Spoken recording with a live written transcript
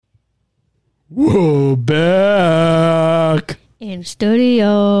Whoa, back in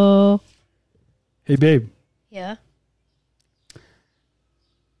studio. Hey, babe. Yeah.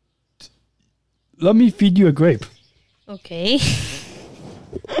 Let me feed you a grape. Okay.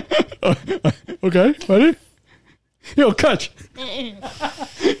 Okay, ready? Yo, catch.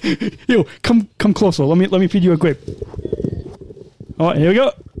 Yo, come closer. Let me feed you a grape. All right, here we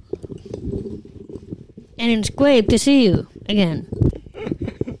go. And it's great to see you again.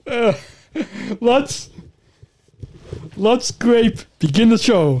 Let's grape begin the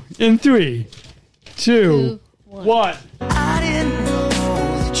show in 3, 2, 1. I didn't know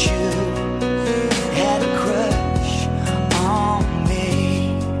that you had a crush on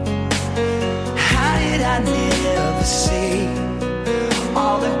me. How did I never see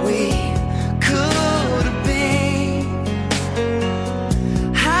all that we could have been?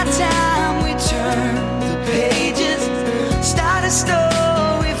 High time we turned the pages, start a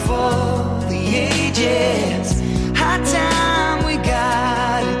story for the ages. High time we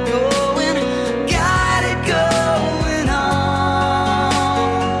got it going on.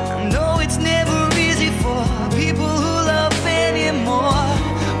 I know it's never easy for people who love anymore,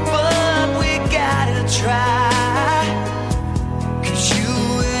 but we gotta try, 'cause you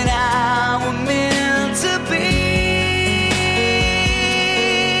and I were meant to be.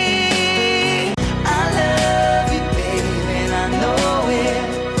 I love you, baby, and I know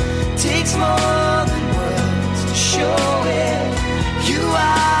it takes more than words to show it. You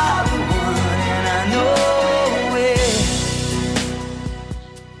are the one, and I know it.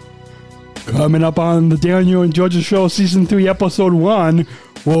 Coming up on the Daniel and Georgia Show, Season 3, Episode 1,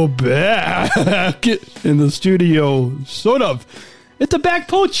 we're back in the studio, sort of. It's a Back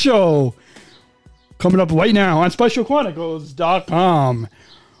Porch Show. Coming up right now on SpecialChronicles.com.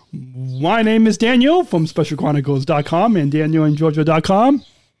 My name is Daniel from SpecialChronicles.com and DanielandGeorgia.com.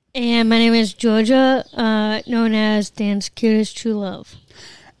 And my name is Georgia, known as Dan's Cutest True Love.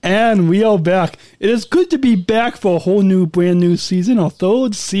 And we are back. It is good to be back for a whole new, brand new season, our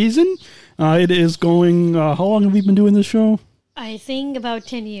third season. It is going, how long have we been doing this show? I think about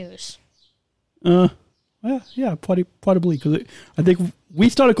 10 years. Well, yeah, probably, because I think we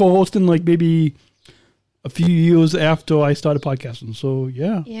started co-hosting like maybe a few years after I started podcasting. So,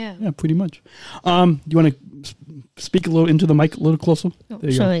 yeah, pretty much. Do you want to speak a little into the mic a little closer? Oh, There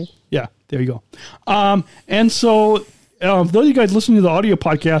you sorry. go. Yeah, there you go. And so, for those of you guys listening to the audio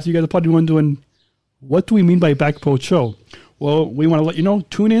podcast, you guys are probably wondering, what do we mean by Back Porch Show? Well, we want to let you know,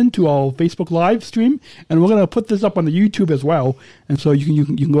 tune in to our Facebook live stream, and we're going to put this up on the YouTube as well. And so you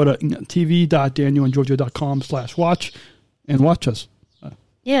can go to tv.danielandgeorgia.com/watch and watch us.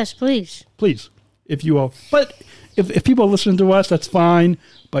 Yes, please. Please, if you are. But if people are listening to us, that's fine.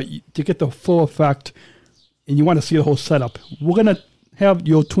 But to get the full effect, and you want to see the whole setup, we're going to have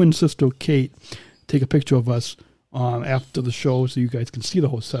your twin sister, Kate, take a picture of us after the show so you guys can see the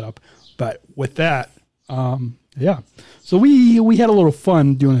whole setup. But with that, yeah. So we had a little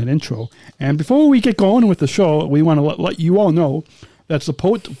fun doing that intro. And before we get going with the show, we want to let you all know that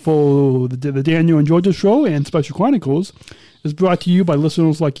support for the Daniel and Georgia Show and Special Chronicles is brought to you by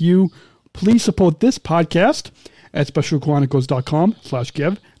listeners like you. Please support this podcast at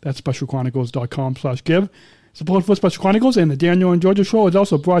specialchronicles.com/give. That's specialchronicles.com/give. Support for Special Chronicles and the Daniel and Georgia Show is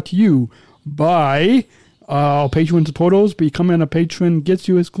also brought to you by our Patreon supporters. Becoming a patron gets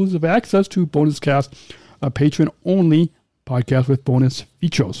you exclusive access to Bonus Cast, a patron-only podcast with bonus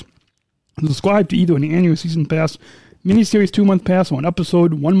features. Subscribe to either an annual season pass, mini-series 2-month pass, or an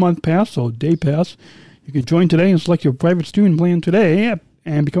episode 1-month pass or day pass. You can join today and select your private student plan today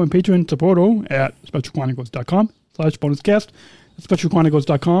and become a patron supporter at specialchronicles.com/bonuscast.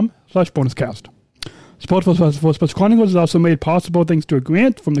 specialchronicles.com/bonuscast. Support for Special Chronicles is also made possible thanks to a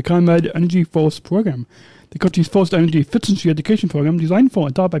grant from the ComEd Energy Force program, the country's first energy efficiency education program designed for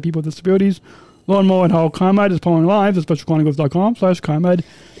and taught by people with disabilities. Learn more on how ComEd is powering lives at specialchronicles.com/ComEd.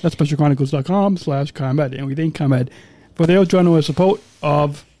 That's specialchronicles.com/ComEd. And we thank ComEd for their generous support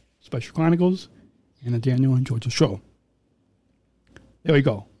of Special Chronicles and the Daniel and Georgia Show. There we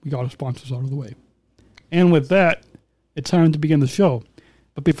go. We got our sponsors out of the way. And with that, it's time to begin the show.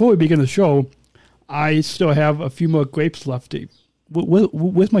 But before we begin the show, I still have a few more grapes left.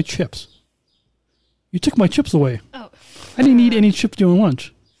 Where's my chips? You took my chips away. Oh. I didn't eat any chips during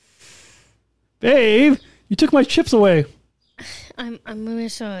lunch. Babe, you took my chips away. I'm really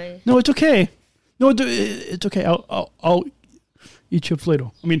sorry. No, it's okay. No, it's okay. I'll eat chips later.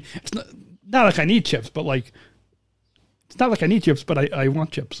 I mean, it's not like I need chips, but like, it's not like I need chips, but I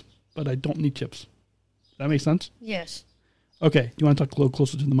want chips, but I don't need chips. Does that make sense? Yes. Okay. Do you want to talk a little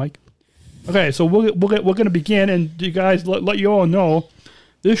closer to the mic? Okay, so we're going to begin, and you guys let you all know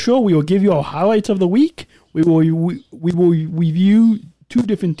This show, we will give you our highlights of the week. We will review 2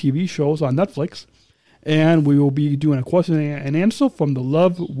 different TV shows on Netflix, and we will be doing a question and answer from the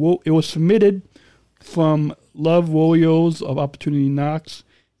Love. It was submitted from Love Warriors of Opportunity Knocks,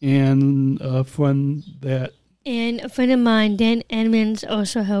 and a friend that. And a friend of mine, Dan Edmonds,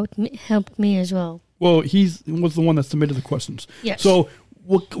 also helped me as well. Well, he was the one that submitted the questions. Yes. So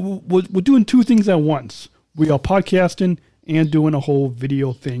we're doing 2 things at once. We are podcasting and doing a whole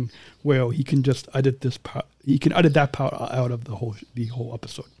video thing where he can just edit this part. He can edit that part out of the whole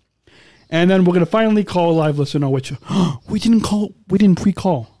episode. And then we're gonna finally call a live listener, which we didn't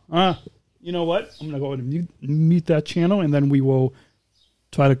pre-call. You know what? I'm gonna go ahead and mute that channel, and then we will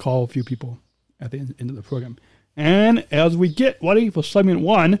try to call a few people at the end of the program. And as we get ready for segment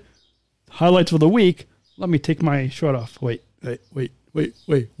 1, highlights of the week, let me take my shirt off. Wait.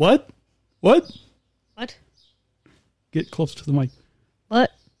 What? What? Get close to the mic.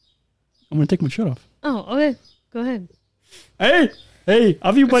 What? I'm going to take my shirt off. Oh, okay. Go ahead. Hey,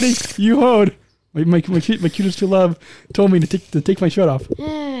 everybody, you heard. My cutest to love told me to take my shirt off.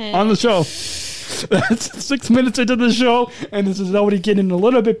 Hey. On the show. That's 6 minutes into the show, and this is already getting a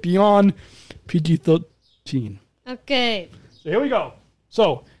little bit beyond PG-13. Okay. So here we go.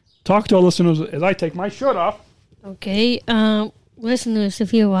 So, talk to our listeners as I take my shirt off. Okay. Listeners,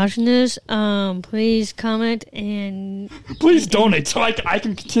 if you're watching this, please comment and... Please donate so I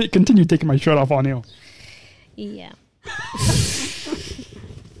can continue taking my shirt off on you. Yeah.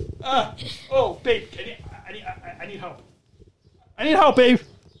 Babe, I need help. I need help, babe.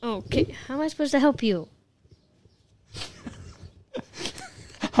 Okay. How am I supposed to help you?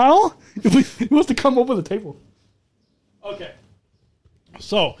 How? He wants to come over the table. Okay.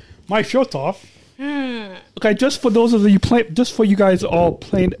 So, my shirt's off. Okay, just for those of you just for you guys all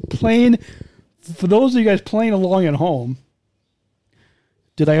playing, for those of you guys playing along at home,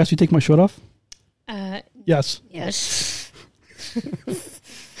 did I actually take my shirt off? Yes. Yes.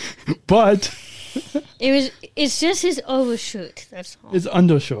 But it's just his overshoot. That's all. It's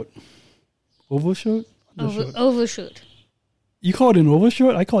undershirt. Overshirt? Overshoot. You call it an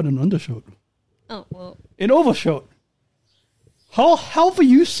overshirt? I call it an undershirt. Oh well. An overshirt. However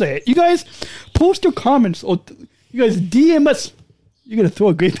you say it. You guys post your comments or you guys DM us. You're gonna throw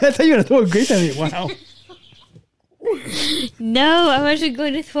a grape. That's how you're gonna throw a grape at me. Wow. No, I wasn't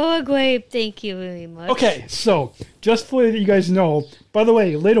going to throw a grape. Thank you very much. Okay, so just for you guys know, by the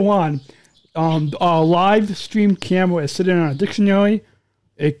way, later on, our live stream camera is sitting on a dictionary,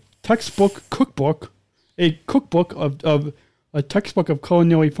 a textbook cookbook, a cookbook of a textbook of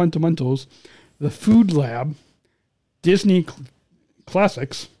culinary fundamentals, the food lab, Disney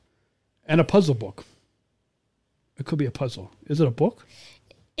classics, and a puzzle book. It could be a puzzle. Is it a book?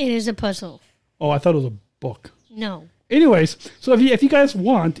 It is a puzzle. Oh, I thought it was a book. No. Anyways, so if you guys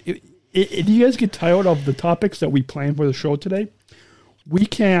want, if you guys get tired of the topics that we plan for the show today, we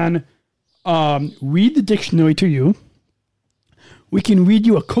can read the dictionary to you. We can read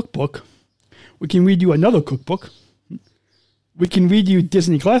you a cookbook. We can read you another cookbook. We can read you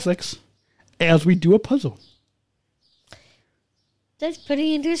Disney classics as we do a puzzle. That's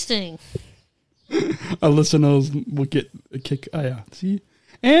pretty interesting. Our listeners will get a kick. Oh, yeah. See?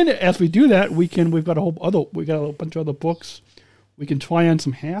 And as we do that, we've got a bunch of other books. We can try on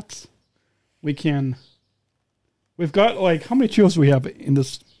some hats. We've got how many chairs do we have in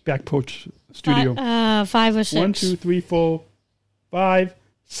this back porch studio? 5 or 6. 1, 2, 3, 4, 5,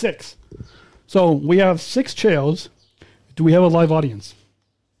 6. So we have 6 chairs. Do we have a live audience?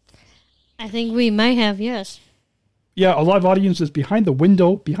 I think we might have, yes. Yeah, a live audience is behind the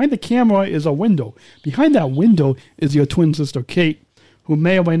window. Behind the camera is a window. Behind that window is your twin sister, Kate, who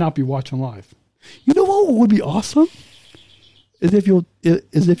may or may not be watching live. You know what would be awesome? Is if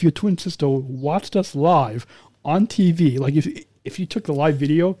your twin sister watched us live on TV. Like if you took the live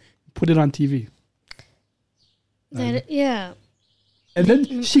video, put it on TV. Yeah. And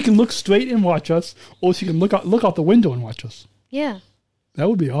then she can look straight and watch us, or she can look out the window and watch us. Yeah. That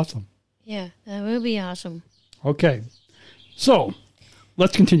would be awesome. Yeah, that would be awesome. Okay. So,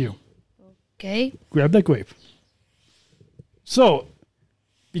 let's continue. Okay. Grab that grape. So,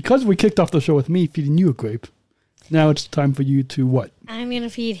 because we kicked off the show with me feeding you a grape, now it's time for you to what? I'm going to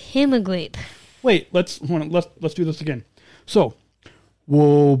feed him a grape. Wait, let's do this again. So,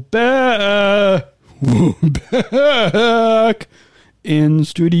 we're back in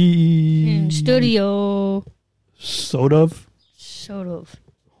studio. Sort of.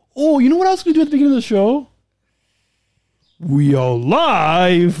 Oh, you know what I was going to do at the beginning of the show? We are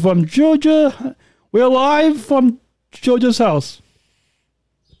live from Georgia. We're live from Georgia's house.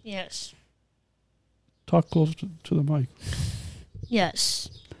 Yes. Talk close to the mic. Yes.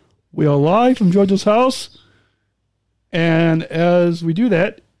 We are live from Georgia's house. And as we do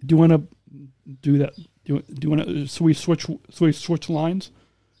that, do you want to do that? Do you want to? So we switch lines.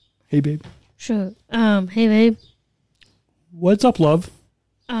 Hey, babe. Sure. Hey, babe. What's up, love?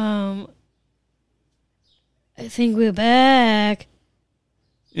 I think we're back.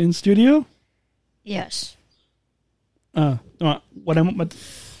 In studio? Yes. What you're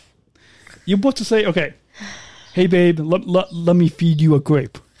supposed to say? Okay. Hey, babe. Let me feed you a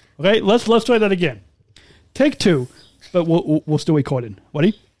grape. Okay. Let's try that again. Take two, but we'll still record it.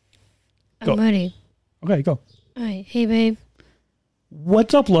 Ready? Go. I'm ready. Okay, go. All right. Hey, babe.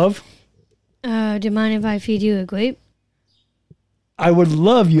 What's up, love? Do you mind if I feed you a grape? I would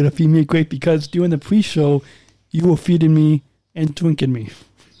love you to feed me a grape because during the pre-show, you were feeding me and drinking me.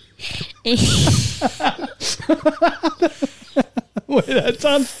 Wait, that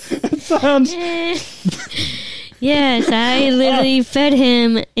sounds. Yes, I literally fed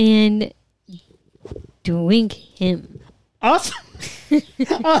him and drink him. Awesome.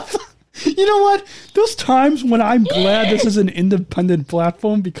 Awesome. You know what? There's times when I'm glad this is an independent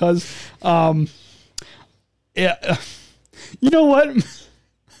platform because, yeah, you know what?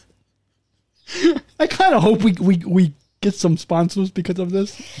 I kind of hope we get some sponsors because of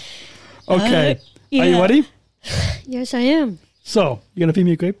this. Okay, yeah. Are you ready? Yes, I am. So you're gonna feed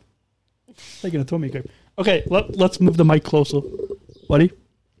me a grape? You're gonna throw me a grape. Okay, let's move the mic closer. Ready?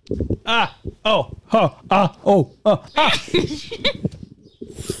 Hold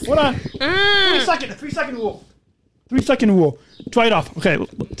on. 3 second rule. 3 second rule. Try it off. Okay,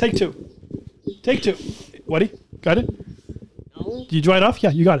 take two. Ready? Got it? No. Did you dry it off? Yeah,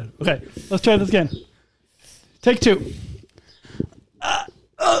 you got it. Okay, let's try this again. Take two.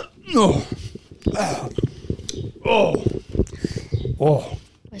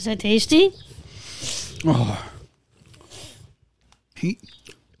 Was that tasty? Oh.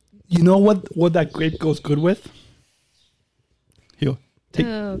 You know what that grape goes good with? Here,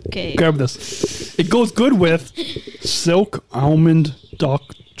 Okay. grab this. It goes good with silk almond dark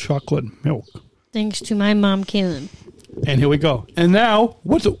chocolate milk. Thanks to my mom, Karen. And here we go. And now,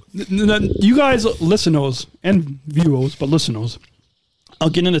 you guys, listeners and viewers, but listeners, are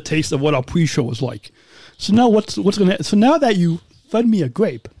getting a taste of what our pre-show was like. So now, so now that you fed me a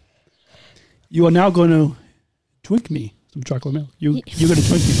grape, you are now going to drink me some chocolate milk. You're going to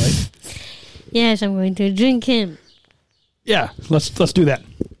drink me, right? Yes, I'm going to drink him. Yeah, let's do that.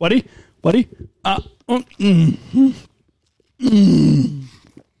 Ready? Oh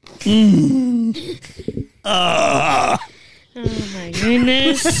my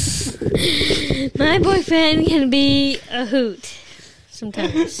goodness. My boyfriend can be a hoot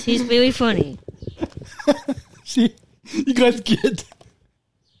sometimes. He's really funny. See, you guys get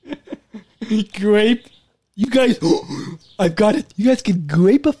grape. You guys, I've got it. You guys get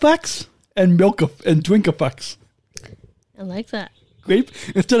grape effects and milk and drink effects. I like that. Grape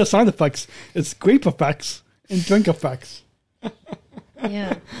instead of sound effects, it's grape effects and drink effects.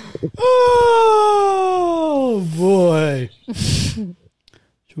 Yeah. Oh boy! Should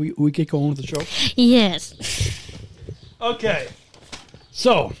we get going with the show? Yes. Okay.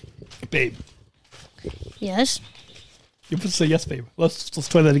 So, babe. Yes. You're supposed to say yes, babe. Let's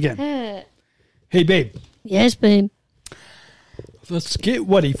try that again. Hey, babe. Yes, babe. Let's get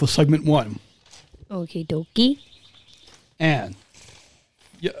ready for segment 1. Okie dokie. And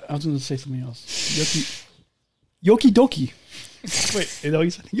yeah, I was going to say something else. Yoki doki. Wait, is that what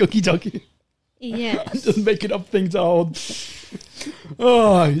you said? Yoki doki. Yes. I'm just making up things out.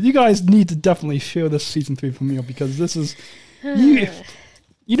 Oh, you guys need to definitely share this season 3 for me because this is you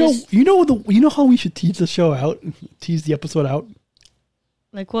know how we should tease the show out, tease the episode out.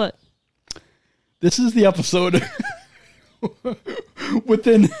 Like what? This is the episode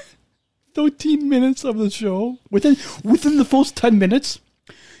within 13 minutes of the show. Within the first 10 minutes,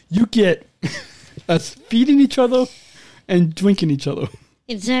 you get us feeding each other and drinking each other.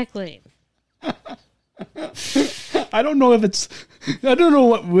 Exactly. I don't know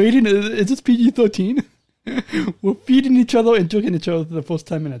what rating is. Is this PG-13? We're feeding each other and drinking each other for the first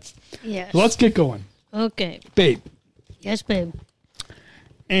 10 minutes. Yes. So let's get going. Okay. Babe. Yes, babe.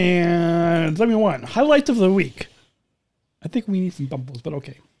 And let me one. Highlights of the week. I think we need some bumbles, but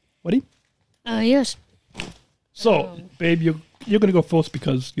okay. Ready? Yes. So, babe, you're going to go first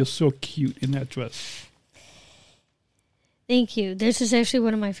because you're so cute in that dress. Thank you. This is actually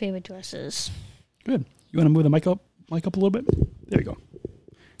one of my favorite dresses. Good. You want to move the mic up a little bit? There we go.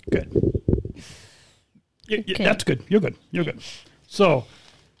 Good. Okay. That's good. You're good. So,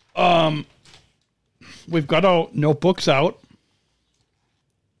 we've got our notebooks out.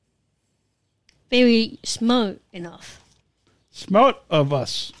 Very smart enough. Smart of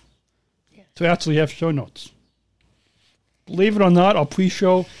us. to actually have show notes. Believe it or not, our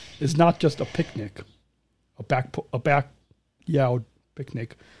pre-show is not just a picnic, a backyard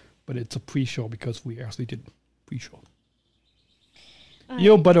picnic, but it's a pre-show because we actually did pre-show.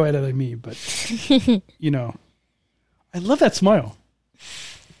 You're better at it than me, but, I love that smile.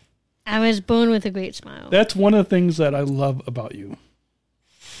 I was born with a great smile. That's one of the things that I love about you.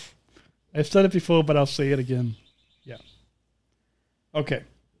 I've said it before, but I'll say it again. Yeah. Okay.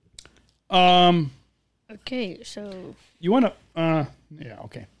 Okay, so... You want to...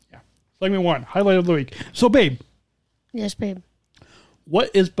 okay. Yeah. Segment 1, highlight of the week. So, babe. Yes, babe.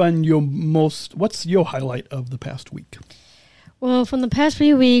 What's your highlight of the past week? Well, from the past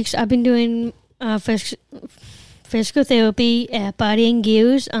few weeks, I've been doing physical therapy at Body and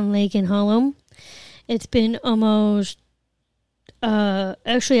Gears on Lake in Harlem. It's been almost...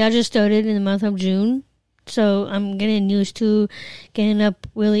 actually, I just started in the month of June. So I'm getting used to getting up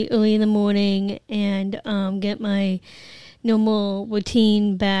really early in the morning and get my normal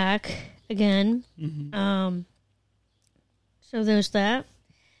routine back again. Mm-hmm. So there's that.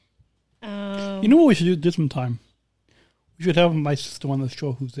 You know what we should do sometime? We should have my sister on the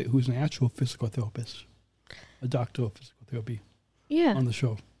show who's an actual physical therapist, a doctor of physical therapy. Yeah. On the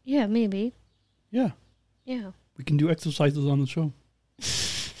show. Yeah, maybe. Yeah. Yeah. We can do exercises on the show.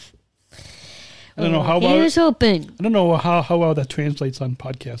 I don't know how well. Ears open. I don't know how well that translates on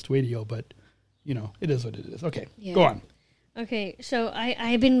podcast radio, but it is what it is. Okay, yeah. Go on. Okay, so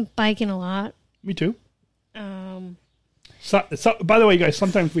I've been biking a lot. Me too. So, by the way, guys,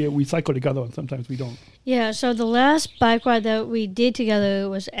 sometimes we cycle together and sometimes we don't. Yeah, so the last bike ride that we did together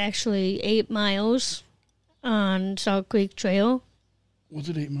was actually 8 miles on Salt Creek Trail. Was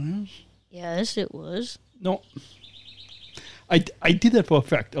it 8 miles? Yes, it was. No. I did that for a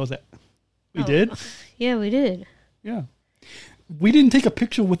fact. Was that? We did? Yeah, we did. Yeah. We didn't take a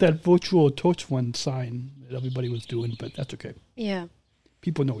picture with that virtual torch one sign that everybody was doing, but that's okay. Yeah.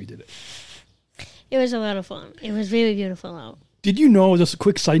 People know we did it. It was a lot of fun. It was really beautiful out. Did you know, just a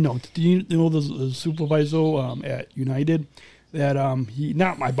quick side note, did you know the supervisor at United that he,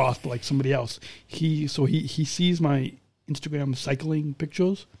 not my boss, but like somebody else, he sees my Instagram cycling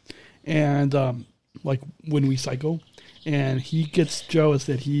pictures and like when we cycle, and he gets jealous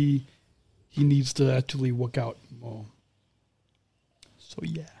that he needs to actually work out more. So,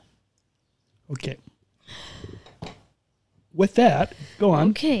 yeah. Okay. With that, go on.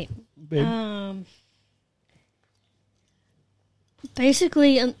 Okay. Babe.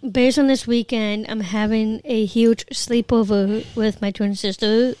 Basically, based on this weekend, I'm having a huge sleepover with my twin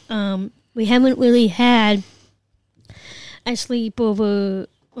sister. We haven't really had a sleepover,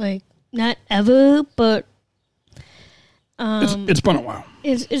 like, not ever, but... It's been a while.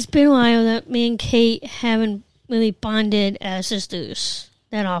 It's been a while that me and Kate haven't really bonded as sisters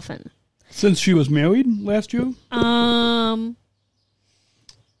that often. Since she was married last year?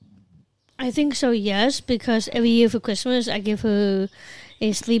 I think so, yes, because every year for Christmas I give her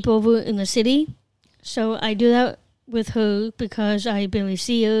a sleepover in the city. So I do that with her because I barely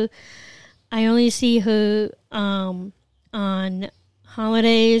see her. I only see her on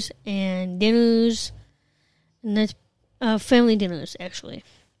holidays and dinners, and that's family dinners, actually.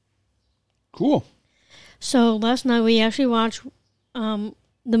 Cool. So last night we actually watched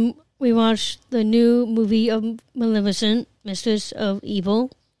the new movie of Maleficent, Mistress of Evil,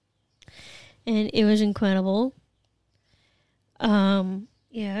 and it was incredible.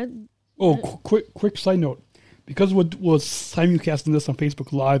 Yeah. Oh, quick side note. Because we're simulcasting this on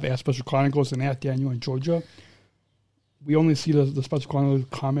Facebook Live at Special Chronicles and at Daniel in Georgia, we only see the Special Chronicles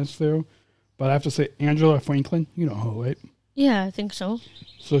comments there. But I have to say, Angela Franklin, you know her, right? Yeah, I think so.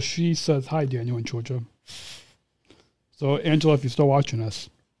 So she says, hi, Daniel in Georgia. So, Angela, if you're still watching us,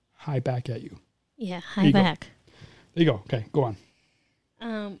 hi back at you. Yeah, hi back. There you go. Okay, go on.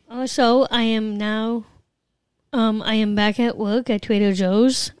 Also, I am back at work at Trader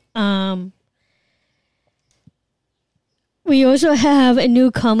Joe's. We also have a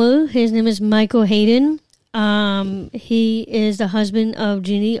newcomer. His name is Michael Hayden. He is the husband of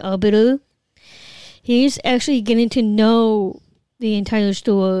Jeannie Arbiter. He's actually getting to know the entire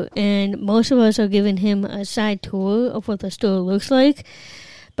store, and most of us are giving him a side tour of what the store looks like,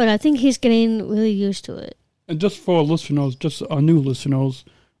 but I think he's getting really used to it. And just for listeners, just our new listeners,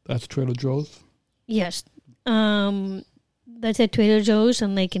 that's Trader Joe's? Yes. That's at Trader Joe's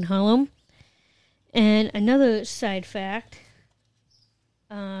on Lake in Harlem. And another side fact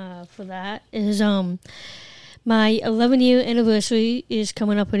for that is my 11-year anniversary is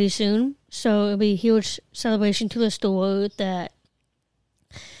coming up pretty soon, so it'll be a huge celebration to the store that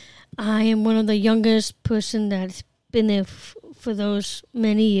I am one of the youngest person that's been there for those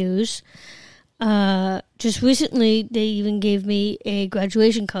many years. just recently, they even gave me a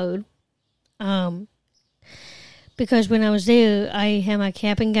graduation code. Because when I was there, I had my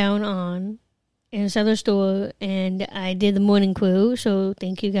cap and gown on inside the store, and I did the morning crew. So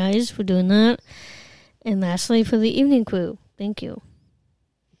thank you guys for doing that. And lastly, for the evening crew, thank you.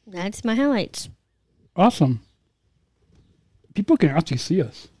 That's my highlights. Awesome. People can actually see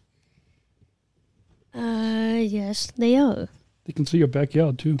us. Yes, they are. They can see your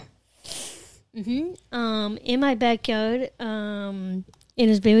backyard too. Mm-hmm. In my backyard, it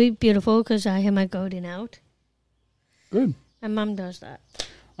is very beautiful because I have my garden out. Good. My mom does that.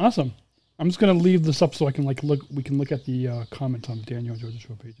 Awesome. I'm just gonna leave this up so I can look. We can look at the comments on the Daniel and Georgia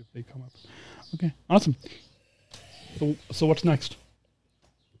Show page if they come up. Okay. Awesome. So what's next?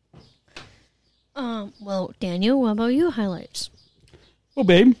 Well, Daniel, what about your highlights? Well,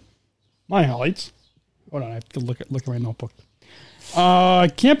 babe, my highlights. Hold on, I have to look at my notebook.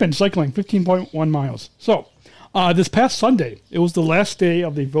 Camping, cycling, 15.1 miles. So, this past Sunday, it was the last day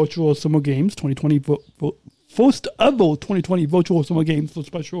of the virtual Summer Games 2020. First ever 2020 virtual Summer Games for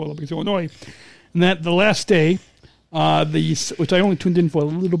Special Olympics Illinois, and that the last day, which I only tuned in for a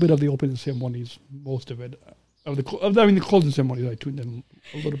little bit of the opening ceremonies, most of it, the closing ceremonies I tuned in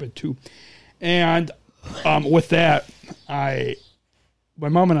a little bit too, and with that, my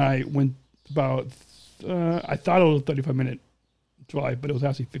mom and I went about, I thought it was a 35-minute drive, but it was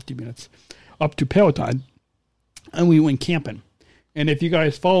actually 50 minutes up to Palatine, and we went camping. And if you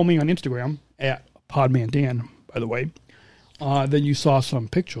guys follow me on Instagram at Podman Dan, by the way, then you saw some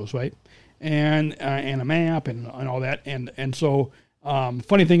pictures, right? And a map and all that. And so,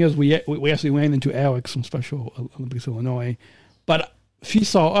 funny thing is, we actually ran into Alex from Special Olympics Illinois, but she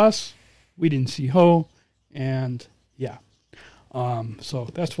saw us, we didn't see her, and yeah. So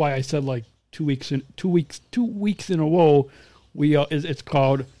that's why I said 2 weeks in a row. It's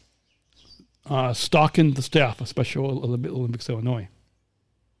called Stalking the Staff of Special Olympics Illinois.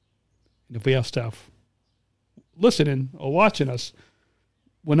 And if we have staff listening or watching us,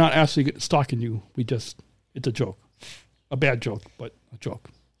 we're not actually stalking you. It's a joke. A bad joke, but a joke.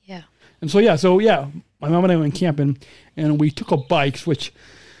 Yeah. And so, my mom and I went camping, and we took our bikes, which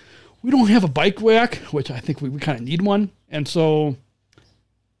we don't have a bike rack, which I think we kind of need one. And so,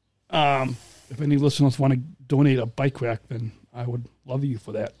 if any listeners want to donate a bike rack, then I would love you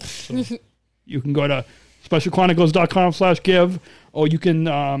for that. So you can go to specialchronicles.com/give, or you can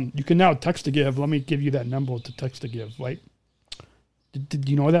now text to give. Let me give you that number to text to give, right? Did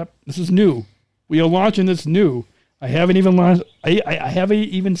you know that? This is new. We are launching this new. I haven't even launched. I haven't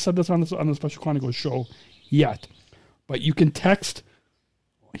even said this on the Special Chronicles show yet. But you can text.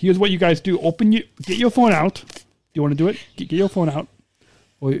 Here's what you guys do. Get your phone out. Do you want to do it? Get your phone out.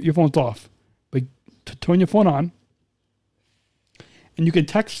 Or your phone's off. But turn your phone on. And you can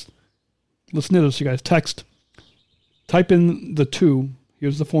text. Listen to this, you guys. Text. Type in the 2.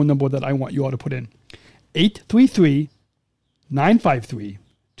 Here's the phone number that I want you all to put in.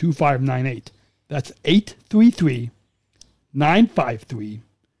 833-953-2598. That's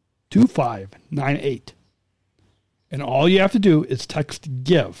 833-953-2598. And all you have to do is text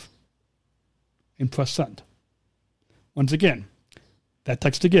GIVE and press send. Once again, that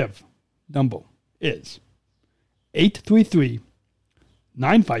text to give number is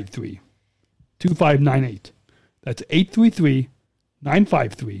 833-953-2598. That's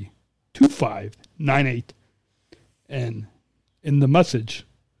 833-953-2598. And in the message,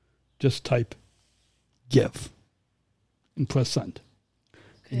 just type GIVE and press send. Okay.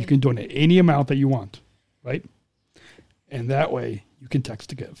 And you can donate any amount that you want, right? And that way you can text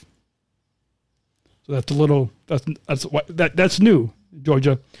to give. So that's that's new,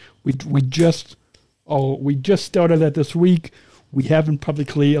 Georgia. We just started that this week. We haven't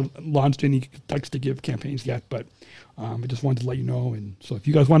publicly launched any text to give campaigns yet, but I just wanted to let you know. And so if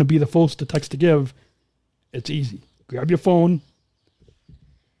you guys want to be the first to text to give, it's easy. Grab your phone,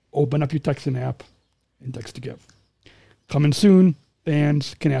 open up your texting app, and text to give. Coming soon,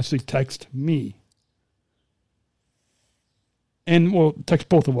 fans can actually text me. And, well, text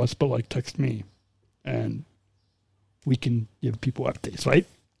both of us, but, text me. And we can give people updates, right?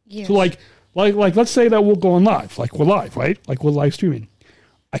 Yes. So, let's say that we're going live. We're live, right? We're live streaming.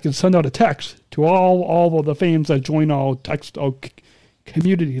 I can send out a text to all of the fans that join our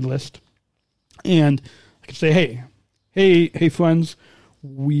community list. And I can say, hey, friends,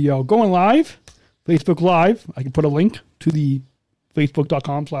 we are going live, Facebook Live. I can put a link to the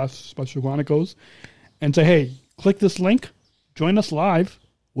facebook.com/Special Chronicles and say, hey, click this link. Join us live.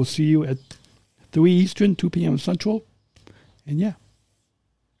 We'll see you at 3 Eastern, 2 p.m. Central. And yeah.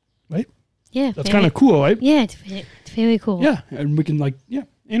 Right? Yeah. That's kind of cool, right? Yeah, it's very cool. Yeah. And we can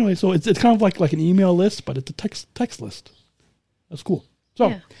Anyway, so it's kind of like an email list, but it's a text list. That's cool.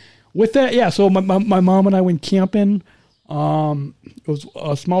 So with that, yeah. So my mom and I went camping. It was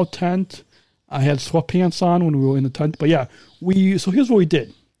a small tent. I had sweatpants on when we were in the tent. But yeah, so here's what we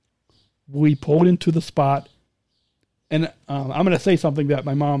did. We pulled into the spot, and I'm going to say something that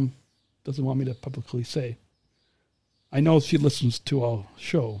my mom doesn't want me to publicly say. I know she listens to our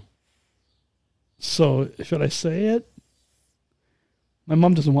show. So should I say it? My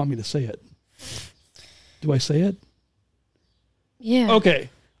mom doesn't want me to say it. Do I say it? Yeah. Okay.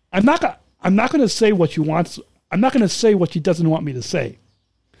 I'm not going to say what she wants. I'm not going to say what she doesn't want me to say.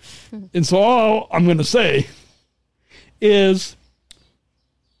 And so all I'm going to say is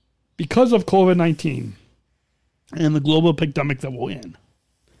because of COVID-19 and the global pandemic that we're in,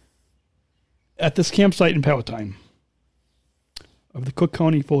 at this campsite in Palatine of the Cook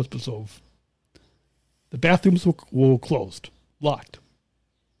County Forest Preserve, the bathrooms were closed, locked.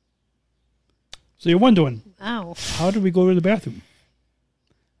 So you're wondering, wow, how did we go to the bathroom?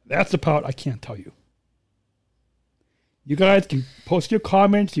 That's the part I can't tell you. You guys can post your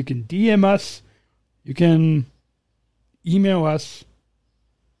comments. You can DM us. You can email us.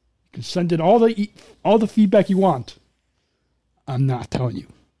 You can send in all the feedback you want. I'm not telling you.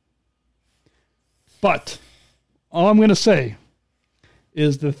 But all I'm going to say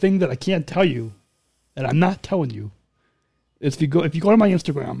is the thing that I can't tell you, that I'm not telling you, is if you go to my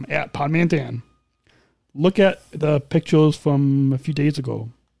Instagram at PodmanDan, look at the pictures from a few days ago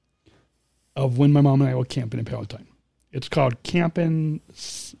of when my mom and I were camping in Palatine. It's called Camping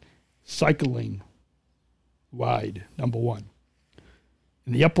Cycling Ride #1.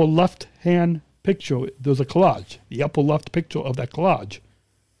 In the upper left-hand picture, there's a collage. The upper left picture of that collage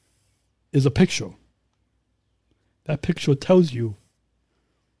is a picture. That picture tells you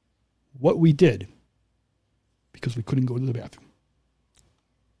what we did because we couldn't go to the bathroom.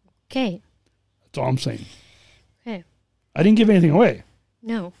 Okay. That's all I'm saying. Okay. I didn't give anything away.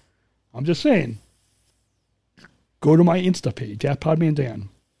 No. I'm just saying, go to my Insta page, at PodmanDan.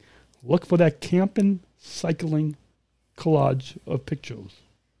 Look for that camping, cycling collage of pictures.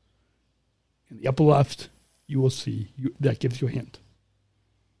 In the upper left, you will see. That gives you a hint.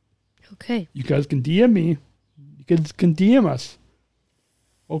 Okay. You guys can DM me. You guys can DM us.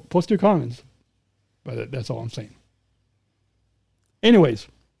 Or post your comments. But that's all I'm saying. Anyways,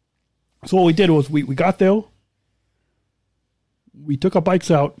 so what we did was we got there. We took our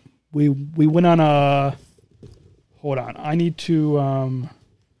bikes out. We went on a... Hold on. I need to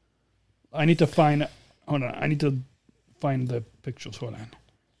find the pictures. Hold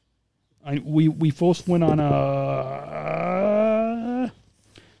on. We first went on a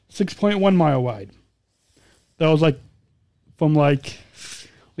 6.1 mile ride. That was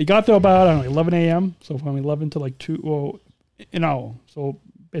we got there about, 11 a.m. So from 11 to 2, an hour. So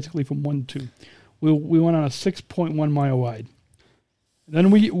basically from 1 to 2. We went on a 6.1 mile ride. Then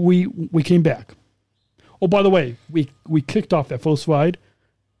we came back. Oh, by the way, we kicked off that first ride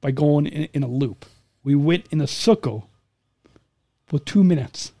by going in a loop. We went in a circle for 2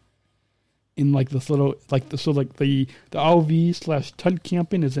 minutes. In this little, the RV / tent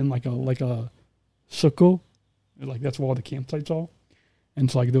camping is in like a circle. That's where all the campsites are. And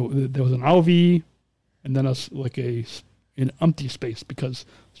it's there was an RV and then us an empty space because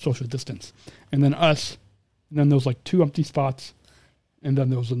social distance. And then us, and then there was 2 empty spots. And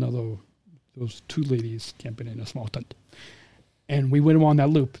then there was there was 2 ladies camping in a small tent. And we went around that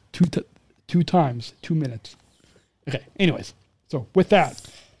loop two times, 2 minutes. Okay, anyways. So with that,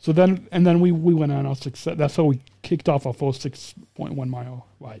 then we went on our success. That's how we kicked off our first 6.1 mile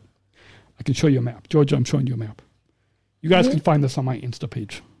ride. I can show you a map. Georgia, I'm showing you a map. You guys can find this on my Insta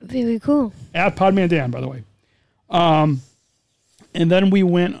page. Very cool. At PodmanDan, by the way. And then we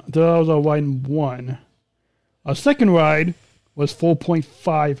went, that was our ride 1. Our second ride was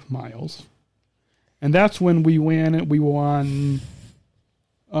 4.5 miles. And that's when we went, we were on,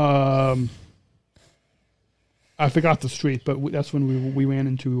 I forgot the street, but that's when we ran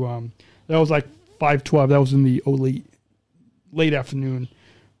into, that was 5:12. That was in the late afternoon.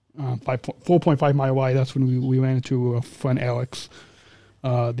 4.5 mile wide. That's when we ran into a friend, Alex,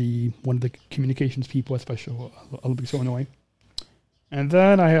 one of the communications people at Special Olympics Illinois. And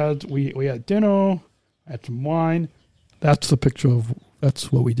then we had dinner, I had some wine. That's the picture of,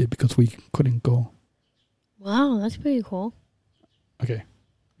 that's what we did because we couldn't go. Wow, that's pretty cool. Okay.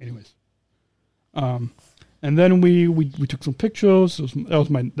 Anyways. And then we took some pictures.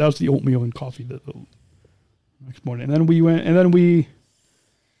 That was the oatmeal and coffee the next morning. And then we went,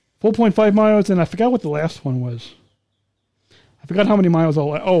 4.5 miles, and I forgot what the last one was. I forgot how many miles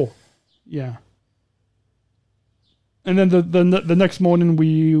yeah. And then the next morning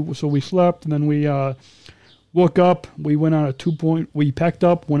we slept, and then we woke up. We went on we packed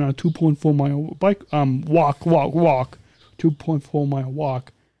up, went on a 2.4 mile bike walk, 2.4 mile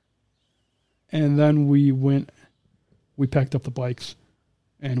walk, and then we packed up the bikes,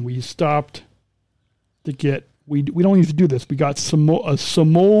 and we stopped to get. We don't need to do this. We got a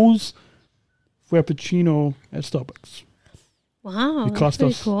Samoa's Frappuccino at Starbucks. Wow, it cost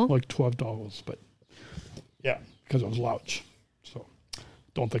us cool. like $12, but yeah, because it was Louch. So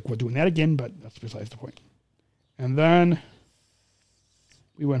don't think we're doing that again, but that's besides the point. And then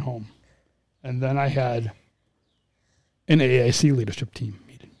we went home, and then I had an AIC leadership team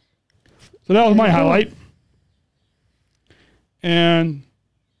meeting. So that was my highlight. And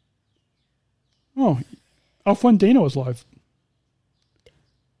our friend Dana was live.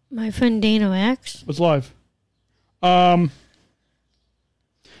 My friend Dana X was live.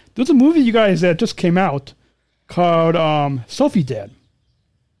 There's a movie, you guys, that just came out called Selfie Dad.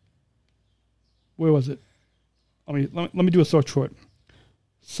 Where was it? Let me do a search for it.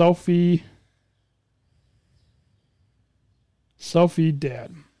 Selfie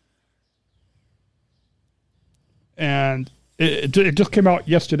Dad. And it just came out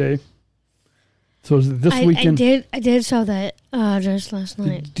yesterday. So this weekend. I did saw that just last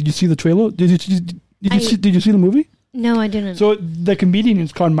night. Did you see the trailer? Did you see the movie? No, I didn't. So the comedian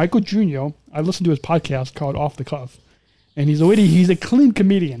is called Michael Jr. I listened to his podcast called Off the Cuff, and he's a clean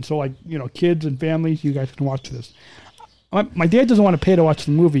comedian. So kids and families, you guys can watch this. My dad doesn't want to pay to watch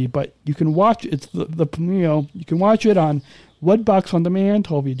the movie, but you can watch it's the premiere. You can watch it on Redbox on demand.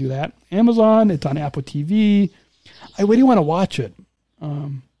 However you do that. Amazon. It's on Apple TV. I really want to watch it.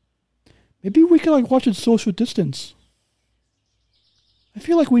 Maybe we can watch it social distance. I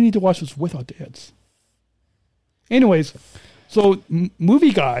feel like we need to watch this with our dads. Anyways, so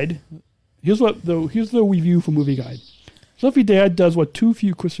Movie Guide. Here's the review for Movie Guide. Selfie Dad does what too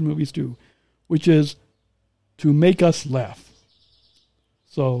few Christian movies do, which is to make us laugh.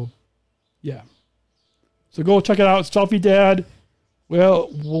 So, yeah. So go check it out. Selfie Dad. Well,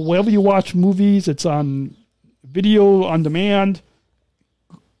 wherever you watch movies, it's on video on demand.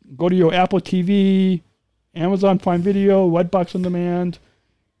 Go to your Apple TV, Amazon Prime Video, Redbox on demand.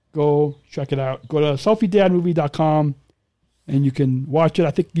 Go check it out. Go to selfiedadmovie.com and you can watch it.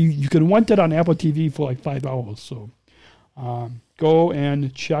 I think you can rent it on Apple TV for like $5. So go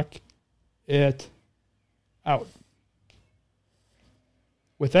and check it out.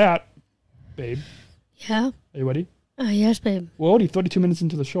 With that, babe. Yeah. Are you ready? Yes, babe. We're already 32 minutes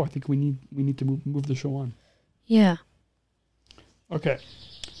into the show. I think we need to move the show on. Yeah. Okay.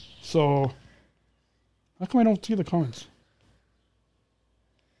 So, how come I don't see the comments?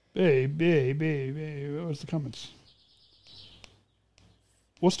 Babe, where's the comments?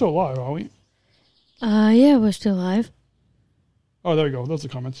 We're still live, are we? Yeah, we're still live. Oh, there we go. Those are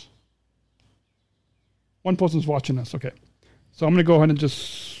the comments. One person's watching us. Okay. So I'm going to go ahead and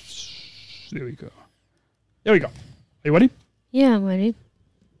just... There we go. There we go. Are you ready? Yeah, I'm ready.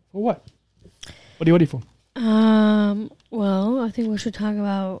 For what? What are you ready for? Well, I think we should talk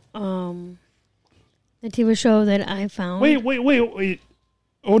about, the TV show that I found. Wait.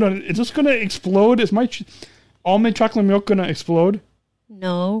 Hold on. Is this going to explode? Is my almond chocolate milk going to explode?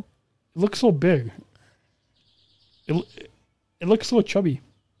 No. It looks so big. It looks so chubby.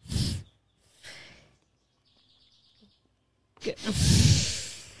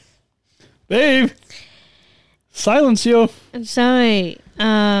 Babe. Silence you. I'm sorry.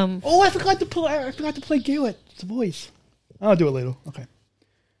 I forgot to play Garrett. It's a voice. I'll do it later. Okay.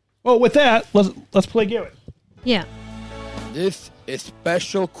 Well, with that, let's play Garrett. Yeah. This is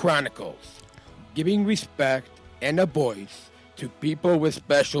Special Chronicles, giving respect and a voice to people with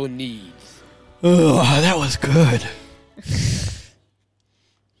special needs. Oh, that was good.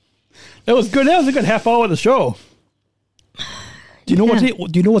 That was good. That was a good half hour of the show. Do you know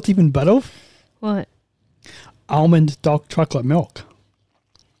what's even better? What? Almond dark chocolate milk.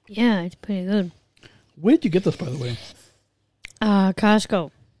 Yeah, it's pretty good. Where did you get this, by the way? Costco.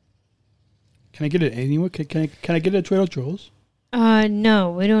 Can I get it anywhere? Can I get it at Trader Joe's?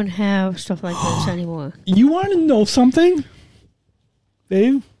 No, we don't have stuff like this anymore. You want to know something,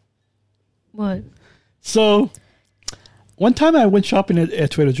 babe? What? So, one time I went shopping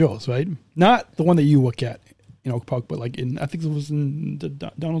at Trader Joe's, right? Not the one that you work at in Oak Park, but like I think it was in the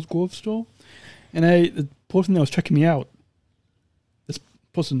Donald's Grove store. And the person that was checking me out, this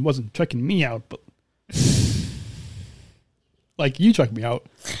person wasn't checking me out, but like you checked me out.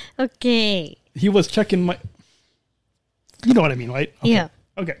 Okay. He was checking my... You know what I mean, right? Okay. Yeah.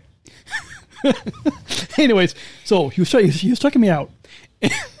 Okay. Anyways, so he was checking me out.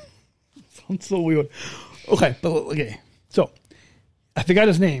 Sounds so weird. Okay, so I forgot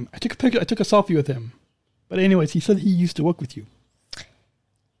his name. I took a picture. I took a selfie with him. But anyways, he said he used to work with you.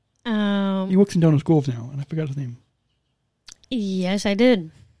 He works in Downers Grove now, and I forgot his name. Yes, I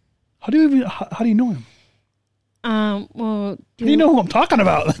did. How do you know him? Well, Do you know who I'm talking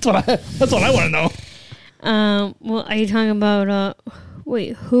about? That's what I want to know. well, are you talking about?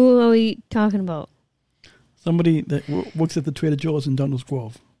 Wait, who are we talking about? Somebody that works at the Trader Joe's in Downers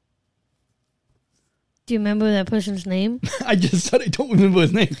Grove. Do you remember that person's name? I just said I don't remember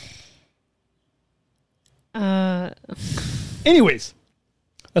his name. Anyways,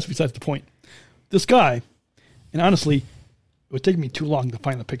 that's besides the point. This guy, and honestly, it would take me too long to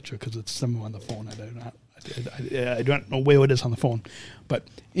find the picture because it's somewhere on the phone. I don't know where it is on the phone. But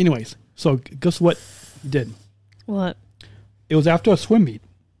anyways, so guess what he did? What? It was after a swim meet.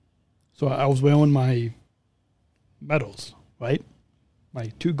 So I was wearing my medals, right?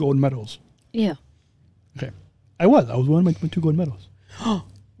 My 2 gold medals. Yeah. Okay. I was wearing my 2 gold medals. Oh,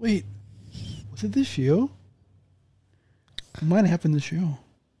 wait. Was it this year? It might have happened this year.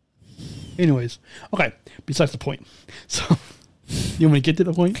 Anyways. Okay. Besides the point. So, you want me to get to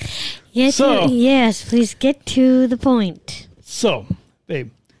the point? Yes, yes, please get to the point. So,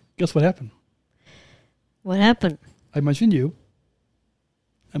 babe, guess what happened? What happened? I mentioned you.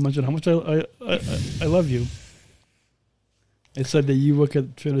 I mentioned how much I love you. I said that you work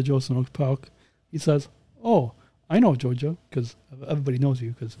at Trader Joe's in Oak Park. He says, "Oh, I know Georgia because everybody knows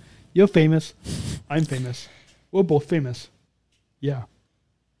you because you're famous. I'm famous. We're both famous. Yeah.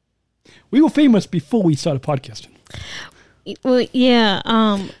 We were famous before we started podcasting." Well, yeah.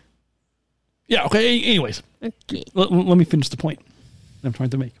 Yeah. Okay. Anyways, Okay. let me finish the point I'm trying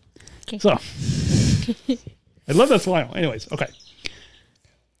to make. Okay. So, I love that smile. Anyways, okay.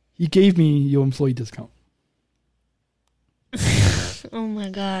 He gave me your employee discount. Oh my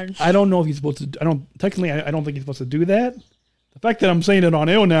God. I don't know if he's supposed to. I don't think he's supposed to do that. The fact that I'm saying it on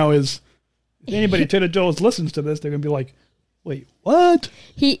air now is, if anybody at Trader Joe's listens to this, they're gonna be like, "Wait, what?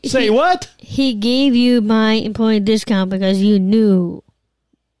 What?" He gave you my employee discount because you knew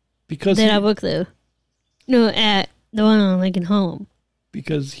Because that I worked there. No, at the one on Lincoln Home.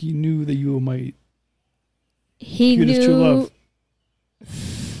 Because he knew that you were my He cutest true knew. love.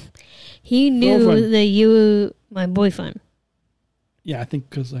 He knew Girlfriend. that you were my boyfriend. Yeah, I think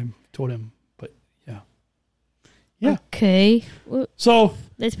because I told him. But yeah, yeah. Okay. Well, So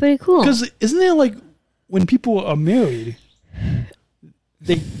that's pretty cool. because isn't there like when people are married,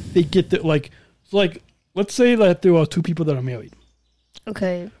 they get the like let's say that there are 2 people that are married.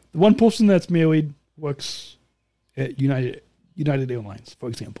 Okay. The one person that's married works at United Airlines, for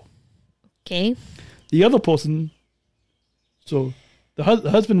example. Okay. The other person, so the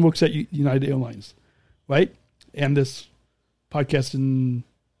husband works at United Airlines, right? And this podcasting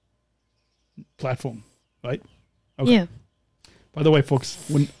platform, right? Okay. Yeah. By the way, folks,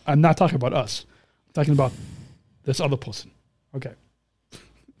 when I'm not talking about us, I'm talking about this other person. Okay.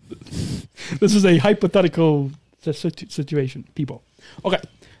 This is a hypothetical situation, people. Okay.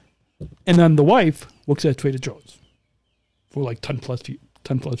 And then the wife works at Trader Joe's for like 10 plus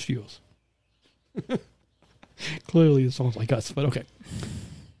years. Clearly, it sounds like us, but okay.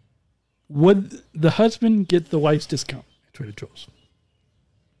 Would the husband get the wife's discount at Trader Joe's?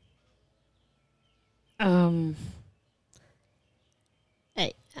 I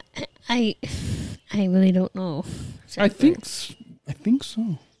really don't know. I think so.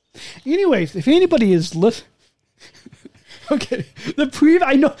 Anyways, if anybody is listening, okay,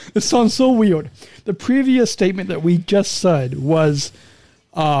 I know this sounds so weird. The previous statement that we just said was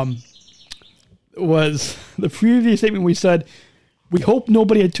the previous statement we said. We hope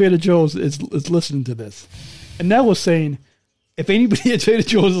nobody at Trader Joe's is listening to this, and now we're saying, if anybody at Trader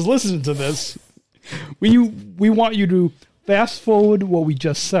Joe's is listening to this, we want you to fast forward what we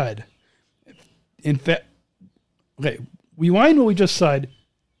just said. In fact, okay, rewind what we just said.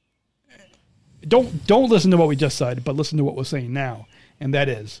 Don't listen to what we just said, but listen to what we're saying now, and that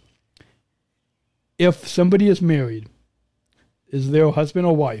is, if somebody is married, is their husband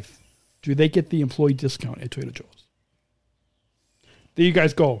or wife, do they get the employee discount at Trader Joe's? There you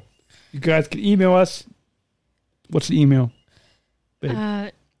guys go. You guys can email us. What's the email?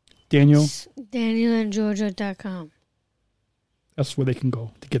 Babe. Daniel? DanielandGeorgia.com. That's where they can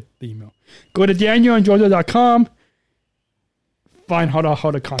go to get the email. Go to DanielandGeorgia.com. Find how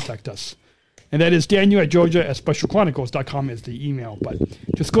to contact us. And that is Daniel at Georgia at SpecialChronicles.com is the email. But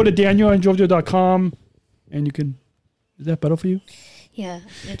just go to DanielandGeorgia.com and you can... Is that better for you? Yeah.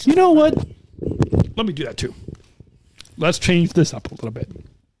 You know what? Let me do that too. Let's change this up a little bit.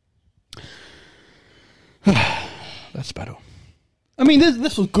 That's better. I mean,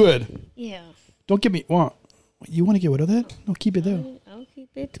 this was good. Yeah. Don't get me wrong. You want to get rid of that? No, keep it there. I'll keep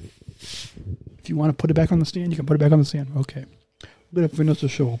it. If you want to put it back on the stand, you can put it back on the stand. Okay. We're going to finish the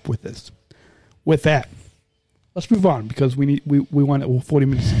show up with this. With that, let's move on because we want 40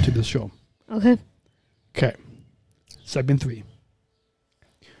 minutes into this show. Okay. Okay. Segment 3.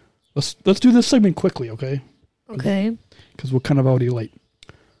 Let's do this segment quickly, okay? Okay. Because we're kind of already late.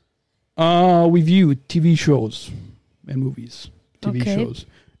 Review TV shows and movies. TV shows.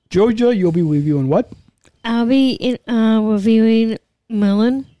 Georgia, you'll be reviewing what? I'll be reviewing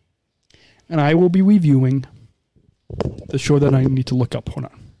Merlin. And I will be reviewing the show that I need to look up. Hold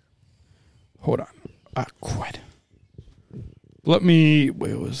on. Ah, crud.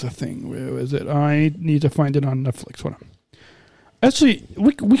 Where was the thing? Where is it? I need to find it on Netflix. Hold on. Actually,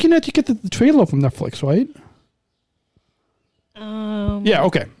 we can actually get the trailer from Netflix, right? Yeah,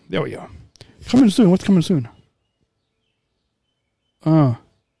 okay. There we go. Coming soon. What's coming soon?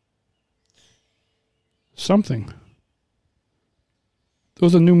 Something.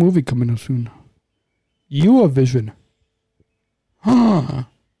 There's a new movie coming up soon. Eurovision. Huh.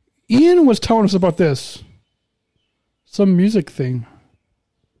 Ian was telling us about this. Some music thing.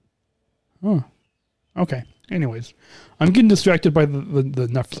 Huh. Okay. Anyways. I'm getting distracted by the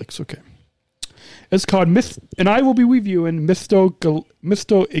Netflix. Okay. It's called and I will be reviewing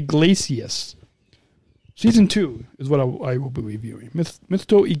Mr. Iglesias. Season 2 is what I will be reviewing.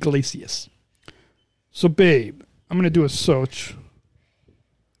 Mr. Iglesias. So, babe, I'm going to do a search.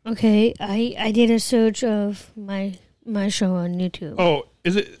 Okay, I did a search of my show on YouTube. Oh,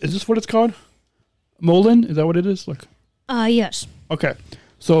 is this what it's called? Molin? Is that what it is? Yes. Okay.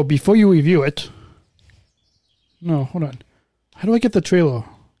 So before you review it, no, hold on. How do I get the trailer?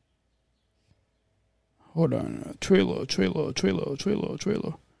 Hold on. Trailer.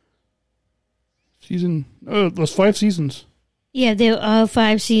 Season. Oh, there's 5 seasons. Yeah, there are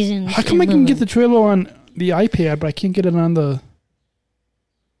 5 seasons. How come I can get the trailer on the iPad, but I can't get it on the...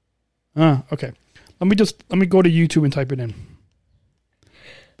 Okay. Let me go to YouTube and type it in.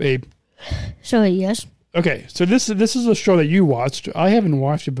 Babe. So, yes. Okay, so this is a show that you watched. I haven't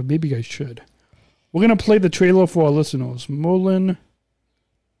watched it, but maybe I should. We're going to play the trailer for our listeners. Merlin,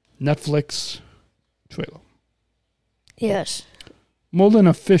 Netflix, trailer. Yes. Merlin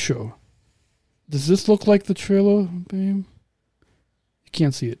official. Does this look like the trailer, babe? You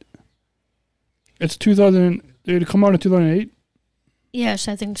can't see it. It's 2000. Did it come out in 2008? Yes,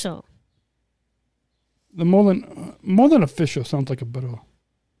 I think so. The Merlin official sounds like a better...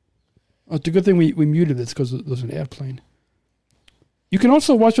 Oh, it's a good thing we muted this because there's an ad playing. You can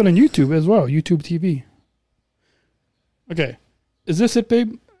also watch it on YouTube as well, YouTube TV. Okay. Is this it,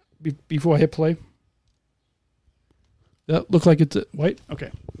 babe? Before I hit play? That look like it's white?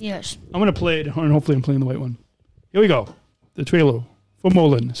 Okay. Yes. I'm going to play it, and hopefully I'm playing the white one. Here we go. The trailer for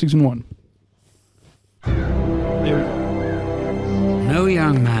Merlin, Season 1. There we go. No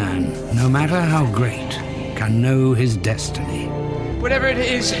young man, no matter how great, can know his destiny. Whatever it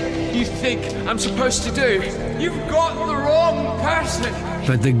is you think I'm supposed to do, you've got the wrong person.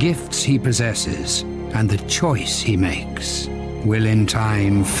 But the gifts he possesses and the choice he makes will in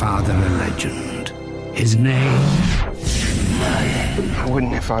time father a legend. His name? I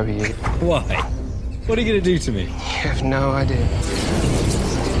wouldn't if I were you. Why? What are you going to do to me? You have no idea.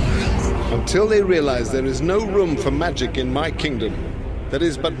 Until they realize there is no room for magic in my kingdom, there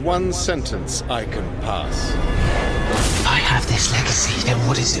is but one sentence I can pass. If I have this legacy, then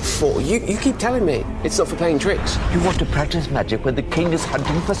what is it for? You keep telling me it's not for playing tricks. You want to practice magic when the king is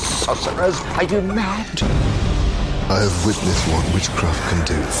hunting for sorcerers? Are you mad? I have witnessed what witchcraft can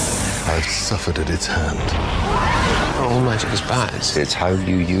do. I have suffered at its hand. All magic is bad. It's how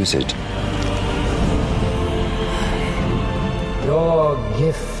you use it. Your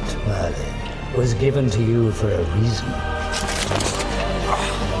gift, Merlin, was given to you for a reason.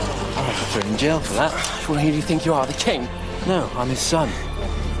 I'll throw in jail for that. Well, who do you think you are, the king? No, I'm his son,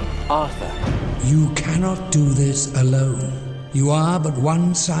 Arthur. You cannot do this alone. You are but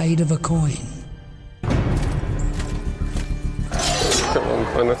one side of a coin. Come on,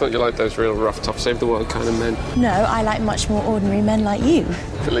 Gwen, I thought you liked those real rough, tough, save the world kind of men. No, I like much more ordinary men like you.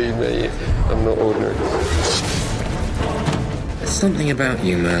 Believe me, I'm not ordinary. There's something about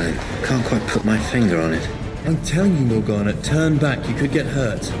you, Merlin. Can't quite put my finger on it. I'm telling you, Morgana, turn back. You could get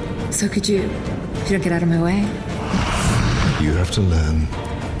hurt. So could you. If you don't get out of my way. You have to learn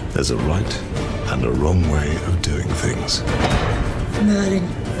there's a right and a wrong way of doing things. Merlin,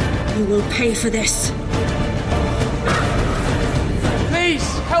 you will pay for this. Please,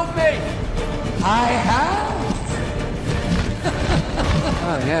 help me! I have.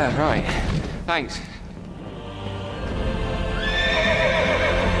 Oh, yeah, right. Thanks.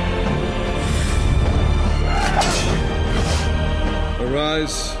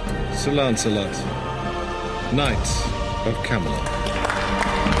 Arise, Sir Lancelot, Knight of Camelot.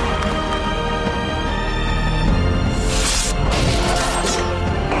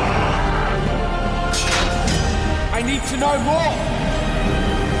 I need to know more!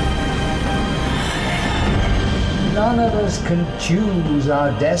 None of us can choose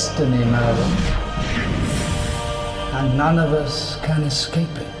our destiny, Merlin. And none of us can escape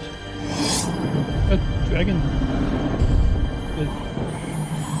it. That dragon.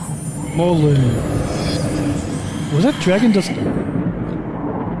 Merlin. Was that dragon just...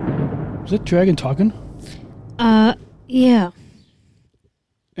 Was that dragon talking? Yeah.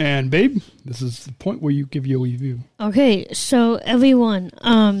 And babe, this is the point where you give your review. Okay, so everyone,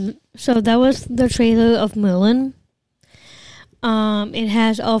 so that was the trailer of Merlin. It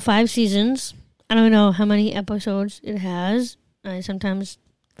has all 5 seasons. I don't know how many episodes it has. I sometimes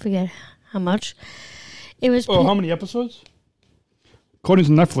forget how much. It was. How many episodes? According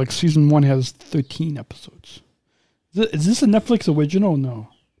to Netflix, season 1 has 13 episodes. Is this a Netflix original or no?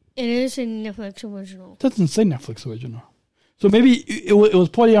 It is a Netflix original. It doesn't say Netflix original. So maybe it was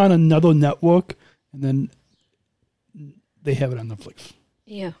probably on another network, and then they have it on Netflix.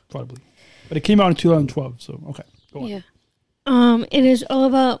 Yeah. Probably. But it came out in 2012, so okay. Go on. Yeah. It is all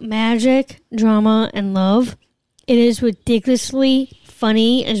about magic, drama, and love. It is ridiculously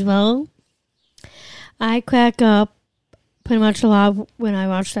funny as well. I crack up pretty much a lot when I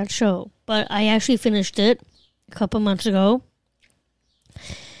watch that show. But I actually finished it a couple months ago.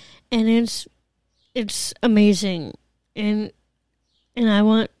 And it's amazing. And I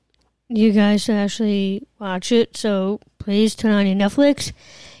want you guys to actually watch it. So please turn on your Netflix,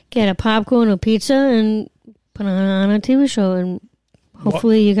 get a popcorn or pizza, and put on a TV show. And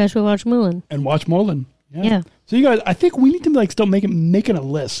hopefully you guys will watch Merlin. And watch Merlin. Yeah. So you guys, I think we need to start making a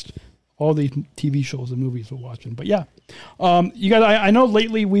list of all these TV shows and movies we're watching. But yeah, you guys, I know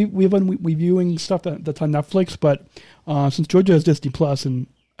lately we've been reviewing stuff that's on Netflix, but since Georgia has Disney Plus, and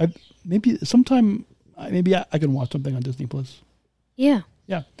maybe sometime I can watch something on Disney Plus. Yeah.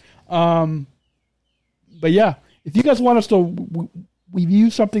 Yeah. But yeah, if you guys want us to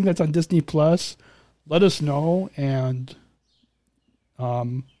review something that's on Disney Plus, let us know and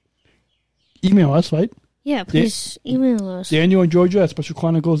email us, right? Yeah, please email us. Daniel and Georgia at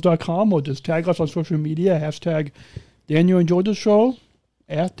specialchronicles.com, or just tag us on social media, hashtag Daniel and Georgia Show,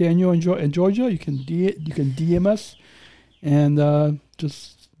 at Daniel and Georgia. You can DM us, and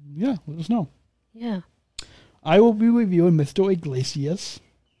just, let us know. Yeah. I will be reviewing Mr. Iglesias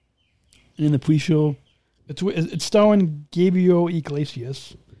in the pre-show. It's starring Gabriel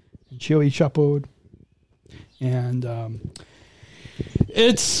Iglesias and Cherry Shepard, and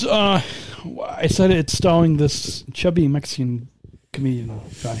it's I said it's starring this chubby Mexican comedian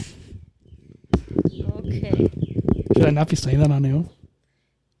guy. Okay. Should I not be saying that on air?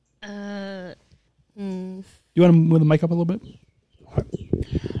 You want to move the mic up a little bit? Okay.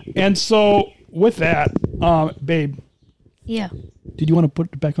 And so with that, babe. Yeah. Did you want to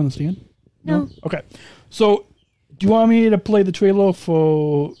put it back on the stand? No. Okay. So, do you want me to play the trailer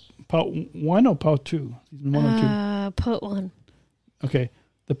for part 1 or part 2? Season 1 or 2? Part 1. Okay.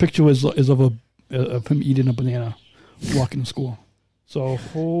 The picture is of him eating a banana, walking to school. So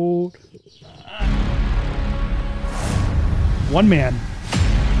hold on. One man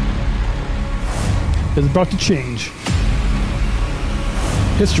is about to change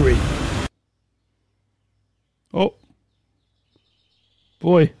history. Oh.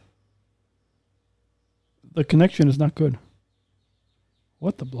 Boy. The connection is not good.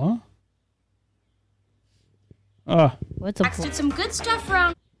 What the blah? What the Did some good stuff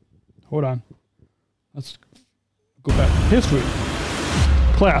around. Hold on. Let's go back. History.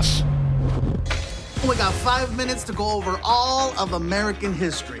 Class. We got 5 minutes to go over all of American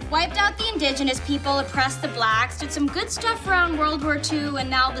history. Wiped out the indigenous people, oppressed the blacks, did some good stuff around World War II, and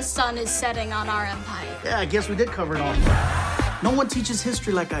now the sun is setting on our empire. Yeah, I guess we did cover it all. No one teaches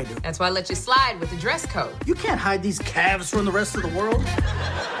history like I do. That's why I let you slide with the dress code. You can't hide these calves from the rest of the world.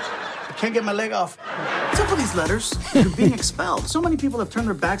 I can't get my leg off. What's up with these letters? You're being expelled. So many people have turned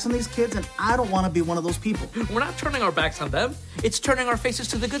their backs on these kids, and I don't want to be one of those people. We're not turning our backs on them. It's turning our faces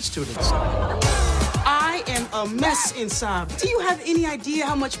to the good students. I am a mess inside. Do you have any idea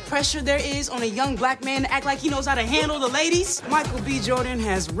how much pressure there is on a young black man to act like he knows how to handle the ladies? Michael B. Jordan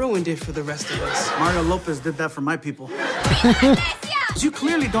has ruined it for the rest of us. Mario Lopez did that for my people. You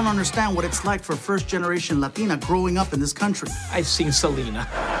clearly don't understand what it's like for a first-generation Latina growing up in this country. I've seen Selena.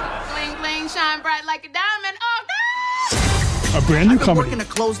 Bling, bling, shine bright like a diamond. Oh, A brand new I've been comedy. working to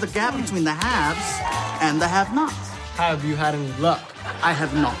close the gap between the haves and the have-nots. Have you had any luck? I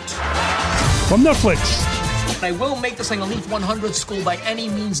have not. From Netflix. and I will make this an Elite 100 school by any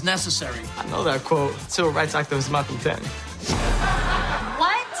means necessary. I know that quote. Civil rights activist Malcolm X.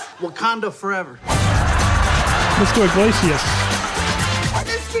 What? Wakanda forever. Mr. Iglesias.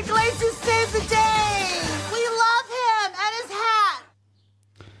 Mr. Iglesias saved the day. We love him and his hat.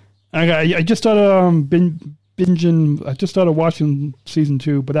 I just started binging. I just started watching season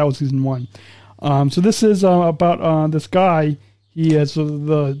 2, but that was season 1. So this is about this guy. He has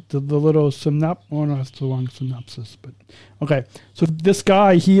the little synopsis. Oh no, that's the wrong synopsis. But okay, so this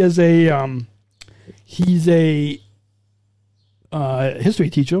guy, he's a history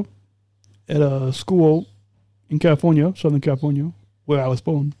teacher at a school in California, Southern California, where I was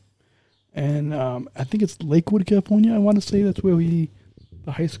born, and I think it's Lakewood, California. I want to say that's where the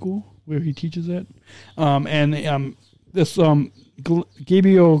high school where he teaches at. This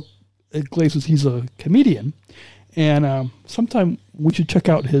Gabriel Iglesias, he's a comedian. And sometime we should check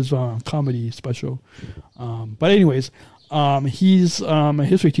out his comedy special. But anyways, he's a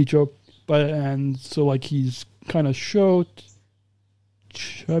history teacher, so he's kind of short,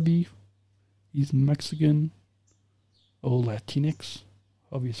 chubby. He's Mexican or Latinx,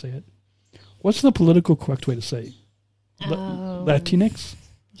 however you say it. What's the political correct way to say? Latinx?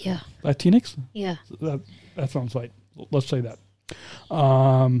 Yeah. Latinx? Yeah. That sounds right. Let's say that.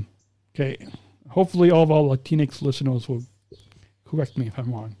 Okay. Hopefully all of our Latinx listeners will correct me if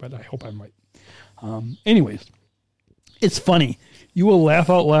I'm wrong, but I hope I'm right. Anyways, it's funny. You will laugh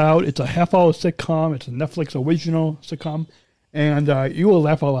out loud. It's a half-hour sitcom. It's a Netflix original sitcom, and you will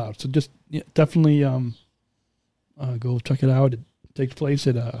laugh out loud. So just definitely go check it out. It takes place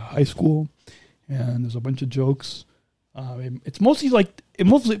at a high school, and there's a bunch of jokes. It mostly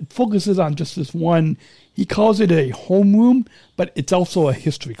focuses on just this one. He calls it a homeroom, but it's also a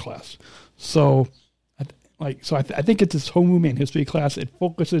history class. So, I think it's this homeroom and history class. It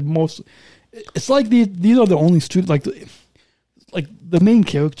focuses most. It's like these are the only students, like the main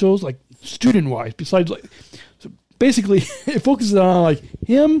characters, like student wise. Besides, so basically, it focuses on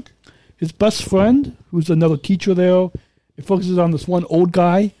him, his best friend, who's another teacher there. It focuses on this one old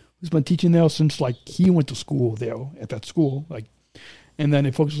guy who's been teaching there since he went to school there at that school. And then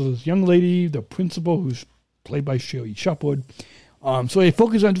it focuses on this young lady, the principal, who's played by Sherry Shepard. So they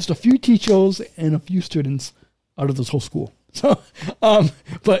focus on just a few teachers and a few students out of this whole school. So,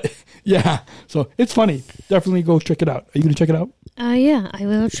 but yeah, so it's funny. Definitely go check it out. Are you going to check it out? Yeah, I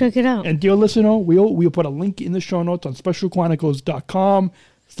will check it out. And dear listener, we'll put a link in the show notes on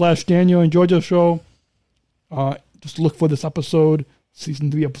specialchronicles.com/DanielandGeorgiaShow. Just look for this episode,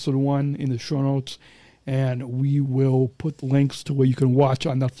 season 3, episode 1 in the show notes. And we will put links to where you can watch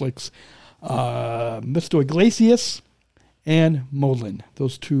on Netflix, Mr. Iglesias and Molin,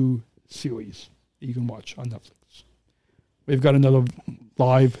 those 2 series that you can watch on Netflix. We've got another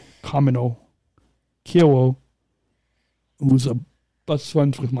live Kamino Kiro, who's a best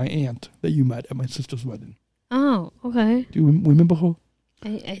friend with my aunt that you met at my sister's wedding. Oh, okay. Do you remember her?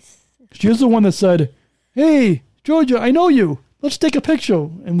 She was the one that said, "Hey, Georgia, I know you. Let's take a picture."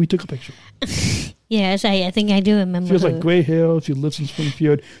 And we took a picture. Yes, I think I do remember She has gray hair. She lives in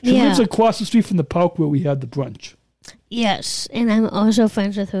Springfield. She lives across the street from the park where we had the brunch. Yes, and I'm also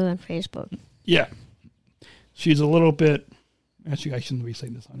friends with her on Facebook. Yeah. She's a little bit... Actually, I shouldn't be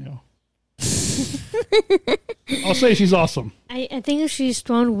saying this on here. I'll say she's awesome. I think she's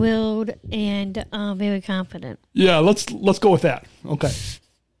strong-willed and very confident. Yeah, let's go with that. Okay.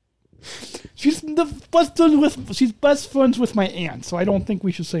 She's best friends with my aunt, so I don't think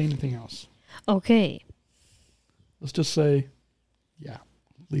we should say anything else. Okay. Let's just say, yeah,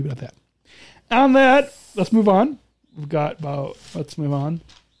 leave it at that. On that, let's move on. Let's move on.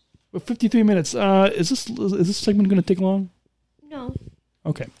 We're 53 minutes. Is this segment going to take long? No.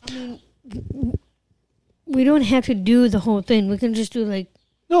 Okay. I mean, we don't have to do the whole thing. We can just do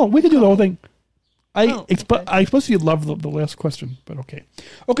No, we can do the whole thing. I especially love the last question, but okay.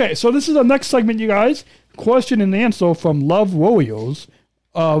 Okay, so this is the next segment, you guys. Question and answer from Love Warriors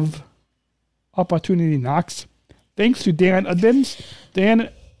of Opportunity Knocks. Thanks to Dan Edmonds.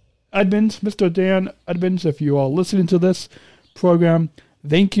 Mr. Dan Edmonds, if you are listening to this program,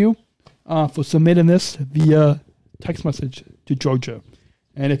 thank you for submitting this via text message to Georgia.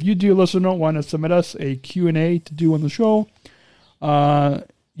 And if you, dear listener, want to submit us a Q&A to do on the show,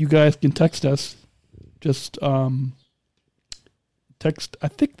 you guys can text us. Just text, I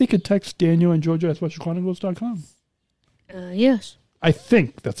think they could text Daniel and Georgia at specialchronicles.com. Yes. I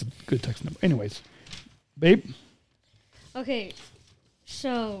think that's a good text number. Anyways, babe. Okay,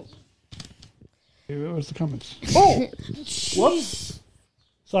 so. Where's the comments? Oh! Whoops.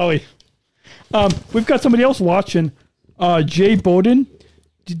 Sorry. We've got somebody else watching. Jay Bowden.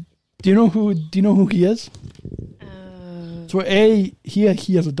 Do you know who he is? So he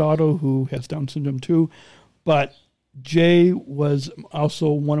has a daughter who has Down syndrome too, but Jay was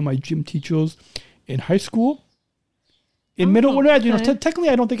also one of my gym teachers in high school. In middle, technically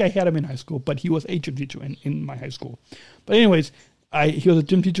I don't think I had him in high school, but he was a gym teacher in my high school. But anyways, he was a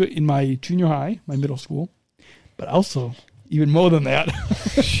gym teacher in my junior high, my middle school, but also even more than that.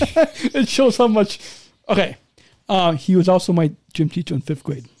 It shows how much. Okay, he was also my gym teacher in 5th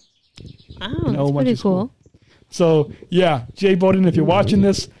grade. Oh, that's pretty cool. So, yeah, Jay Bowden, if you're watching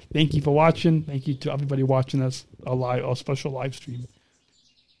this, thank you for watching. Thank you to everybody watching us, our special live stream.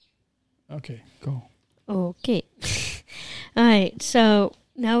 Okay, go. Okay. All right, so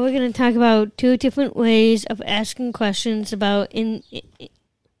now we're going to talk about 2 different ways of asking questions about Do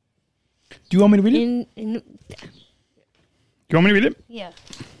you want me to read it? Do you want me to read it? Yeah.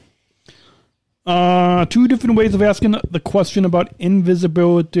 2 different ways of asking the question about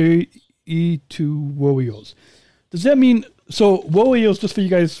invisibility to warriors. Does that mean warriors? Just for you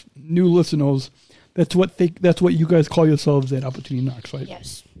guys, new listeners, that's what you guys call yourselves at Opportunity Knocks, right?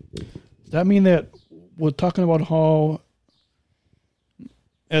 Yes. Does that mean that we're talking about how,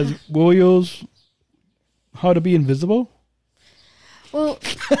 as warriors, how to be invisible? Well,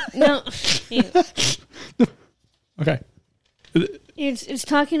 no. Okay. It's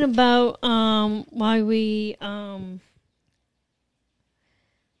talking about why we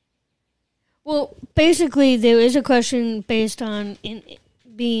well, basically there is a question based on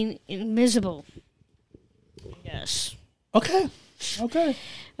being invisible. Yes. Okay.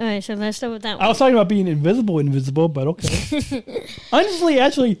 All right, so let's start with that one. I was talking about being invisible, but okay. Honestly,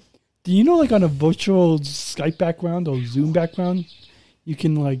 actually, do you know, like, on a virtual Skype background or Zoom background, you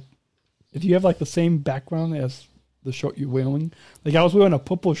can, like, if you have, like, the same background as the shirt you're wearing. Like, I was wearing a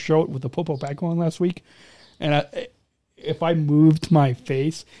purple shirt with a purple background last week, and if I moved my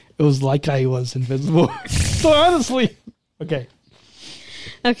face, it was like I was invisible. So, honestly, okay.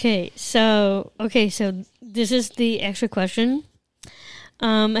 Okay, so this is the extra question.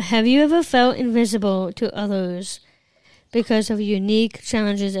 Have you ever felt invisible to others because of unique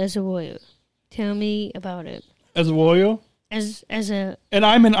challenges as a warrior? Tell me about it. As a warrior? As a and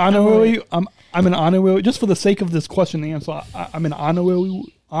I'm an honorary. I'm an honorary. Just for the sake of this question and answer, I'm an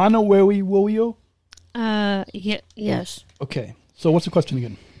honorary warrior. Yes. Okay. So what's the question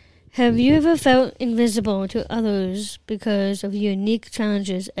again? Have you ever felt invisible to others because of unique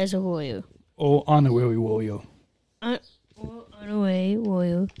challenges as a warrior? Oh, honorary warrior. Honorary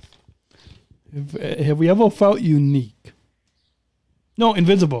warrior. Have we ever felt unique? No,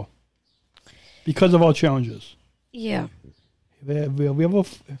 invisible. Because of our challenges. Yeah. Have we ever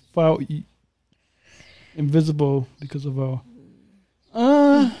felt invisible because of our...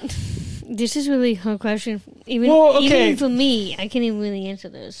 This is really a hard question. Even for me, I can't even really answer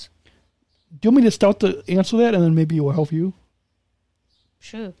this. Do you want me to start to answer that, and then maybe it will help you?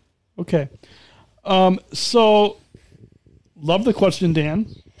 Sure. Okay. So, love the question,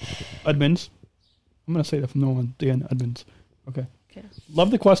 Dan Edmonds. I'm going to say that from now on, Dan Edmonds. Okay. Love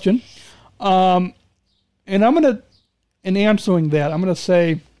the question. And I'm going to, in answering that, I'm going to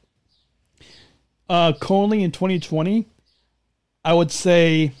say, currently in 2020, I would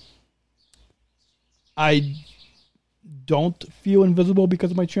say I don't feel invisible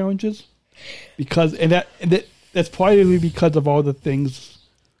because of my challenges. That's probably because of all the things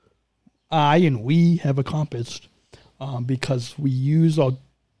I and we have accomplished, because we use our,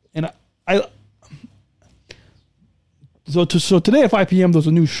 and so today at 5 p.m. there's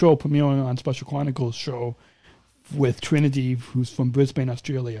a new show premiering on Special Chronicles show with Trinity, who's from Brisbane,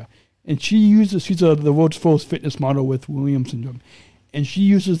 Australia, and she's the world's first fitness model with Williams syndrome, and she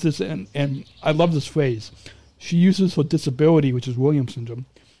uses this, and I love this phrase. She uses her disability, which is Williams syndrome.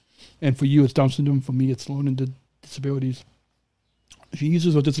 And for you, it's Down syndrome. For me, it's learning disabilities. She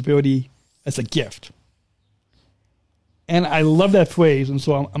uses her disability as a gift. And I love that phrase. And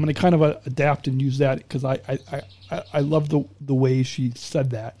so I'm going to kind of adapt and use that because I love the way she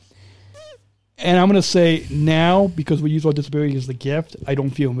said that. And I'm going to say now, because we use our disability as a gift, I don't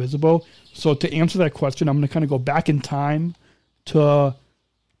feel invisible. So to answer that question, I'm going to kind of go back in time to,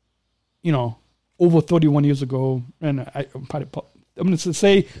 over 31 years ago. And I'm going to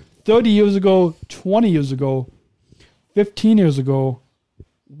say 30 years ago, 20 years ago, 15 years ago,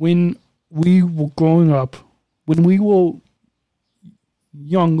 when we were growing up, when we were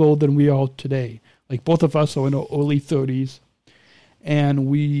younger than we are today. Like both of us are in our early 30s. And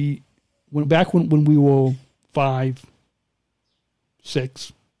we went back when we were 5,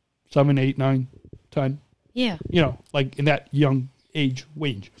 6, 7, 8, 9, 10. Yeah. Like in that young age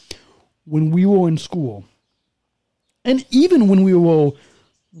range. When we were in school. And even when we were...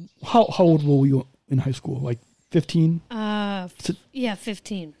 How old were you in high school? Like 15? Yeah,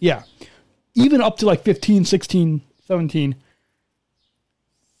 15. Yeah. Even up to like 15, 16, 17,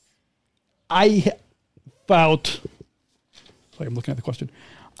 I felt... Sorry, I'm looking at the question.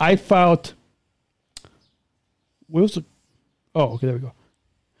 I felt... Where was it? Oh, okay, there we go.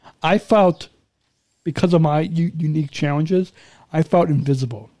 I felt, because of my unique challenges, I felt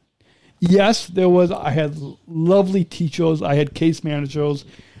invisible. Yes, I had lovely teachers. I had case managers.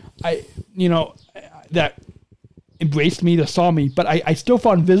 That embraced me, that saw me, but I still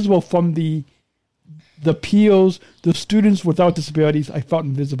felt invisible from the peers, the students without disabilities. I felt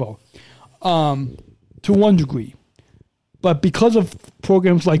invisible, to one degree. But because of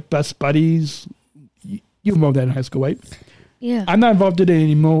programs like Best Buddies, you remember that in high school, right? Yeah. I'm not involved in it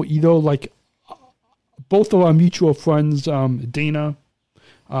anymore either. Like, both of our mutual friends, Dana,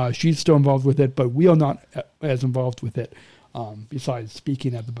 she's still involved with it, but we are not as involved with it, besides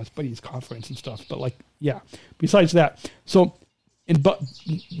speaking at the Best Buddies conference and stuff. But, like, yeah, besides that. So,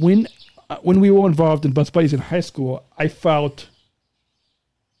 when we were involved in Best Buddies in high school, I felt,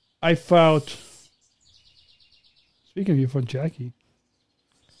 speaking of your friend Jackie,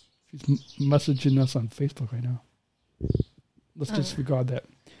 she's messaging us on Facebook right now. Let's disregard that.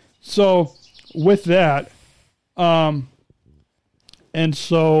 So, with that, and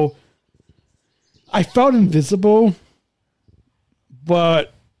so I felt invisible,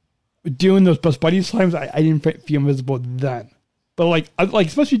 but doing those Best Buddies times, I didn't feel invisible then. But like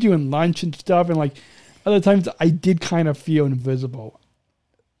especially doing lunch and stuff, and like other times, I did kind of feel invisible,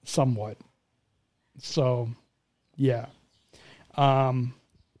 somewhat. So, yeah, kind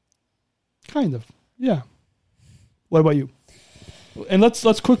of, yeah. What about you? And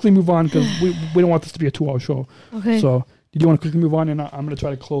let's quickly move on, because we don't want this to be a 2-hour show. Okay. So, did you want to quickly move on? And I'm going to try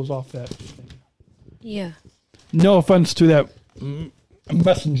to close off that thing. Yeah. No offense to that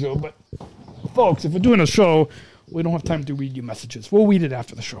messenger, but folks, if we're doing a show, we don't have time to read your messages. We'll read it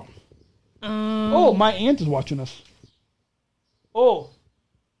after the show. Oh, my aunt is watching us. Oh.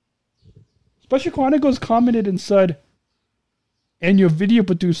 Special Chronicles commented and said, and your video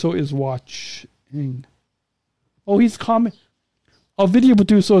producer is watching. Oh, he's commenting. Our video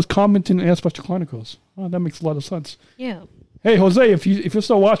producer is commenting on Special Chronicles. Oh, that makes a lot of sense. Yeah. Hey, Jose, if you're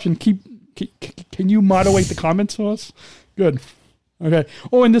still watching, can you moderate the comments for us? Good. Okay.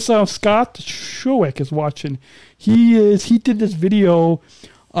 Oh, and this Scott Showick is watching. He did this video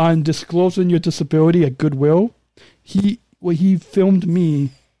on disclosing your disability at Goodwill. He filmed me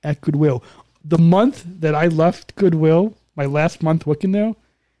at Goodwill. The month that I left Goodwill, my last month working there,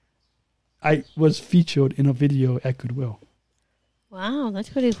 I was featured in a video at Goodwill. Wow, that's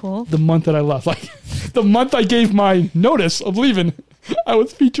pretty cool. The month that I left, like the month I gave my notice of leaving, I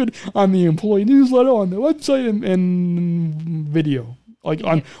was featured on the employee newsletter, on the website, and video, like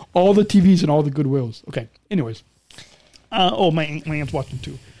on all the TVs and all the Goodwills. Okay. Anyways, my aunt's watching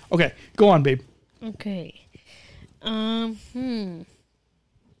too. Okay, go on, babe. Okay. Oh,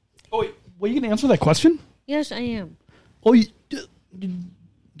 wait, were you gonna answer that question? Yes, I am. Oh, did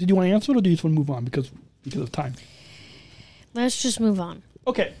you want to answer it, or do you just want to move on because of time? Let's just move on.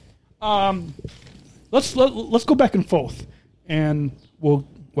 Okay. Let's go back and forth, and we'll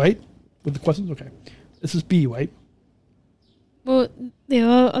wait with the questions. Okay. This is B, right? Well, there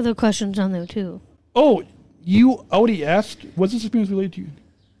are other questions on there too. Oh, you already asked. Was this experience related to you?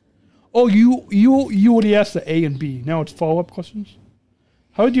 Oh, you already asked the A and B. Now it's follow-up questions.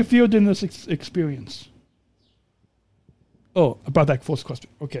 How did you feel during this experience? Oh, about that first question.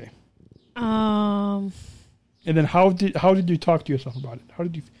 Okay. And then how did you talk to yourself about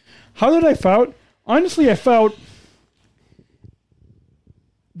it? How did I felt? Honestly, I felt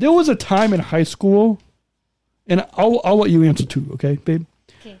there was a time in high school, and I'll let you answer too, okay, babe?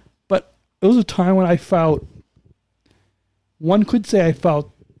 Okay. But there was a time when I felt, one could say I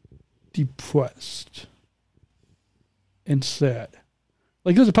felt depressed and sad.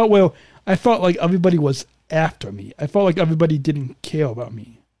 Like there was a part where I felt like everybody was after me. I felt like everybody didn't care about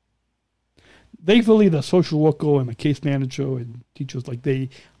me. Thankfully, the social worker and the case manager and teachers, like, they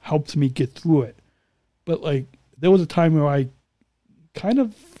helped me get through it. But, like, there was a time where I kind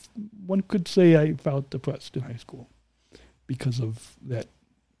of, one could say I felt depressed in high school because of that,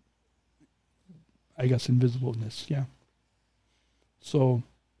 I guess, invisibleness, yeah. So,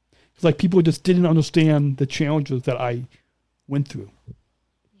 it's like people just didn't understand the challenges that I went through.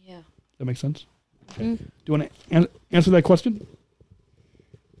 Yeah. That makes sense? Okay. Mm. Do you want to answer that question?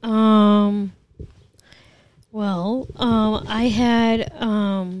 Well, I had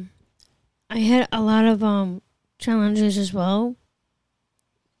a lot of challenges as well.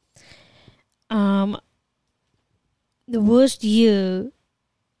 The worst year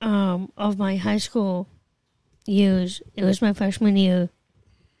of my high school years. It was my freshman year.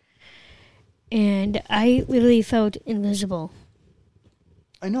 And I literally felt invisible.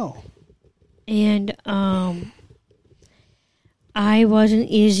 I know. And I was an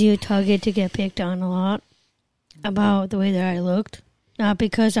easier target to get picked on a lot about the way that I looked. Not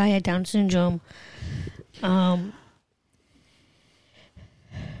because I had Down syndrome. I'm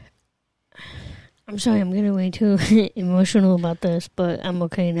sorry, I'm getting way too emotional about this, but I'm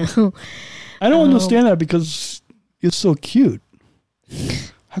okay now. I don't understand that because you're so cute.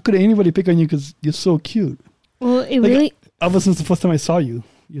 How could anybody pick on you because you're so cute? Well, it really... Ever since the first time I saw you,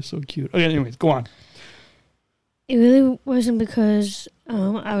 you're so cute. Okay, anyways, go on. It really wasn't because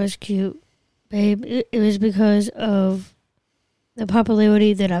I was cute, babe. It was because of the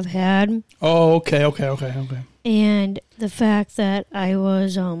popularity that I've had. Oh, okay. And the fact that I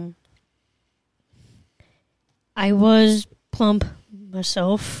was plump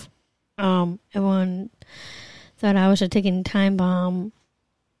myself. Everyone thought I was a ticking time bomb,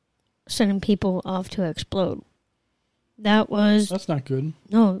 sending people off to explode. That's not good.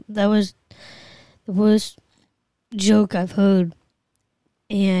 No, that was the worst joke I've heard.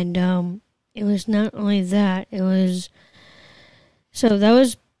 And it was not only that, it was... So that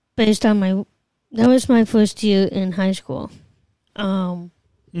was based on that was my first year in high school. The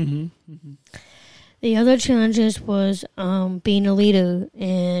other challenges was being a leader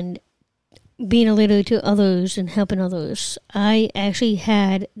and being a leader to others and helping others. I actually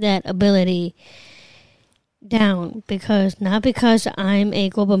had that ability down not because I'm a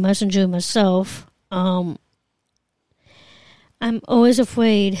global messenger myself. I'm always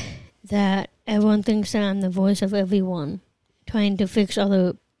afraid that everyone thinks that I'm the voice of everyone, trying to fix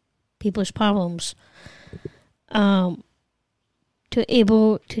other people's problems. To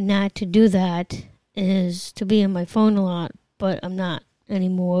able to not to do that is to be on my phone a lot, but I'm not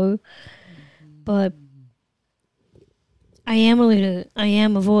anymore. But I am a leader. I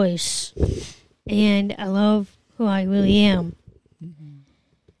am a voice. And I love who I really am.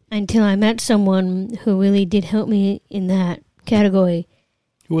 Until I met someone who really did help me in that category.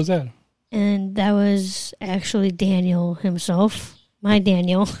 Who was that? And that was actually Daniel himself. My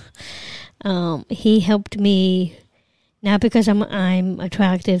Daniel. He helped me, not because I'm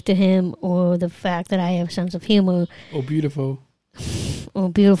attractive to him or the fact that I have a sense of humor. Oh, beautiful. Or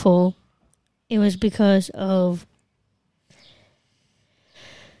beautiful. It was because of...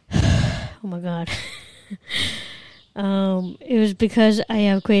 Oh, my God. It was because I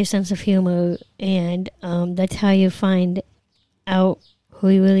have a great sense of humor, and that's how you find out who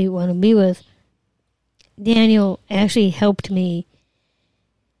you really want to be with. Daniel actually helped me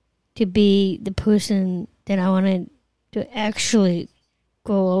to be the person that I wanted to actually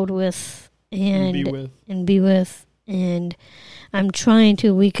go out with and be with. And I'm trying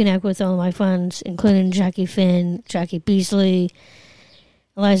to reconnect with all my friends, including Jackie Finn, Jackie Beasley,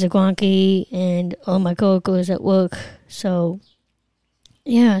 Eliza Gronke, and all my coworkers at work. So,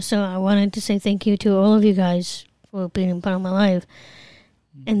 yeah, so I wanted to say thank you to all of you guys for being a part of my life.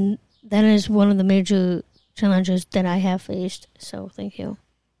 And that is one of the major challenges that I have faced. So, thank you.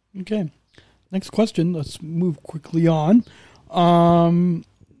 Okay. Next question. Let's move quickly on.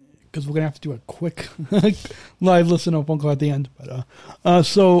 Because we're going to have to do a quick live listener phone call at the end. But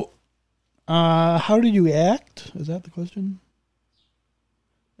how did you act? Is that the question?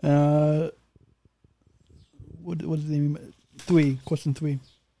 What does it mean? 3. Question 3.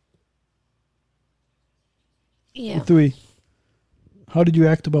 Yeah. 3. How did you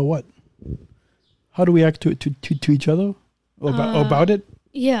act about what? How do we act to each other? Or about it?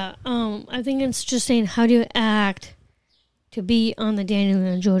 Yeah. I think it's just saying, how do you act to be on the Daniel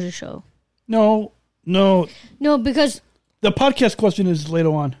and Georgia show? No, because the podcast question is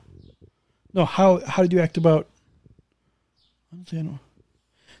later on. No, how did you act about?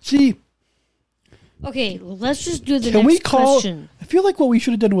 See. Okay, let's just do the next question. I feel like what we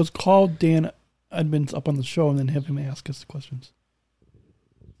should have done was call Dan Edmonds up on the show and then have him ask us the questions.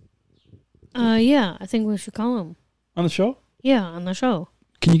 Yeah, I think we should call him on the show. Yeah, on the show.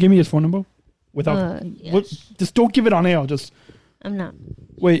 Can you give me his phone number? Yes. Just don't give it on air. Just I'm not.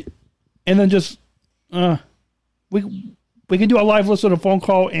 Wait, and then just we can do a live listen, a phone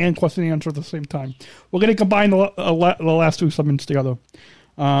call, and question and answer at the same time. We're gonna combine the last 2 segments together.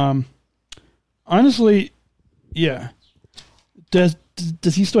 Honestly, yeah. Does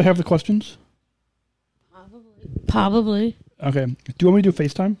he still have the questions? Probably. Okay. Do you want me to do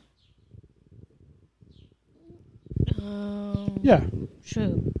FaceTime? Yeah.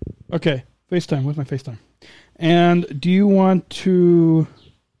 Sure. Okay. FaceTime. Where's my FaceTime? And do you want to...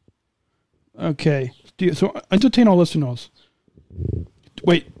 Okay. So entertain our listeners.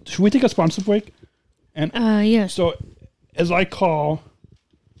 Wait, should we take a sponsor break? And yes. So as I call,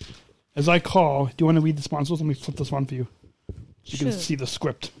 do you want to read the sponsors? Let me flip this one for you. So you can see the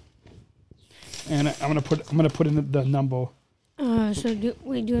script. And I'm gonna put in the number. So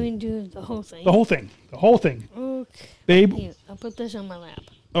we're doing the whole thing. The whole thing. Okay. Babe. Here, I'll put this on my lap.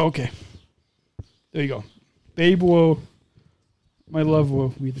 Okay. There you go. Babe my love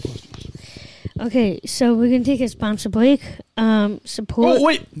will read the questions. Okay, so we're going to take a sponsor break. Support. Oh,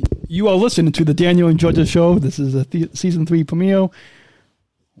 wait. You are listening to the Daniel and Georgia Show. This is a season 3 premiere.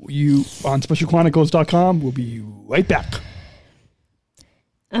 You on SpecialChronicles.com. We'll be right back.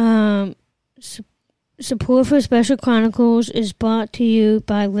 Support for Special Chronicles is brought to you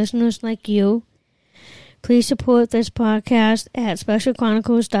by listeners like you. Please support this podcast at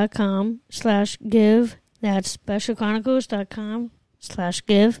SpecialChronicles.com/give. That's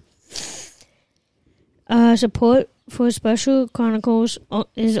SpecialChronicles.com/give. Support for Special Chronicles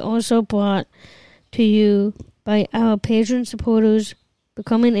is also brought to you by our patron supporters.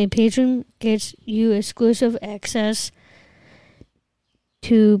 Becoming a patron gets you exclusive access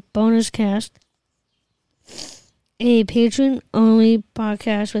to bonus cast, a patron-only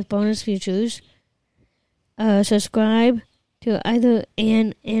podcast with bonus features, subscribe to either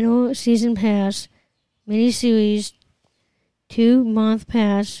an annual season pass, miniseries 2-month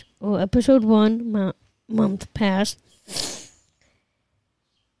pass, or episode 1 month pass.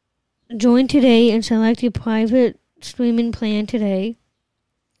 Join today and select your private streaming plan today.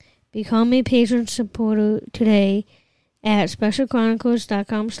 Become a patron supporter today at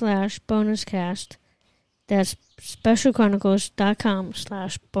SpecialChronicles.com/bonuscast. That's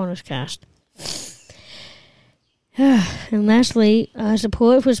SpecialChronicles.com/bonuscast. And lastly,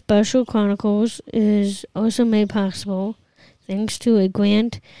 support for Special Chronicles is also made possible thanks to a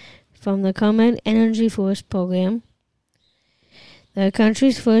grant from the ComEd Energy Force program, the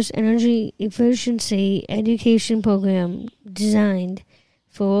country's first energy efficiency education program designed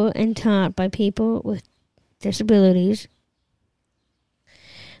for and taught by people with disabilities.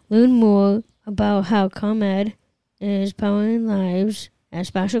 Learn more about how ComEd is powering lives at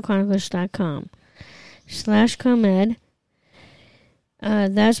SpecialChronicles.com/ComEd.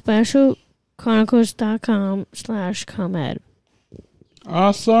 That's SpecialChronicles.com/ComEd.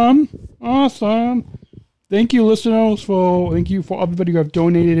 Awesome. Thank you, listeners. Thank you for everybody who have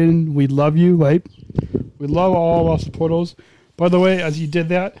donated in. We love you, right? We love all of our supporters. By the way, as you did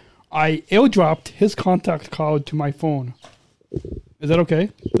that, I airdropped his contact card to my phone. Is that okay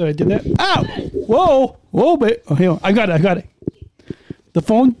that I did that? Ow! Whoa, babe. Oh, here, I got it. The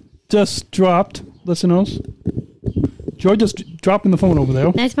phone just dropped, listeners. George just dropping the phone over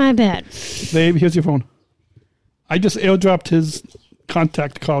there. That's my bad. Babe, here's your phone. I just airdropped his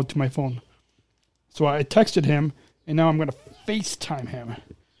contact card to my phone. So I texted him, and now I'm going to FaceTime him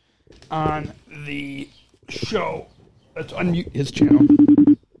on the show. Let's unmute his channel.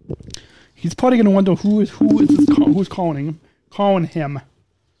 He's probably going to wonder who's calling him.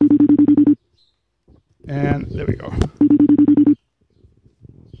 And there we go.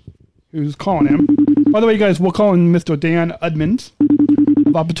 Who's calling him? By the way, guys, we're calling Mr. Dan Edmonds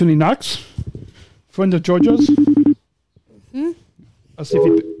of Opportunity Knocks, friend of Georgia's. Mm-hmm. Let's see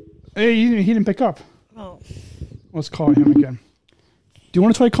if he didn't pick up. Oh. Let's call him again. Do you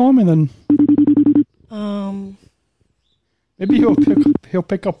want to try calling him and then? Maybe he'll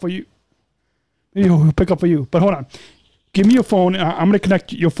pick up for you. Maybe he'll pick up for you. But hold on. Give me your phone. I'm going to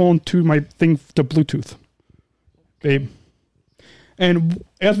connect your phone to my thing to Bluetooth. Babe. And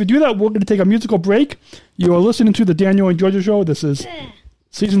as we do that, we're going to take a musical break. You are listening to the Daniel and Georgia Show. This is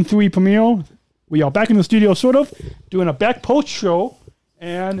season 3 premiere. We are back in the studio, sort of, doing a back post show.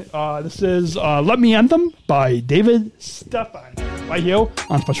 And this is Let Me Anthem by David Stefan. Right here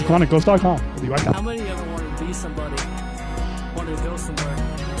on SpecialChronicles.com. We'll be right back. How many of you ever wanted to be somebody? Wanted to go somewhere?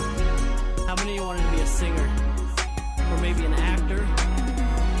 How many of you wanted to be a singer? Or maybe an actor?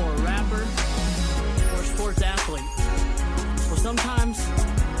 Or a rapper? Or a sports athlete? Well, sometimes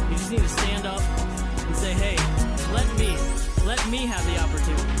you just need to stand up and say, hey, let me have the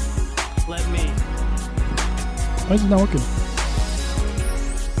opportunity. Let me. Why is it not working?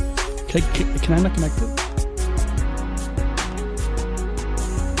 Can I not connect it?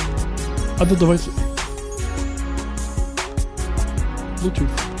 Other devices.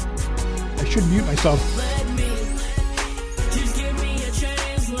 Bluetooth. I should mute myself. Let me, just give me a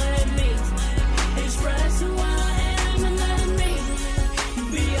chance, let me express who I am and let me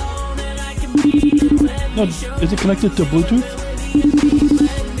be all that I can be. No, is it connected to Bluetooth?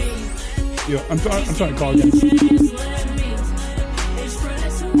 Yeah, I'm trying to call again.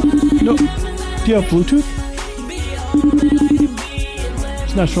 No, do you have Bluetooth?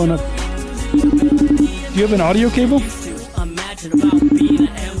 It's not showing up. Do you have an audio cable? Imagine about being an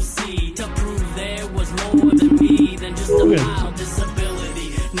MC to prove there was more than me than just a mild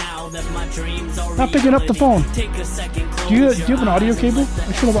disability. Now that my dreams are not picking up the phone. Take a second, do you have an audio cable?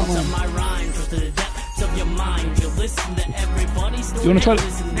 I should have bought one. Do you want to try to? I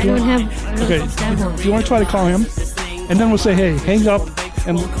don't have. Okay. Do you want to try to call him? And then we'll say, hey, hang up,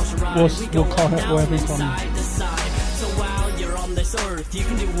 and we'll call him. We'll have him call me. Earth, you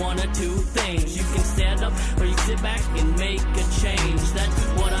can do one or two things. You can stand up or you can sit back and make a change. That's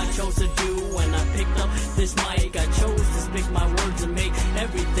what I chose to do when I picked up this mic. I chose to speak my words and make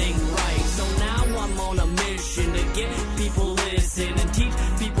everything right. So now I'm on a mission to get people listen and teach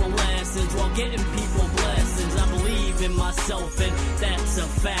people lessons while getting people blessings. I believe in myself and that's a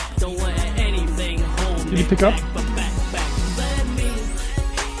fact. Don't let anything hold me. Did you pick up? Back. Let me,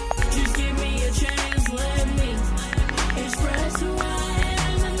 just give me a chance. Let me express who I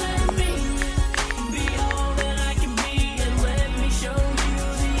am and let me be all that I can be and let me show you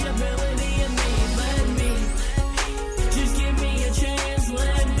the ability in me. Let me just give me a chance.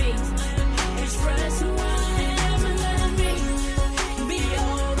 Let me express who I am and let me be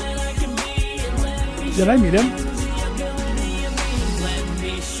all that I can be and let me Did I meet him?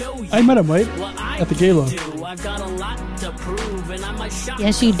 I met him, right? At the gala. I've got a lot to prove and I might shock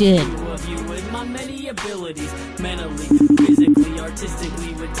yes, you did. Of you with my many abilities, mentally, physically,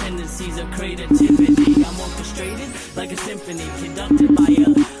 artistically, with tendencies of creativity. I'm orchestrated like a symphony conducted by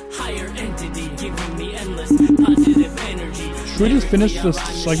a higher entity, giving me endless positive energy. Should we just finish this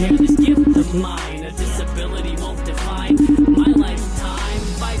segment? This gift of mine, a disability won't define my lifetime.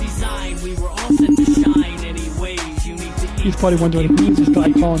 By design, we were all set to shine. Anyways, you need to eat. He's probably wondering who's this guy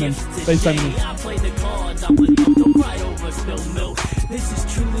calling him. FaceTime me. I play the cards, I'm with them, don't cry over spilled milk. This is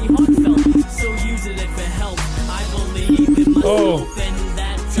truly heartfelt, so use it if it helps. I believe in myself and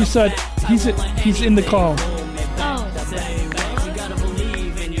that's he said he's in the call. You gotta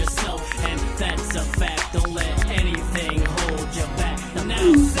believe in yourself and that's a fact. Don't let anything hold you back.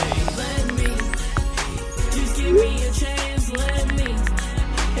 Now say, let me, just give me a chance. Let me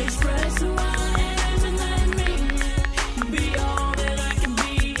express who I am and let me be all that I can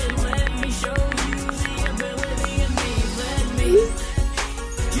be and let me show you the ability in me. Let me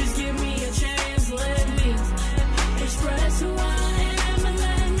just give me a chance. Let me express who I am and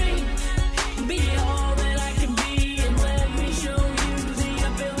let me be all that I can be and let me show you the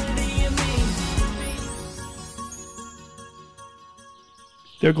ability in me.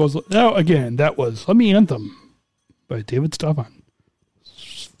 There goes. Now again, that was "Let Me Anthem" by David Stavon,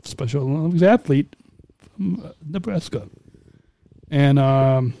 Special Olympics athlete from Nebraska, and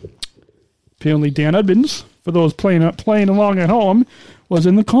apparently Dan Edmonds, for those playing along at home, was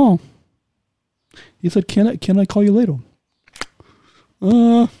in the call. He said, "Can I call you later?"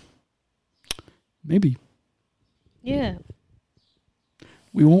 Maybe. Yeah.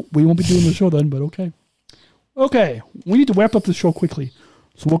 We won't be doing the show then, but okay. Okay, we need to wrap up the show quickly,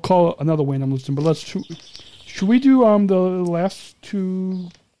 so we'll call another random listener. But should we do the last few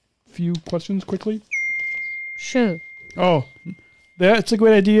questions quickly? Sure. Oh, that's a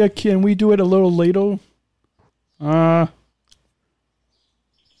great idea. Can we do it a little later?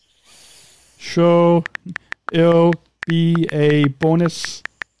 Show it'll be a bonus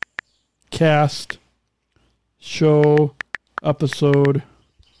cast show episode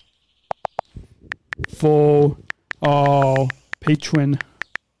for all patron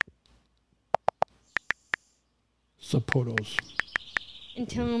supporters. And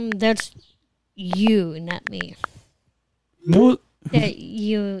tell him that's you, not me. No, that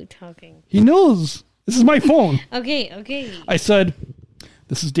you talking. He knows. This is my phone. Okay. I said,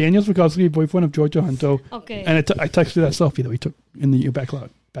 "This is Daniel Zwickowski, boyfriend of Georgia Hunto." Okay. And I texted that selfie that we took in the backyard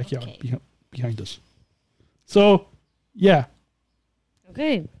behind us. So, yeah.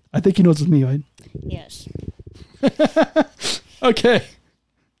 Okay. I think he knows it's me, right? Yes. Okay.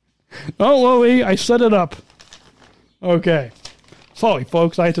 Oh, well, I set it up. Okay. Sorry,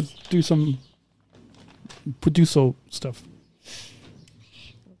 folks. I had to do some producer stuff.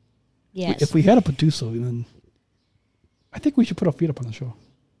 Yes. If we had a producer, then I think we should put our feet up on the show.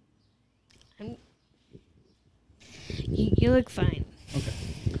 You look fine.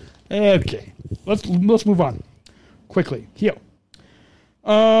 Okay. Let's move on quickly. Here.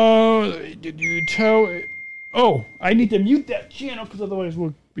 Did you tell? Oh, I need to mute that channel because otherwise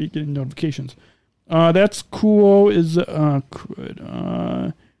we'll be getting notifications. That's cool. Is could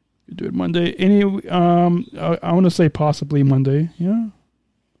do it Monday? I want to say possibly Monday. Yeah.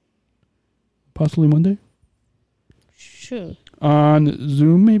 Possibly Monday. Sure. On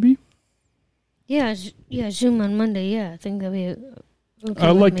Zoom, maybe. Yeah, Zoom on Monday. Yeah, I think that'll be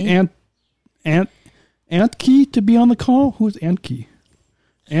okay. Like Antke to be on the call? Who's Antke?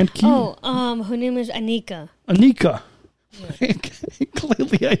 Antke? Oh, her name is Anika. Anika. Yeah.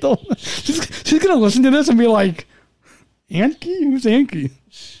 Clearly, I don't. She's gonna listen to this and be like, Antke? Who's Antke?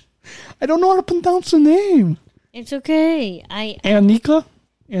 I don't know how to pronounce the name. It's okay. Anika?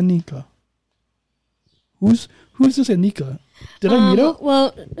 Anika. Who's this Anika? Did I meet her?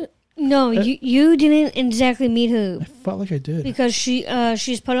 Well, no, you didn't exactly meet her. I felt like I did. Because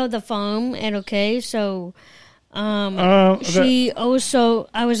she's part of the farm at OK, so okay. I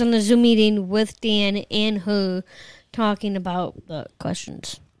was on the Zoom meeting with Dan and her talking about the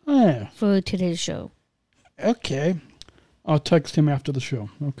questions for today's show. Okay. I'll text him after the show.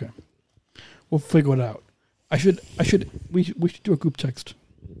 Okay. We'll figure it out. We should do a group text.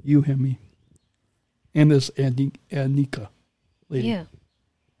 You, him, me. And this Anika lady. Yeah.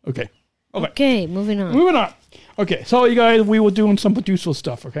 Okay. Okay, moving on. Okay, so you guys, we were doing some producer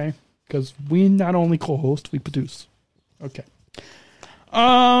stuff, okay? Because we not only co-host, we produce. Okay.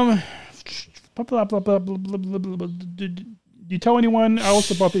 Blah, blah, blah, blah, blah, blah, blah, blah. Did you tell anyone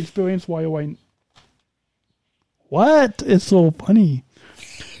else about the experience? Why? What is so funny?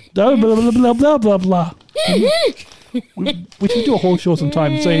 Blah, blah, blah, blah, blah, blah, blah. We should do a whole show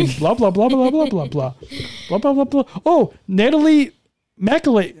sometime saying blah, blah, blah, blah, blah, blah, blah. Blah, blah, blah, blah. Oh, Natalie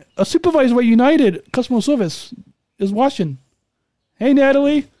Macaulay, a supervisor at United Customer Service, is watching. Hey,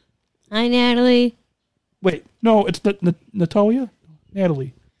 Natalie. Hi, Natalie. Wait, no, it's Natalia?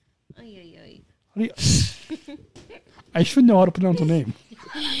 Natalie. I should know how to pronounce her name.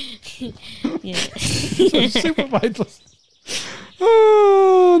 Yeah. Supervisor.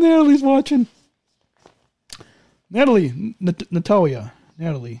 Oh, Natalie's watching. Natalie, Natalia,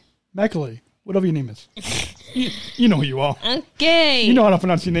 Natalie, Macaulay, whatever your name is. You know who you are. Okay. You know how to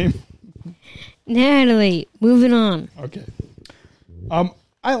pronounce your name. Natalie, moving on. Okay.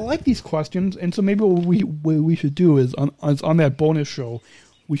 I like these questions, and so maybe what we should do is on that bonus show,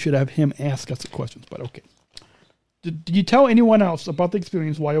 we should have him ask us the questions. But okay. Did you tell anyone else about the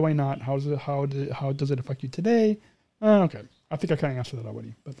experience? Why or why not? How does it affect you today? Okay. I think I kind of answered that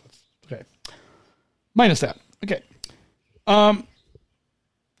already, but that's okay. Minus that. Okay.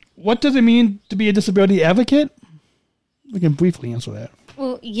 What does it mean to be a disability advocate? We can briefly answer that.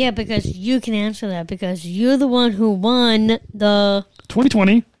 Well, yeah, because you can answer that because you're the one who won the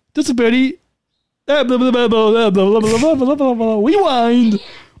 2020 disability.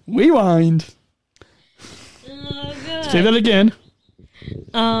 Rewind. Oh, God. Say that again.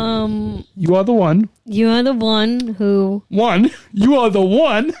 You are the one. You are the one who won. You are the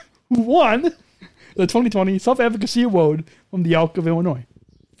one who won the 2020 Self-Advocacy Award from the Elk of Illinois.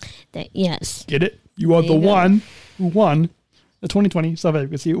 Yes. Get it? You are the one who won the 2020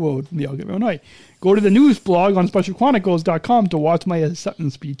 Self-Advocacy Award from the Elk of Illinois. Go to the news blog on specialchronicles.com to watch my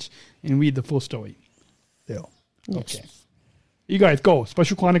acceptance speech and read the full story. There. Yes. Okay. You guys go.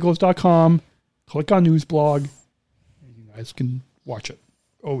 Specialchronicles.com. Click on news blog. And you guys can watch it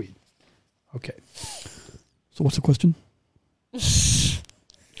or read. Okay. So what's the question?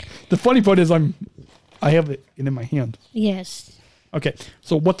 The funny part is I have it in my hand. Yes. Okay.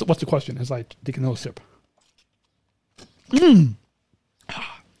 So what's the question as I take another sip? I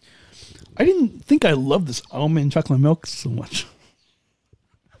didn't think I loved this almond chocolate milk so much.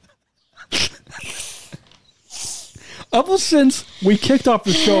 Ever since we kicked off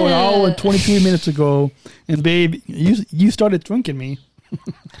the show an hour and 23 minutes ago, and babe, you started drinking me.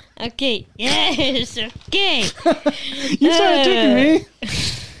 Okay. Yes. Okay. You started drinking me.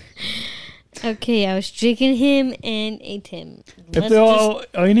 Okay, I was drinking him and ate him. If there are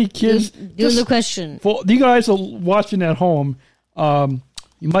any kids, do the question. For you guys are watching at home,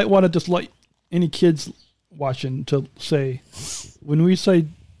 you might want to just let any kids watching to say, when we say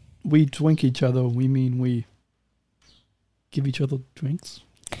we drink each other, we mean we give each other drinks.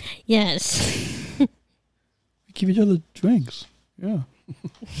 Yes. We give each other drinks. Yeah.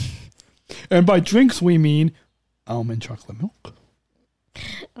 And by drinks, we mean almond chocolate milk.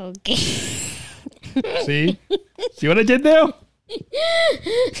 Okay. See what I did there?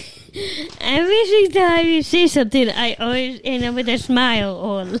 Every time you say something, I always end up with a smile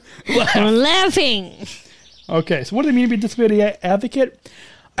or laughing. Okay, so what does it mean to be a disability advocate?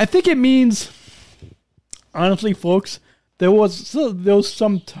 I think it means, honestly, folks, there was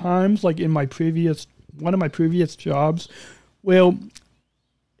some times, like in one of my previous jobs, well,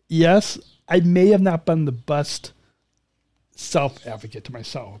 yes, I may have not been the best self-advocate to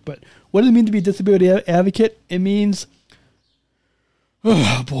myself, but what does it mean to be a disability advocate? It means,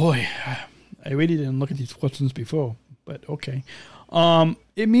 oh boy, I really didn't look at these questions before, but okay.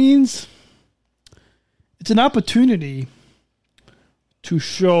 It means it's an opportunity to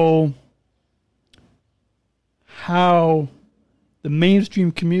show how the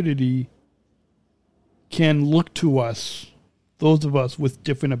mainstream community can look to us, those of us with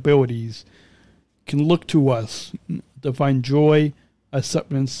different abilities, can look to us to find joy,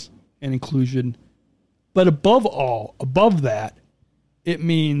 acceptance, and inclusion. But above that, it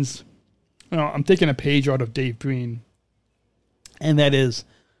means, I'm taking a page out of Dave Green, and that is,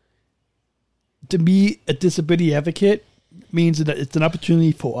 to be a disability advocate means that it's an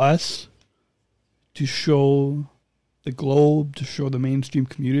opportunity for us to show the globe, to show the mainstream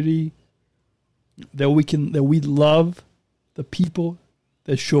community that we love the people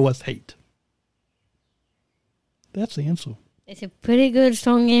that show us hate. That's the answer. It's a pretty good,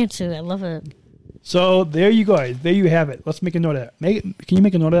 strong answer. I love it. So there you guys. There you have it. Let's make a note of that. Can you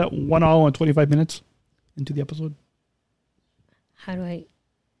make a note of that? 1 hour and 25 minutes into the episode. How do I?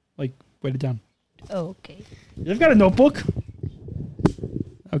 Write it down. Oh, okay. You've got a notebook?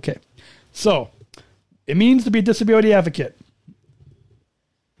 Okay. So, it means to be a disability advocate.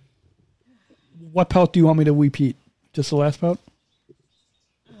 What part do you want me to repeat? Just the last part?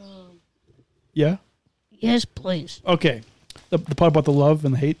 Yeah? Yes, please. Okay. The part about the love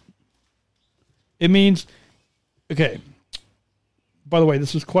and the hate? It means, okay. By the way,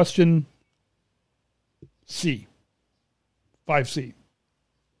 this is question C. 5C.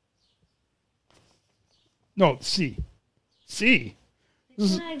 No, C. C.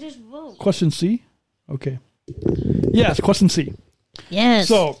 This is I just vote. question C? Okay. Yes, question C. Yes.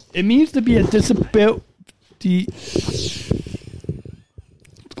 So, it means to be a disability...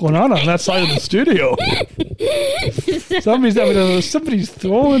 What's going on that side of the studio? Somebody's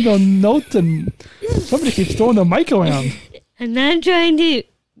throwing the notes and somebody keeps throwing the mic around. I'm not trying to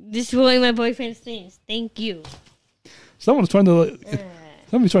destroy my boyfriend's things. Thank you. Somebody's trying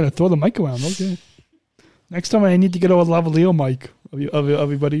to throw the mic around. Okay. Next time I need to get a lavalier mic of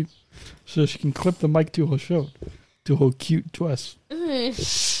everybody so she can clip the mic to her show, to her cute dress.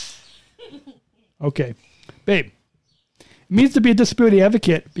 Okay. Babe, it means to be a disability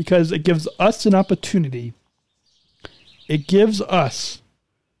advocate because it gives us an opportunity. It gives us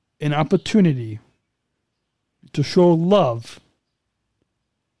an opportunity to show love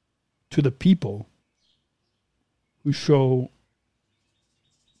to the people who show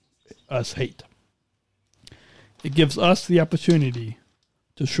us hate. It gives us the opportunity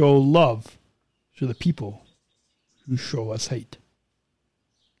to show love to the people who show us hate.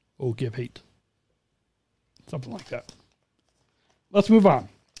 Or give hate. Something like that. Let's move on.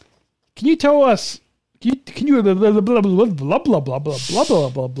 Can you tell us, can you blah, blah, blah, blah, blah, blah, blah, blah,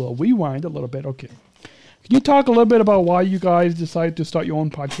 blah, blah, rewind a little bit? Okay. Can you talk a little bit about why you guys decided to start your own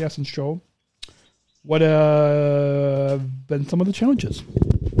podcast and show? What have been some of the challenges?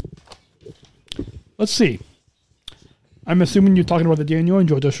 Let's see. I'm assuming you're talking about the Daniel and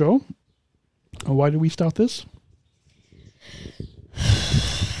Georgia show. Why did we start this?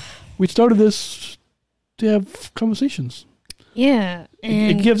 We started this to have conversations. Yeah.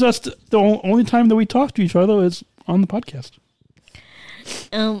 And it gives us the only time that we talk to each other is on the podcast.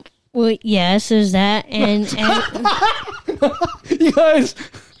 Well, yes, there's that. And you guys,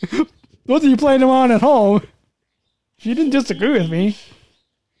 those of you playing them on at home, she didn't disagree with me.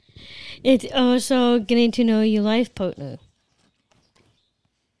 It's also getting to know your life partner.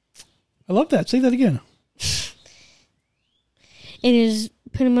 I love that. Say that again. It is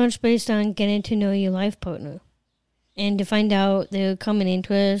pretty much based on getting to know your life partner. And to find out their common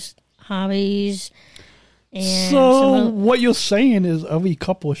interests, hobbies, and... So, what you're saying is every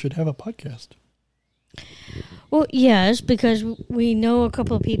couple should have a podcast. Well, yes, because we know a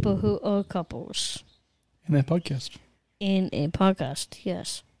couple of people who are couples. In that podcast. In a podcast,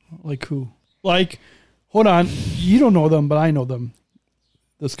 yes. Like who? Like, hold on. You don't know them, but I know them.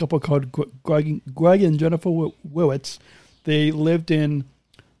 This couple called Greg and Jennifer Willits. They lived in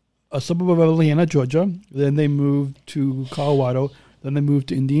a suburb of Atlanta, Georgia. Then they moved to Colorado. Then they moved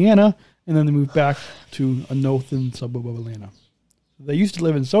to Indiana. And then they moved back to a northern suburb of Atlanta. They used to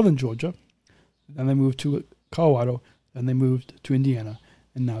live in southern Georgia. Then they moved to Colorado. Then they moved to Indiana.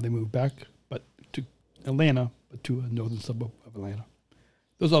 And now they moved back but to Atlanta, but to a northern suburb of Atlanta.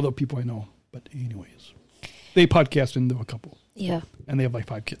 Those other people I know. But anyways, they podcast and they're a couple. Yeah. And they have like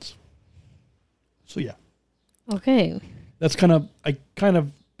 5 kids. So yeah. Okay. That's I kind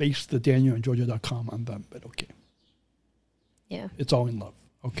of based the DanielandGeorgia.com on them, but okay. Yeah. It's all in love.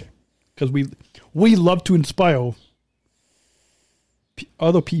 Okay. Because we love to inspire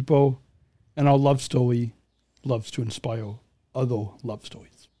other people, and our love story loves to inspire other love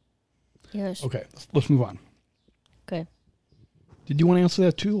stories. Yes. Okay, let's move on. Okay. Did you want to answer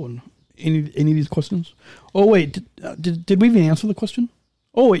that too, on any of these questions? Oh wait, did we even answer the question?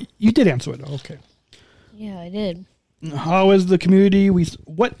 Oh wait, you did answer it. Okay. Yeah, I did. How is the community?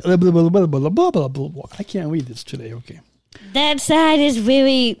 What? Blah, blah, blah, blah, blah, blah, blah, blah, blah. I can't read this today. Okay. That side is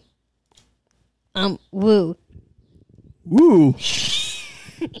very woo. Woo.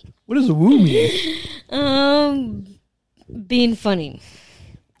 What does woo mean? Being funny.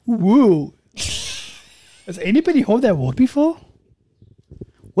 Woo. Has anybody heard that word before?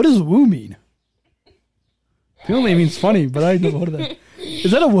 What does woo mean? Apparently it means funny, but I never heard of that. Is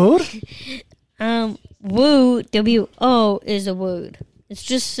that a word? Woo, W-O, is a word. It's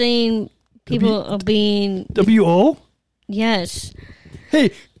just saying people are being... W-O? Yes.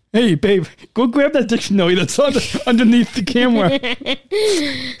 Hey, babe, go grab that dictionary that's underneath the camera.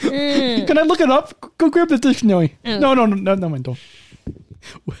 Can I look it up? Go grab the dictionary. Oh. No, don't.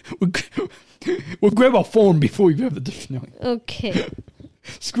 We'll grab our phone before we grab the dictionary. Okay.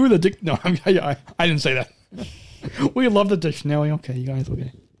 Screw the dictionary. No, I didn't say that. We love the dictionary. Okay, you guys,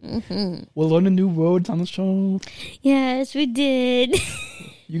 okay. Mm-hmm. We're learning new words on the show. Yes, we did.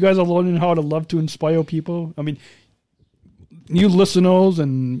 You guys are learning how to love to inspire people. I mean, new listeners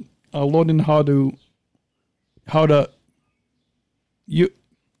and are learning how to you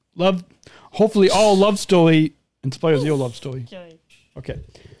love. Hopefully, our love story inspires your love story. Sorry. Okay,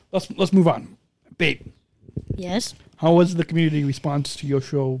 let's move on. Babe. Yes. How was the community response to your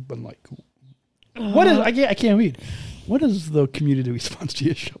show been like? What is I can't read. What is the community response to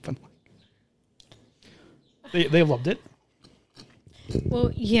your show been like? They loved it.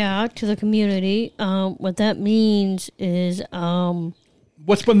 Well, yeah, to the community. What that means is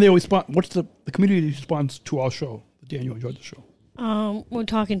what's been their response? What's the community response to our show, the Daniel and Georgia Show? We're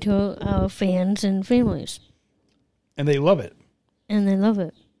talking to our fans and families, and they love it. And they love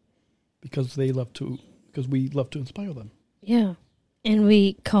it because we love to inspire them. Yeah. And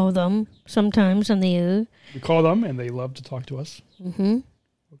we call them sometimes on the air. We call them, and they love to talk to us. Mm-hmm.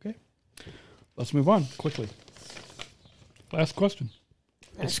 Okay. Let's move on quickly. Last question.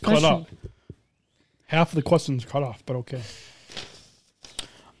 It's cut off. Half of the questions cut off, but okay.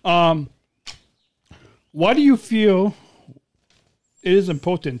 Why do you feel it is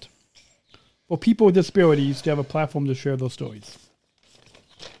important for people with disabilities to have a platform to share those stories?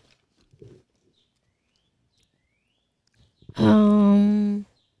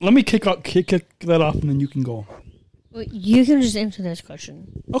 Let me kick that off, and then you can go. Well, you can just answer this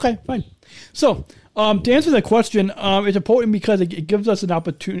question. Okay, fine. So, to answer that question, it's important because it gives us an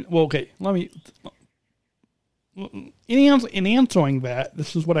opportunity. Well, okay, let me. In answering that,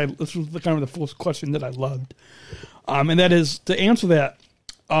 this was the kind of the first question that I loved, and that is to answer that.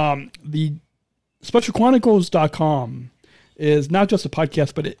 The SpecialChronicles.com is not just a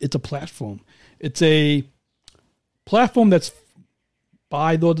podcast, but it's a platform. It's a platform that's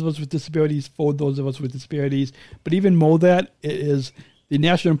by those of us with disabilities, for those of us with disabilities, but even more that, it is the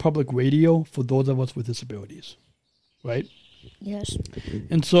National Public Radio for those of us with disabilities, right? Yes.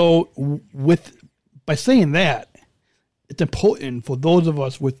 And so by saying that, it's important for those of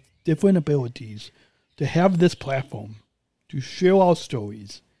us with different abilities to have this platform to share our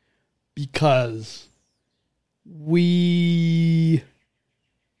stories because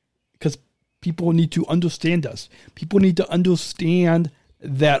people need to understand us. People need to understand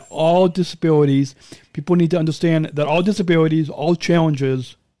that all disabilities, all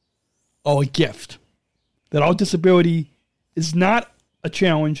challenges are a gift. That all disability is not a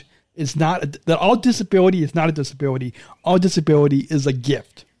challenge. That all disability is not a disability. All disability is a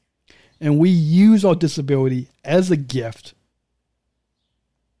gift. And we use our disability as a gift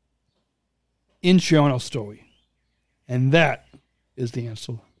in sharing our story. And that is the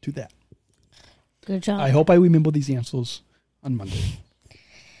answer to that. Good job. I hope I remember these answers on Monday.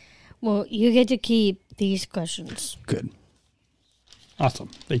 Well, you get to keep these questions. Good. Awesome.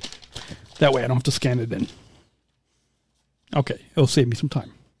 Thank you. That way I don't have to scan it in. Okay. It'll save me some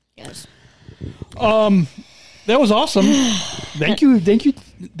time. Yes. That was awesome. Thank you,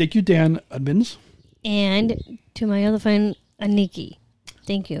 Dan Edmonds. And to my other friend, Aniki.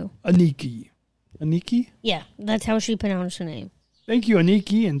 Thank you. Aniki? Yeah, that's how she pronounced her name. Thank you,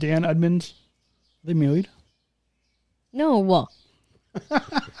 Aniki and Dan Edmonds. Are they married? No.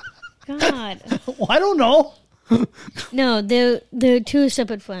 God. Well, I don't know. No, they're two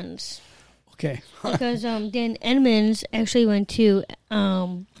separate friends. Okay. Because Dan Edmonds actually went to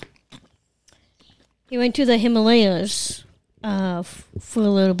the Himalayas for a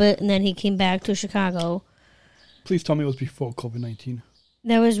little bit, and then he came back to Chicago. Please tell me it was before COVID-19.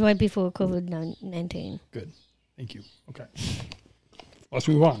 That was right before COVID-19. Good. Thank you. Okay. Let's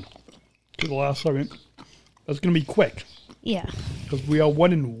move on to the last segment. That's going to be quick. Yeah. Because we are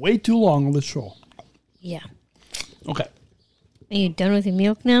running way too long on this show. Yeah. Okay. Are you done with your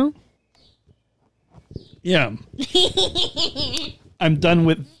milk now? Yeah. I'm done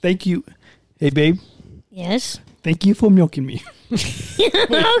with. Thank you. Hey, babe. Yes. Thank you for milking me.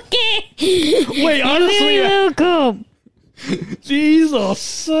 Okay. Wait, honestly. You're welcome. These are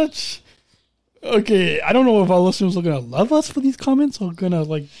such. Okay, I don't know if our listeners are going to love us for these comments or going to,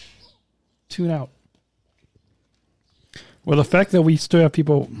 like, tune out. Well, the fact that we still have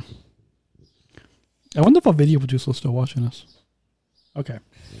people. I wonder if our video producers are still watching us. Okay.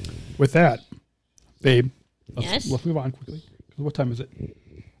 With that, babe, let's move on quickly. What time is it?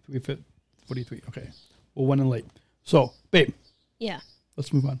 3:43. Okay. We're running late. So, babe. Yeah.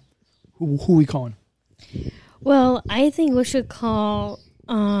 Let's move on. Who are we calling? Well, I think we should call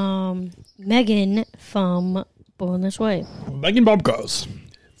Megan from Born This Way. Megan Bobkos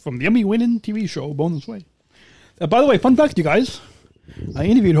from the Emmy-winning TV show Born This Way. By the way, fun fact, you guys. I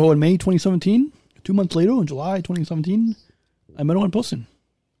interviewed her in May 2017. 2 months later, in July 2017, I met her in person.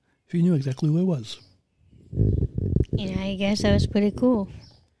 She knew exactly who I was. Yeah, I guess that was pretty cool.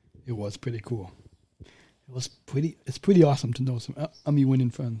 It was pretty cool. It's pretty awesome to know some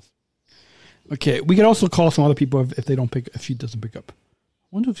Emmy-winning friends. Okay, we could also call some other people if she doesn't pick up. I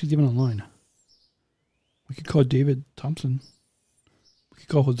wonder if she's even online. We could call David Thompson. We could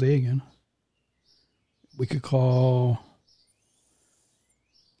call Jose again. We could call.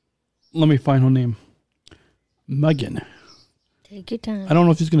 Let me find her name. Megan. Take your time. I don't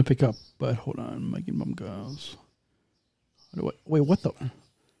know if she's gonna pick up, but hold on, Megan Bumgirls. Wait, what the?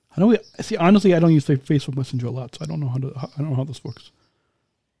 How do we see? Honestly, I don't use Facebook Messenger a lot, so I don't know how this works.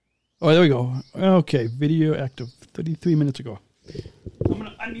 Oh, there we go. Okay, video active 33 minutes ago. I'm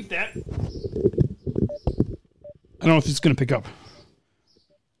gonna unmute that. I don't know if she's gonna pick up. Do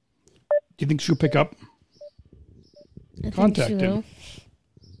you think she'll pick up? Contact him.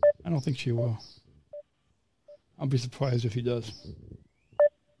 I don't think she will. I'll be surprised if he does.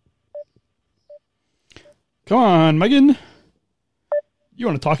 Come on, Megan. You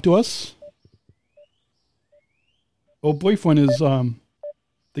want to talk to us? Old boyfriend is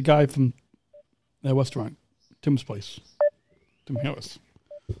the guy from that restaurant, Tim's place. Tim Harris.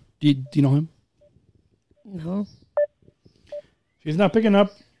 Do you know him? No. She's not picking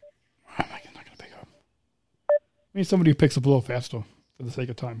up. Megan's not going to pick up. I need somebody who picks up a little faster for the sake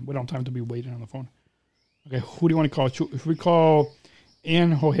of time. We don't have time to be waiting on the phone. Okay, who do you want to call? If we call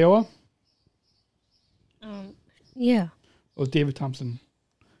Ann O'Hara? Yeah. Or David Thompson?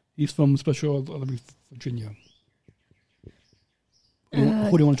 He's from Special Virginia. Who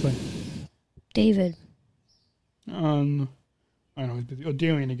do you want to try? David. I don't know. He's busy. Oh,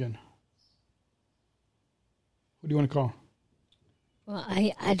 Darian again. Who do you want to call? Well,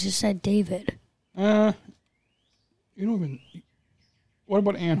 I just said David. You don't even. What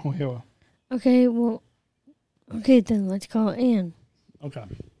about Ann O'Hara? Okay, well. Okay, then let's call Ann. Okay.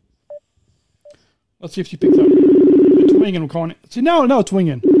 Let's see if she picks up. It's ringing. We're calling it. See, no, it's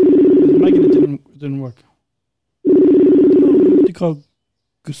ringing. Megan, it didn't work. To call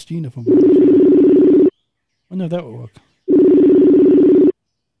Christina from. I wonder if that would work.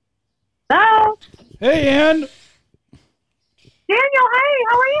 Hello. Hey, Ann. Daniel, hey,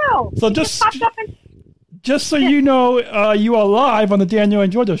 how are you? So just so you know, you are live on the Daniel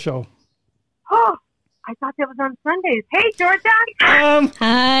and Georgia show. Oh, I thought that was on Sundays. Hey, Georgia.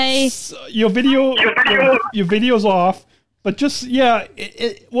 Hi. So your video's off, but just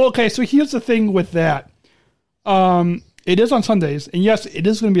well, okay. So here's the thing with that. It is on Sundays, and yes, it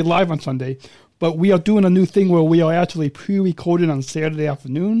is going to be live on Sunday. But we are doing a new thing where we are actually pre-recording on Saturday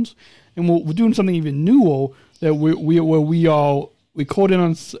afternoons, and we're doing something even newer that we are recording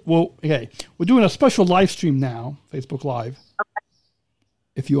on. Well, okay, we're doing a special live stream now, Facebook Live. Okay.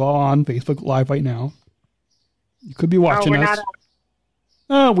 If you are on Facebook Live right now, you could be watching us.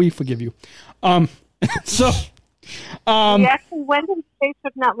 We forgive you. So. We actually went into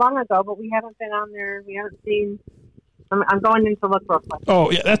Facebook not long ago, but we haven't been on there. We haven't seen. I'm going in to look real quick.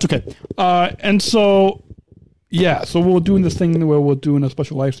 Oh, yeah, that's okay. And so, so we're doing this thing where we're doing a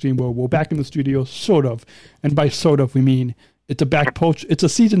special live stream where we're back in the studio, sort of. And by sort of, we mean it's a back poach. It's a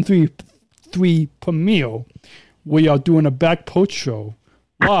season 3 premiere. We are doing a back poach show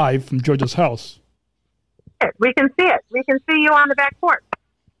live from Georgia's house. We can see it. We can see you on the back porch.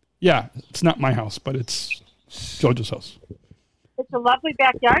 Yeah, it's not my house, but it's Georgia's house. It's a lovely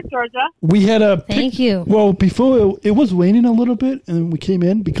backyard, Georgia. We had a thank you. Well, before it was raining a little bit, and we came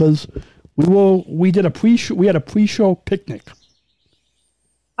in because we did a pre-show. We had a pre-show picnic.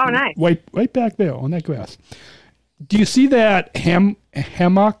 Oh, nice! Right back there on that grass. Do you see that hammock?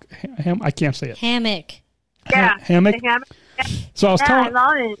 I can't say it. Hammock. Yeah, hammock. hammock. So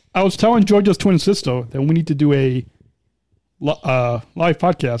I was telling Georgia's twin sister that we need to do a live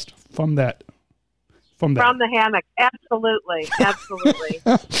podcast from from there. From the hammock. Absolutely. Absolutely.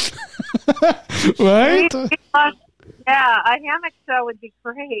 Right? Yeah, a hammock show would be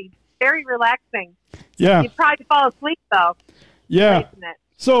great. Very relaxing. Yeah. You'd probably fall asleep, though. Yeah.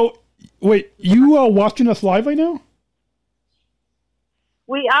 So, wait, you are watching us live right now?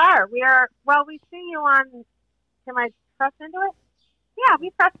 We are. Well, we see you on... Can I press into it? Yeah, we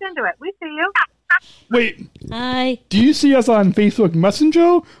pressed into it. We see you. Wait. Hi. Do you see us on Facebook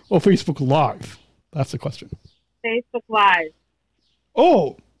Messenger or Facebook Live? That's the question. Facebook Live.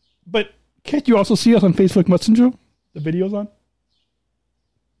 Oh, but can't you also see us on Facebook Messenger? The video's on?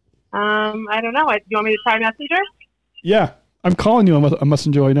 I don't know. Do you want me to try Messenger? Yeah. I'm calling you on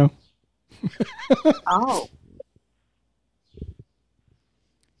Messenger right now. Oh.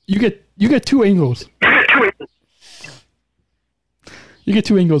 You get two angles. You get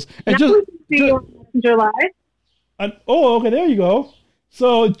two angles. And now we can see you on Messenger Live. Okay, there you go.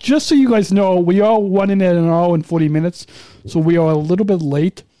 So just so you guys know, we are running at an hour and 40 minutes, so we are a little bit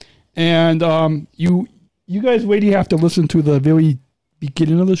late. And you guys really have to listen to the very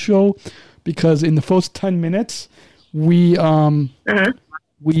beginning of the show, because in the first 10 minutes, we feed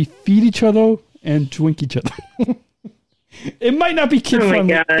each other and drink each other. It might not be kid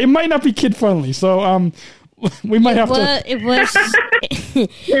friendly. It might not be kid friendly. So we might have to. It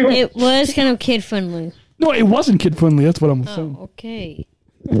was kind of kid friendly. No, it wasn't kid friendly. That's what I'm saying. Okay.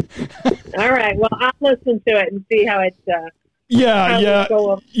 All right. Well, I'll listen to it and see how it's. Yeah.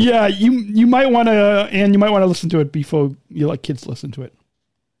 You might want to, and you might want to listen to it before you let kids listen to it.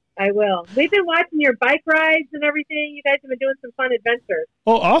 I will. We've been watching your bike rides and everything. You guys have been doing some fun adventures.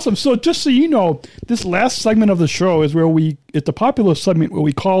 Oh, awesome. So just so you know, this last segment of the show is where it's a popular segment where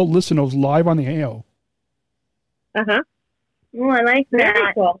we call listeners live on the air. Uh-huh. Oh, I like that.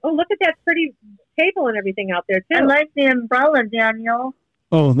 Very cool. Oh, look at that pretty table and everything out there, too. I like the umbrella, Daniel.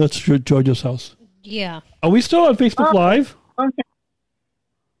 Oh, that's Georgia's house. Yeah. Are we still on Facebook Live? Okay.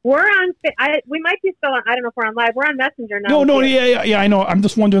 We're on. We might be still on. I don't know if we're on live. We're on Messenger now. No. Yeah. I know. I'm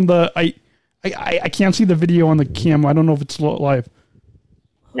just wondering. I can't see the video on the camera. I don't know if it's live.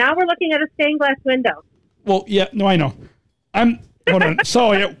 Now we're looking at a stained glass window. Well, yeah. No, I know. Hold on.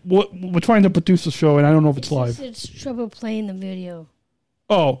 Sorry, we're trying to produce the show, and I don't know if it's live. It's trouble playing the video.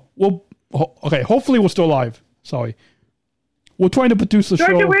 Oh well. Okay. Hopefully, we're still live. Sorry. We're trying to produce the show.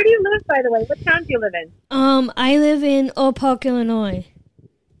 Georgia, where do you live, by the way? What town do you live in? I live in Oak Park, Illinois.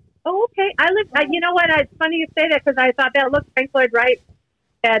 Oh, okay. I live. You know what? It's funny you say that because I thought that looked Frank Lloyd Wright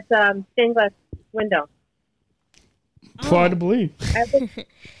at stained glass window. Hard to believe.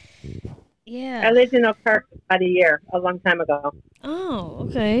 Yeah. I lived in Oak Park about a long time ago. Oh,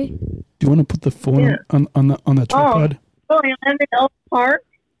 okay. Do you want to put the phone on the tripod? Oh, you live in Oak Park?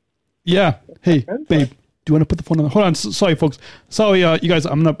 Yeah. Hey, babe. Do you want to put the phone on? Hold on. Sorry, folks. Sorry, you guys.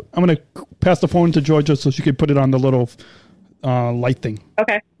 I'm gonna pass the phone to Georgia so she can put it on the little light thing.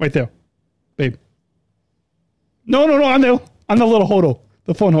 Okay. Right there, babe. No. On the little hodl,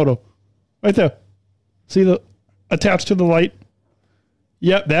 the phone hodl, right there. See the attached to the light.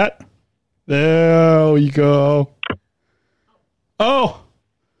 Yep, that. There you go. Oh.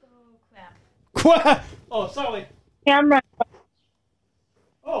 Crap. Oh, sorry. Camera.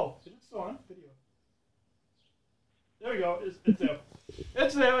 Oh, is it still on video? There we go. It's there.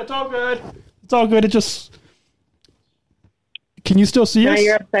 It's there. It's all good. It's all good. It just. Can you still see us? No,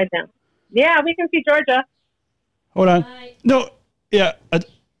 you're upside down. Yeah, we can see Georgia. Hold on. No. Yeah.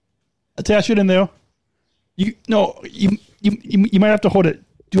 Attach it in there. You might have to hold it.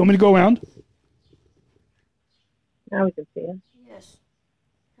 Do you want me to go around? Now we can see it. Yes.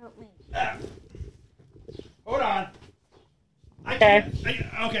 Help me. Hold on. Okay.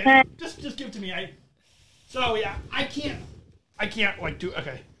 Okay. Just give it to me. I can't like do.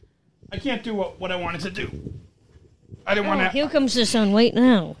 Okay. I can't do what I wanted to do. I didn't want to. Here comes the sun. Wait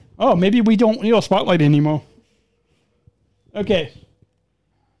now. Oh, maybe we don't need a spotlight anymore. Okay.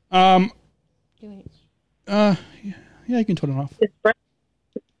 Yeah, you can turn it off.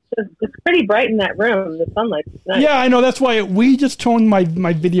 It's pretty bright in that room. The sunlight's nice. Yeah, I know. That's why we just turned my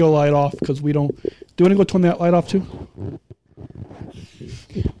video light off because we don't. Do you want to go turn that light off too?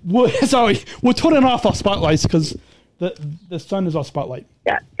 Sorry, we're turning off our spotlights because the sun is our spotlight.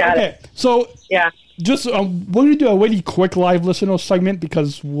 Yeah, got it. So yeah, just we're going to do a really quick live listener segment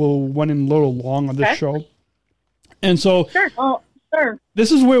because we're running a little long on this show. And so sure.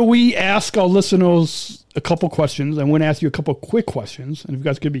 This is where we ask our listeners a couple questions. I'm going to ask you a couple quick questions, and if you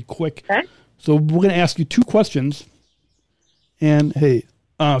guys could be quick. Okay. So we're going to ask you 2 questions. And hey,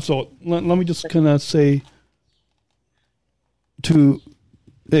 so let me just kind of say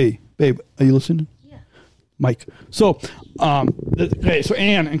hey, babe, are you listening? Yeah. Mike. So, okay. So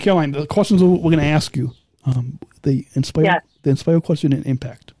Ann and Caroline, the questions we're going to ask you, the Inspire question and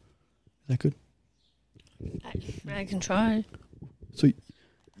impact. Is that good? I can try. So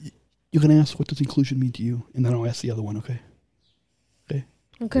you're going to ask, what does inclusion mean to you? And then I'll ask the other one, okay? Okay.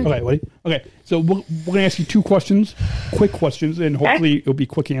 Okay, ready? Okay, so we're going to ask you two questions, quick questions, and hopefully it'll be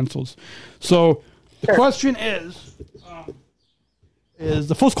quick answers. So the question is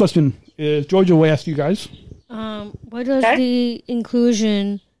the first question is, Georgia will ask you guys. What does the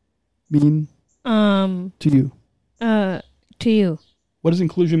inclusion mean to you? To you. What does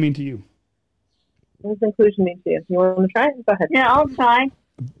inclusion mean to you? What does inclusion mean to you? You want to try? Go ahead. Yeah, I'll try.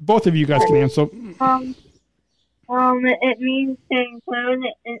 Both of you guys can answer. It means to include.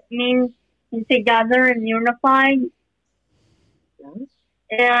 It means together and unified,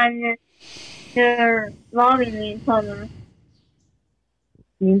 and they're loving each other.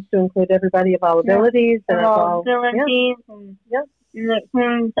 Means to include everybody of all abilities and all abilities, and it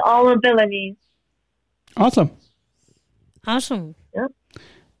includes all abilities. Awesome. Yep.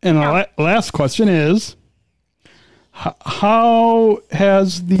 And our last question is, how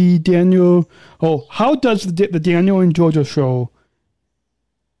does the Daniel and Georgia show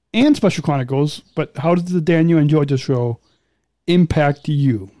and Special Chronicles, but how does the Daniel and Georgia show impacted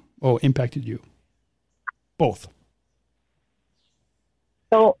you? Both.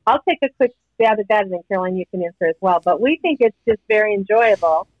 So I'll take a quick stab at that, and then Caroline, you can answer as well. But we think it's just very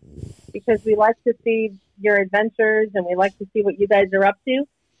enjoyable because we like to see your adventures and we like to see what you guys are up to.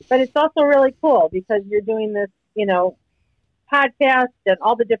 But it's also really cool because you're doing this, podcast and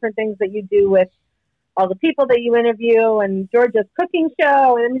all the different things that you do with all the people that you interview and Georgia's cooking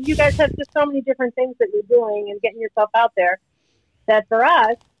show. And you guys have just so many different things that you're doing and getting yourself out there that for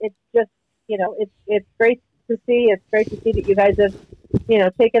us, it's just, it's great to see. It's great to see that you guys have,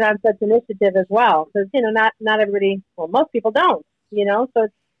 taken on such initiative as well. Because, not everybody, most people don't, so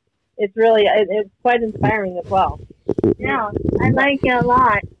it's really, it's quite inspiring as well. Yeah, I like it a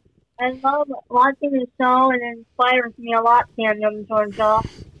lot. I love watching the show, and it inspires me a lot, Daniel and Georgia.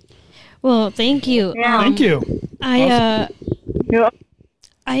 Well, thank you. Yeah. Thank you.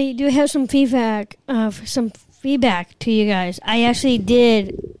 I do have some feedback. To you guys. I actually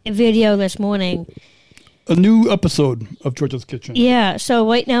did a video this morning. A new episode of Georgia's Kitchen. Yeah. So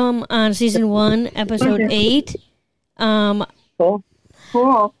right now I'm on season 1, episode 8. Cool.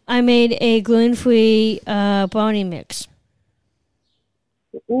 I made a gluten-free brownie mix.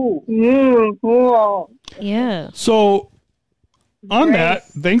 Ooh, cool. Yeah. So, on that,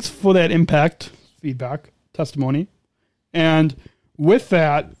 thanks for that impact feedback testimony. And with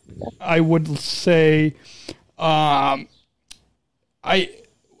that, I would say, it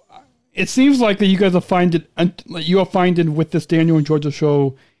seems like that you guys are finding with this Daniel and Georgia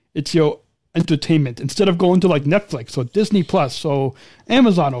show, it's your entertainment instead of going to like Netflix or Disney Plus or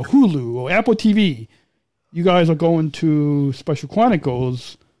Amazon or Hulu or Apple TV. You guys are going to Special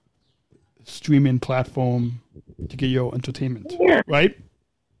Chronicles streaming platform to get your entertainment, right?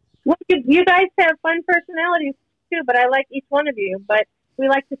 Well, you guys have fun personalities too, but I like each one of you. But we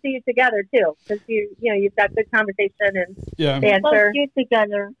like to see you together too, because you've got good conversation and banter. You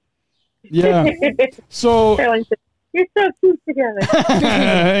together. Yeah. So you're so cute together.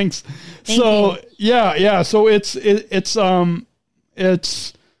 Thanks. So yeah. So it's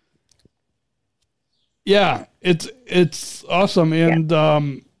awesome, and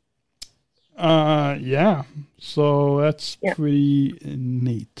so that's pretty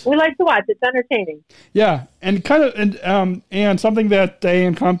neat. We like to watch. It's entertaining. Yeah, and and something that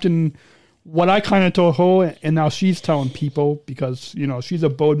Diane Compton, what I kind of told her, and now she's telling people, because she's a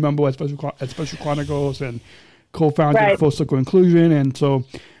board member at Special Chronicles and co-founder of Full Circle Inclusion, and so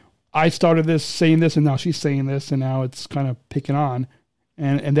I started saying this, and now she's saying this, and now it's kind of picking on,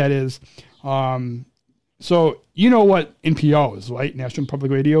 and that is. So you know what NPR is, right? National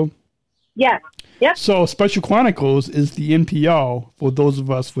Public Radio? Yeah. Yep. So Special Chronicles is the NPR for those of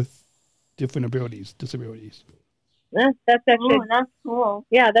us with different disabilities. That's actually that's cool.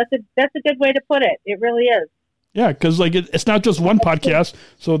 Yeah, that's a good way to put it. It really is. Yeah, because it's not just one podcast.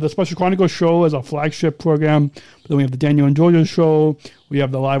 So the Special Chronicles show is a flagship program. But then we have the Daniel and Georgia show. We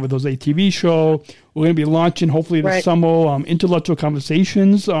have the Live with Those ATV show. We're going to be launching, hopefully this summer, Intellectual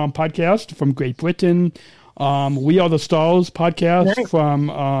Conversations podcast from Great Britain. We Are the Stars podcast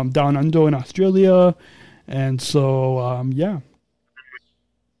from Down Under in Australia. And so, yeah.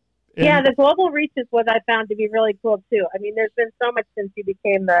 Yeah, the global reach is what I found to be really cool, too. I mean, there's been so much since you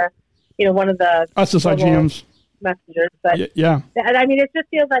became one of the SSIGMs messengers. But yeah. I mean, it just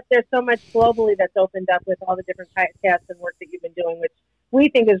feels like there's so much globally that's opened up with all the different podcasts and work that you've been doing, which we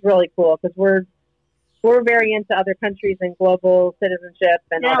think is really cool because we're we're very into other countries and global citizenship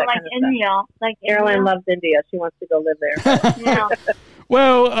and all that like kind of India. stuff. Like Caroline India. loves India. She wants to go live there. Yeah.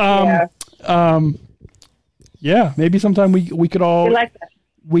 Well, yeah, maybe sometime we could all We like that.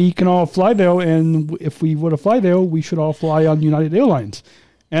 we can all fly there, and if we were to fly there, we should all fly on United Airlines.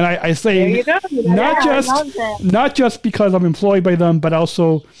 And I There say you go. not just because I'm employed by them, but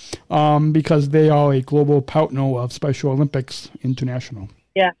also because they are a global partner of Special Olympics International.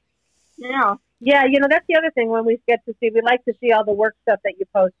 Yeah. Yeah. Yeah, you know, that's the other thing when we get to see, we like to see all the work stuff that you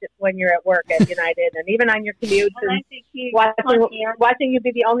post when you're at work at United and even on your commutes. And watching you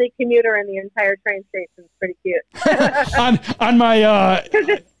be the only commuter in the entire train station is pretty cute. on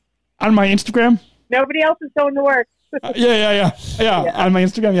my Instagram. Nobody else is going to work. Yeah. On my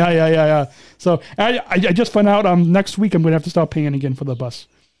Instagram, yeah. So I just found out next week I'm going to have to start paying again for the bus.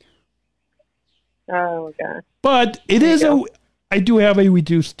 Oh, gosh. But it is I do have a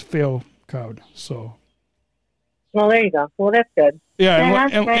reduced fare card, so. Well, there you go. Well, that's good. Yeah,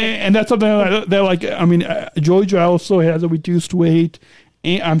 and that's something that like, I mean, Georgia also has a reduced weight,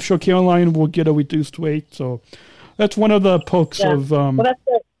 and I'm sure Caroline will get a reduced weight, so that's one of the perks of. Well, that's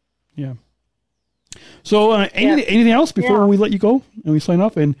good. Yeah. So, anything else before we let you go and we sign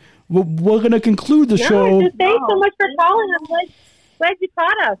off? And we're going to conclude the show. Just thanks so much for calling. I'm glad you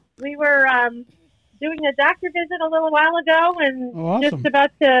caught us. We were doing a doctor visit a little while ago and just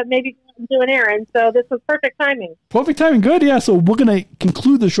about to maybe do an errand. So this was perfect timing. Perfect timing. Good. Yeah. So we're going to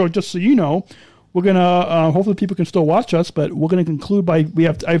conclude the show, just so you know. We're going to, hopefully people can still watch us, but we're going to conclude by,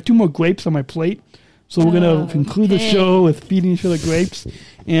 I have 2 more grapes on my plate. So we're going to conclude the show with feeding each other grapes.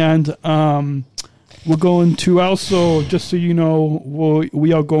 And we're going to also, just so you know,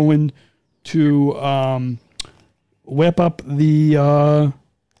 we are going to wrap up the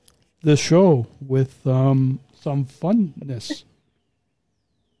show with some funness.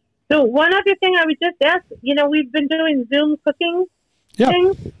 So one other thing I would just ask, you know, we've been doing Zoom cooking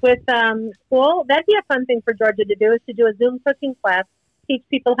things with school. That'd be a fun thing for Georgia to do, is to do a Zoom cooking class, teach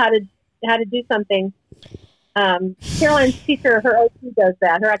people how to do something. Caroline's teacher, her OT does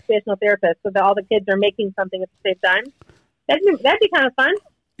that, her occupational therapist, so that all the kids are making something at the same time. That'd be kind of fun.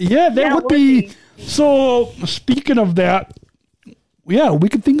 Yeah, that would be. So speaking of that, yeah, we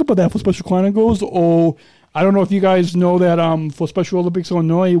could think about that for Special Chronicles. Or I don't know if you guys know that for Special Olympics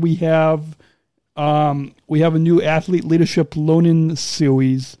Illinois, we have a new athlete leadership learning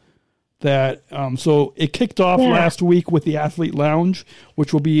series that so it kicked off last week with the Athlete Lounge,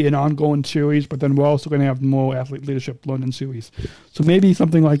 which will be an ongoing series, but then we're also going to have more athlete leadership learning series. So maybe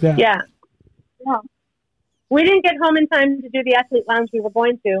something like that. Yeah. We didn't get home in time to do the Athlete Lounge we were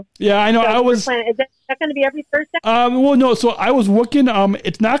going to. Yeah, I know. So is that going to be every Thursday? Well, no. So I was working.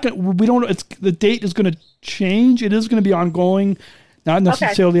 It's not going. We don't. It's the date is going to change. It is going to be ongoing, not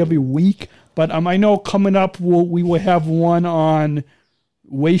necessarily every week. But I know coming up we will have one on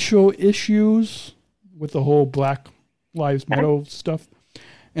racial issues with the whole Black Lives Matter stuff,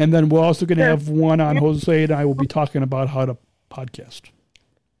 and then we're also going to have one on Jose and I will be talking about how to podcast.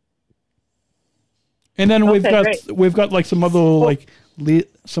 And then we've got like some other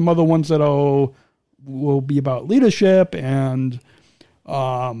some other ones that will be about leadership and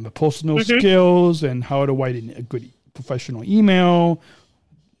personal skills and how to write a good professional email,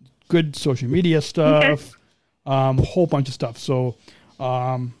 good social media stuff, a whole bunch of stuff. So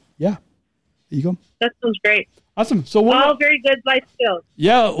yeah, there you go. That sounds great. Awesome. So all very good life skills.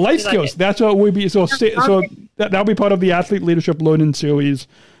 Yeah, life skills. That's what we'll be. So that'll be part of the Athlete Leadership Learning Series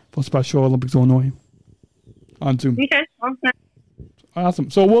for Special Olympics Illinois on Zoom. Okay.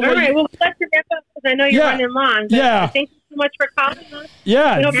 Awesome. So we'll let you wrap up because I know you're running long. But thank you so much for calling us.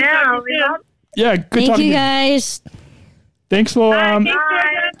 Yeah. Good Thank you guys. Thanks for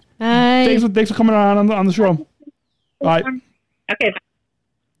Bye. Thanks for coming on the show. Bye. Okay.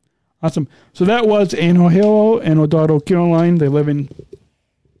 Awesome. So that was Ann O'Hara and her daughter Caroline. They live in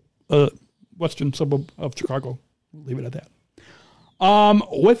western suburb of Chicago. We'll leave it at that.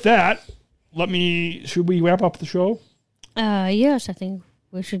 With that, should we wrap up the show? Yes, I think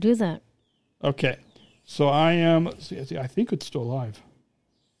we should do that. Okay. So I think it's still live.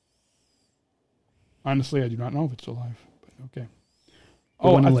 Honestly, I do not know if it's still live, but okay.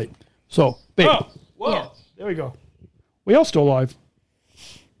 Late. So, babe. Whoa. Yeah. There we go. We are still live.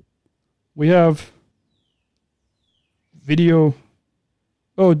 We have video.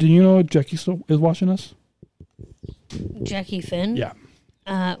 Oh, do you know Jackie still is watching us? Jackie Finn? Yeah.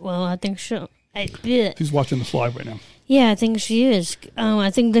 Well, I think so. She's watching this live right now. Yeah, I think she is.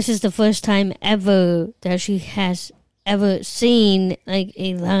 I think this is the first time ever that she has ever seen like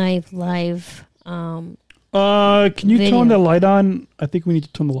a live. Can you video. turn the light on? I think we need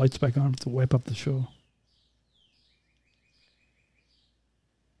to turn the lights back on to wipe up the show.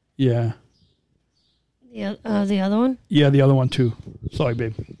 Yeah. The other one? Yeah, the other one too. Sorry,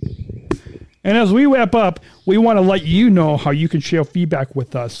 babe. And as we wrap up, we want to let you know how you can share feedback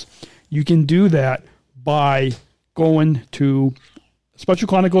with us. You can do that by going to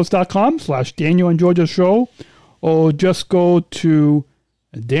specialchronicles.com/DanielandGeorgiaShow, or just go to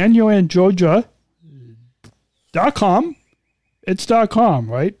DanielandGeorgia.com. It's .com,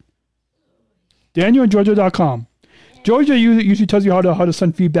 right? DanielandGeorgia.com. Georgia usually tells you how to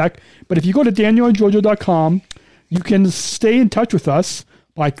send feedback, but if you go to DanielandGeorgia.com, you can stay in touch with us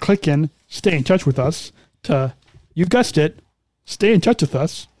by clicking Stay in Touch with Us to, you guessed it, stay in touch with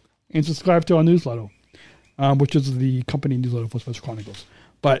us and subscribe to our newsletter, which is the company newsletter for Special Chronicles.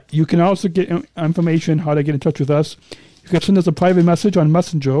 But you can also get information how to get in touch with us. You can send us a private message on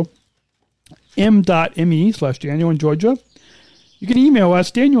Messenger, m.me/DanielandGeorgia. You can email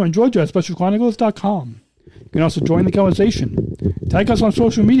us, DanielandGeorgia@SpecialChronicles.com. You can also join the conversation. Tag us on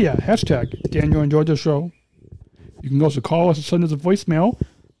social media, #DanielandGeorgiaShow. You can also call us and send us a voicemail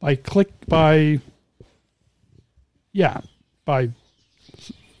by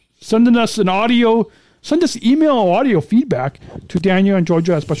sending us an audio. Send us email or audio feedback to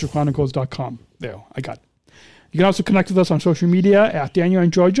DanielandGeorgia@SpecialChronicles.com. There, I got it. You can also connect with us on social media at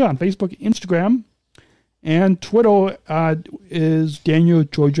DanielandGeorgia on Facebook, Instagram, and Twitter is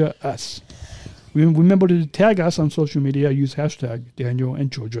DanielandGeorgiaS. Remember to tag us on social media. Use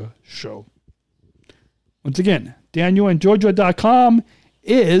 #DanielandGeorgiaShow. Once again, DanielandGeorgia.com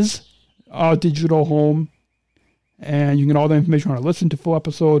is our digital home, and you can get all the information on how to listen to full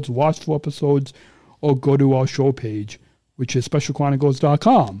episodes, watch full episodes, or go to our show page, which is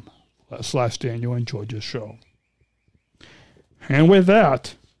specialchronicles.com/DanielandGeorgiaShow. And with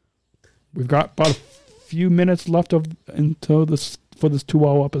that, we've got about a few minutes left for this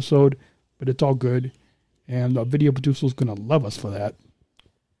 2-hour episode, but it's all good. And our video producer is going to love us for that.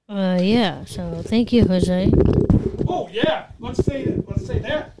 Yeah, so thank you, Jose. Oh, yeah. Let's say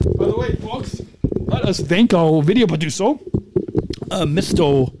that. By the way, folks, let us thank our video producer,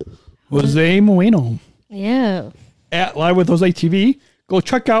 Mr. Jose Moreno. Yeah. At Live with Jose TV. Go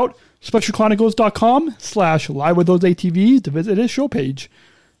check out specialchronicles.com/livewithjosetv to visit his show page.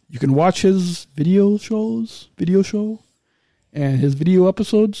 You can watch his video show, and his video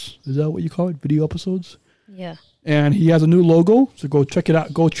episodes. Is that what you call it? Video episodes? Yeah. And he has a new logo, so go check it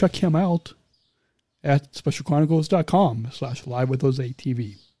out. Go check him out at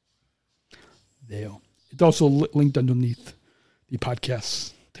specialchronicles.com/livewithjosetv. There. It's also linked underneath the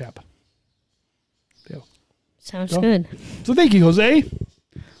podcast tab. There. Sounds good. So thank you, Jose.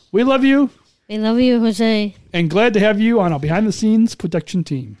 We love you. We love you, Jose. And glad to have you on our behind-the-scenes production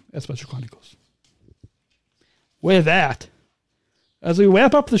team at Special Chronicles. With that, as we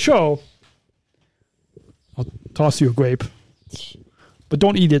wrap up the show, I'll toss you a grape. But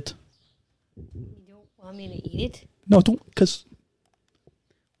don't eat it. You don't want me to eat it? No, don't, because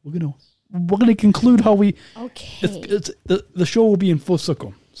we're gonna conclude how we. Okay. The show will be in full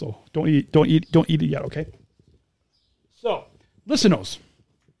circle, so don't eat it yet. Okay. So, listeners.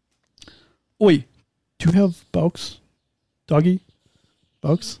 Wait, do you have Bugs? Doggy?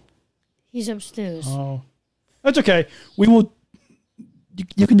 Bugs? He's upstairs. Oh. That's okay. We will.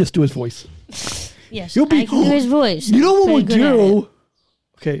 You can just do his voice. Yes, I can do his voice. You know what we'll do?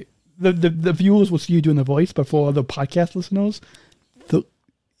 Okay, the viewers will see you doing the voice, but for the podcast listeners,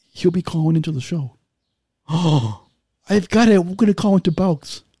 he'll be calling into the show. Oh, I've got it. We're going to call into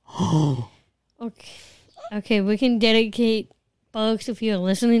Bugs. Oh. Okay, we can dedicate Bugs if you're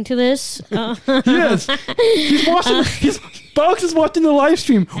listening to this. Yes. He's watching. Bugs is watching the live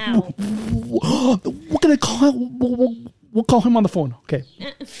stream. We're going to call him. We'll call him on the phone. Okay.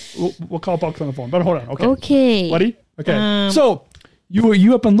 We'll call Bugs on the phone. But hold on. Okay. Okay. Buddy? Okay. So,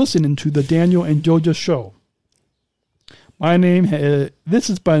 you have been listening to the Daniel and Georgia Show. My name, this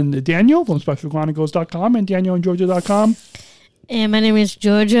has been Daniel from SpecialChronicles.com and DanielandGeorgia.com. And my name is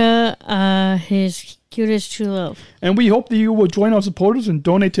Georgia, his cutest true love. And we hope that you will join our supporters and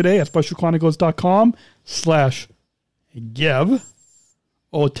donate today at SpecialChronicles.com/give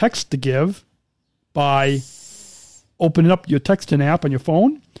or text to give by opening up your texting app on your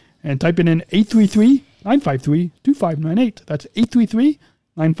phone and typing in 833-953-2598. That's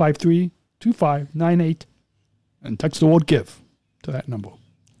 833-953-2598. And text the word give to that number.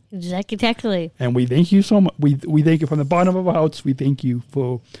 Exactly. And we thank you so much. We thank you from the bottom of our hearts. We thank you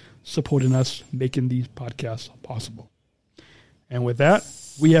for supporting us, making these podcasts possible. And with that,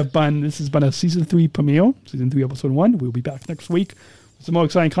 this has been a season 3 premiere, season 3, episode 1. We'll be back next week with some more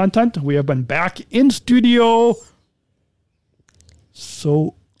exciting content. We have been back in studio.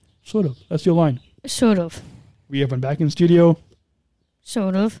 So, sort of. That's your line. Sort of. We have been back in studio.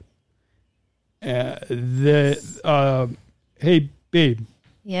 Sort of. Hey, babe.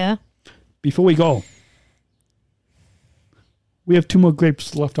 Yeah? Before we go, we have 2 more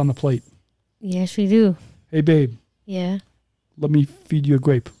grapes left on the plate. Yes, we do. Hey, babe. Yeah? Let me feed you a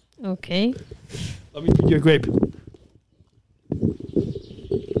grape. Okay. Let me feed you a grape.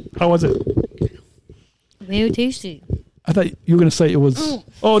 How was it? Very tasty. I thought you were going to say it was...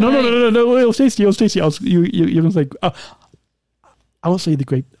 no. It was tasty. It was tasty. You're going to say... I will say the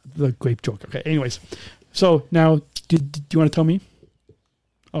grape joke. Okay, anyways. So, now, do you want to tell me?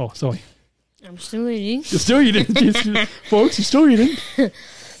 Oh, sorry. I'm still eating. You're still eating. Folks, you're still eating.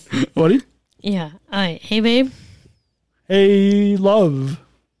 What? Yeah. All right. Hey, babe. Hey, love.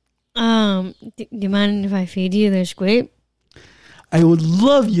 Do you mind if I feed you this grape? I would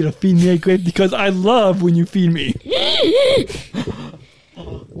love you to feed me a grape because I love when you feed me.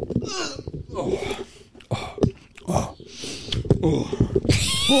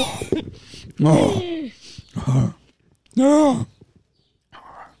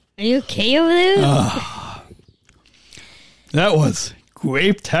 Are you okay over there? That was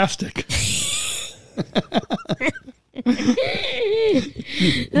grape-tastic.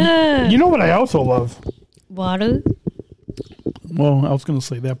 You know what I also love? Water. Well, I was going to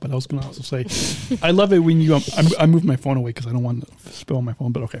say that, but I was going to also say I love it when you. I moved my phone away because I don't want to spill on my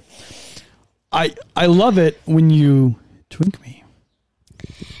phone. But okay, I love it when you drink me.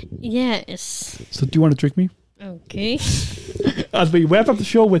 Yes. So do you want to drink me? Okay. As we wrap up the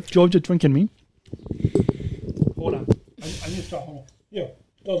show with Georgia drinking me. Hold on. I need to stop. Hold on. Yeah.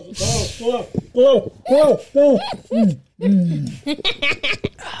 Go.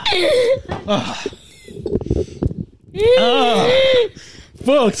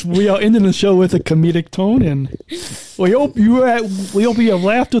 Folks, we are ending the show with a comedic tone, and we hope you have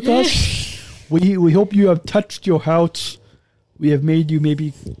laughed with us. We hope you have touched your hearts. We have made you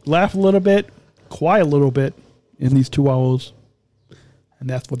maybe laugh a little bit, cry a little bit in these 2 hours, and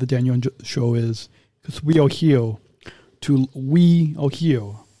that's what the Daniel Show is. Because we are here to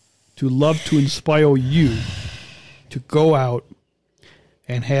love to inspire you to go out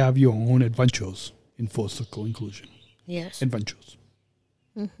and have your own adventures in full circle inclusion. Yes. Adventures.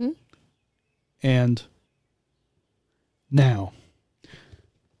 Mm-hmm. And now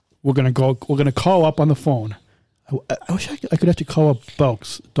we're gonna call up on the phone. I wish I could actually call up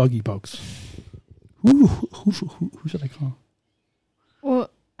Belks, Doggy Belks. Who should I call? Well,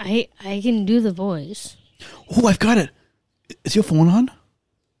 I can do the voice. Oh, I've got it. Is your phone on?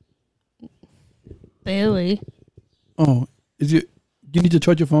 Barely. Oh, is it? Do you need to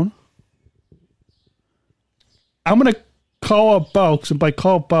charge your phone? I'm gonna call up Belks, and by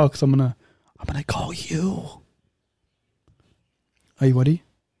call Belks, I'm gonna call you. Are you ready?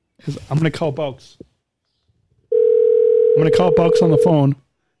 Because I'm gonna call Belks. I'm gonna call Belks on the phone.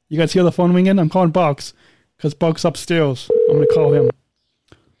 You guys hear the phone ringing? I'm calling Belks because Belks upstairs. I'm gonna call him.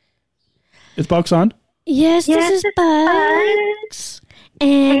 Is Belks on? Yes, this is Bugs.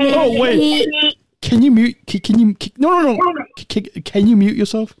 And oh wait, can you mute? No. Can you mute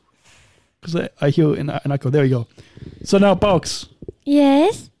yourself? Because I hear an echo. There you go. So now, Bugs.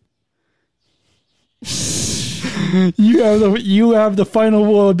 Yes. You have the final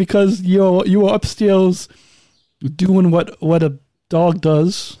word because you are upstairs doing what a dog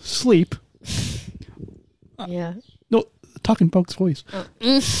does, sleep. Yeah. No, talking Bugs' voice. Oh.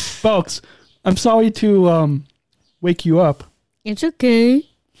 Bugs, I'm sorry to wake you up. It's okay.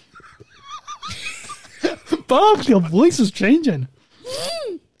 Bugs, your voice is changing.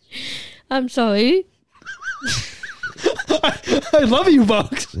 I'm sorry. I love you,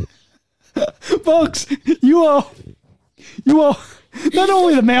 Bugs. Bugs, you are not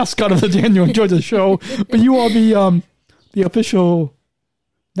only the mascot of the Daniel and Georgia Show, but you are the official,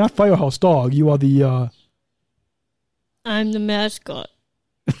 not firehouse dog. You are the. I'm the mascot.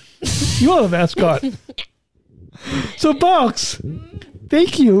 You are the mascot. So, Bugs,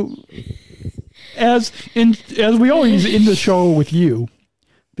 thank you. As we always end the show with you,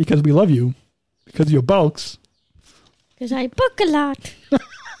 because we love you, because you're Bugs. Because I book a lot.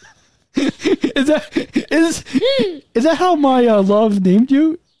 Is that how my love named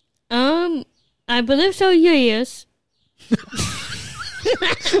you? I believe so. Yes.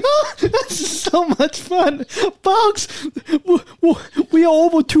 That's so much fun, Bugs. We are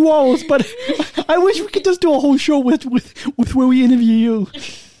over 2 hours, but I wish we could just do a whole show with where we interview you.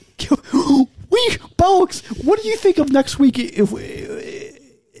 Bugs, what do you think of next week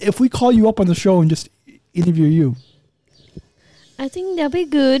if we call you up on the show and just interview you? I think that'll be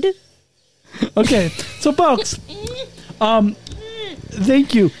good. Okay, so Bugs,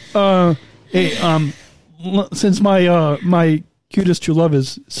 thank you. Hey, since my cutest true love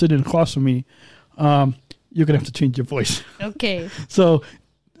is sitting across from me, you're going to have to change your voice. Okay. So,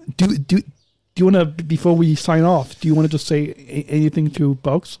 do you want to, before we sign off, do you want to just say anything to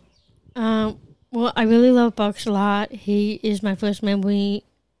Bugs? Well, I really love Bugs a lot. He is my first memory.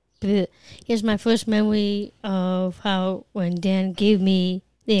 He is my first memory of how when Dan gave me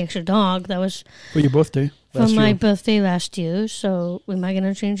the extra dog. That was for your birthday. For my birthday last year. So we might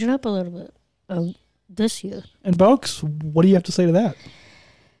gonna change it up a little bit this year. And Bugs, what do you have to say to that?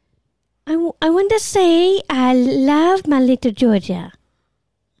 I want to say I love my little Georgia.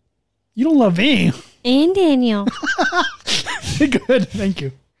 You don't love me. And Daniel. Good, thank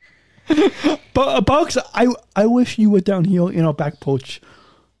you. But Bugs, I wish you were down here in our back porch,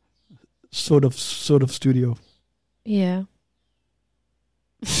 sort of studio. Yeah.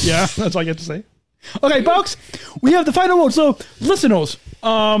 Yeah, that's all I get to say. Okay, Bugs, we have the final word. So, listeners,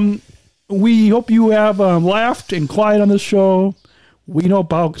 we hope you have laughed and cried on this show. We know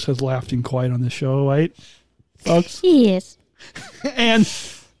Bugs has laughed and cried on this show, right, Bugs? Yes. And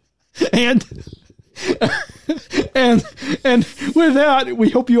with that, we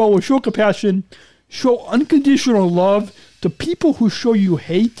hope you all will show compassion, show unconditional love to people who show you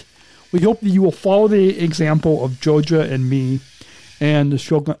hate. We hope that you will follow the example of Georgia and me and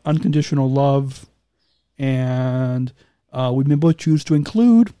show unconditional love. And we may both choose to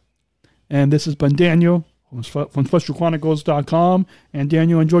include. And this has been Daniel from SpecialChronicles.com and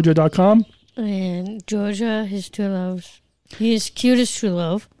DanielandGeorgia.com. And Georgia, his true love. His cutest true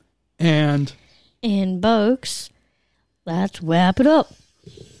love. And Bugs, let's wrap it up.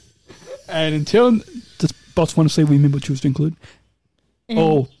 And until, does Bugs want to say we may both choose to include?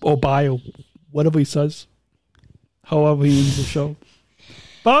 Or bye, or whatever he says. However he ends the show.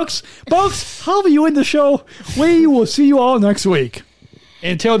 Bugs, however you end the show, we will see you all next week.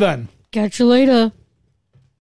 Until then. Catch you later.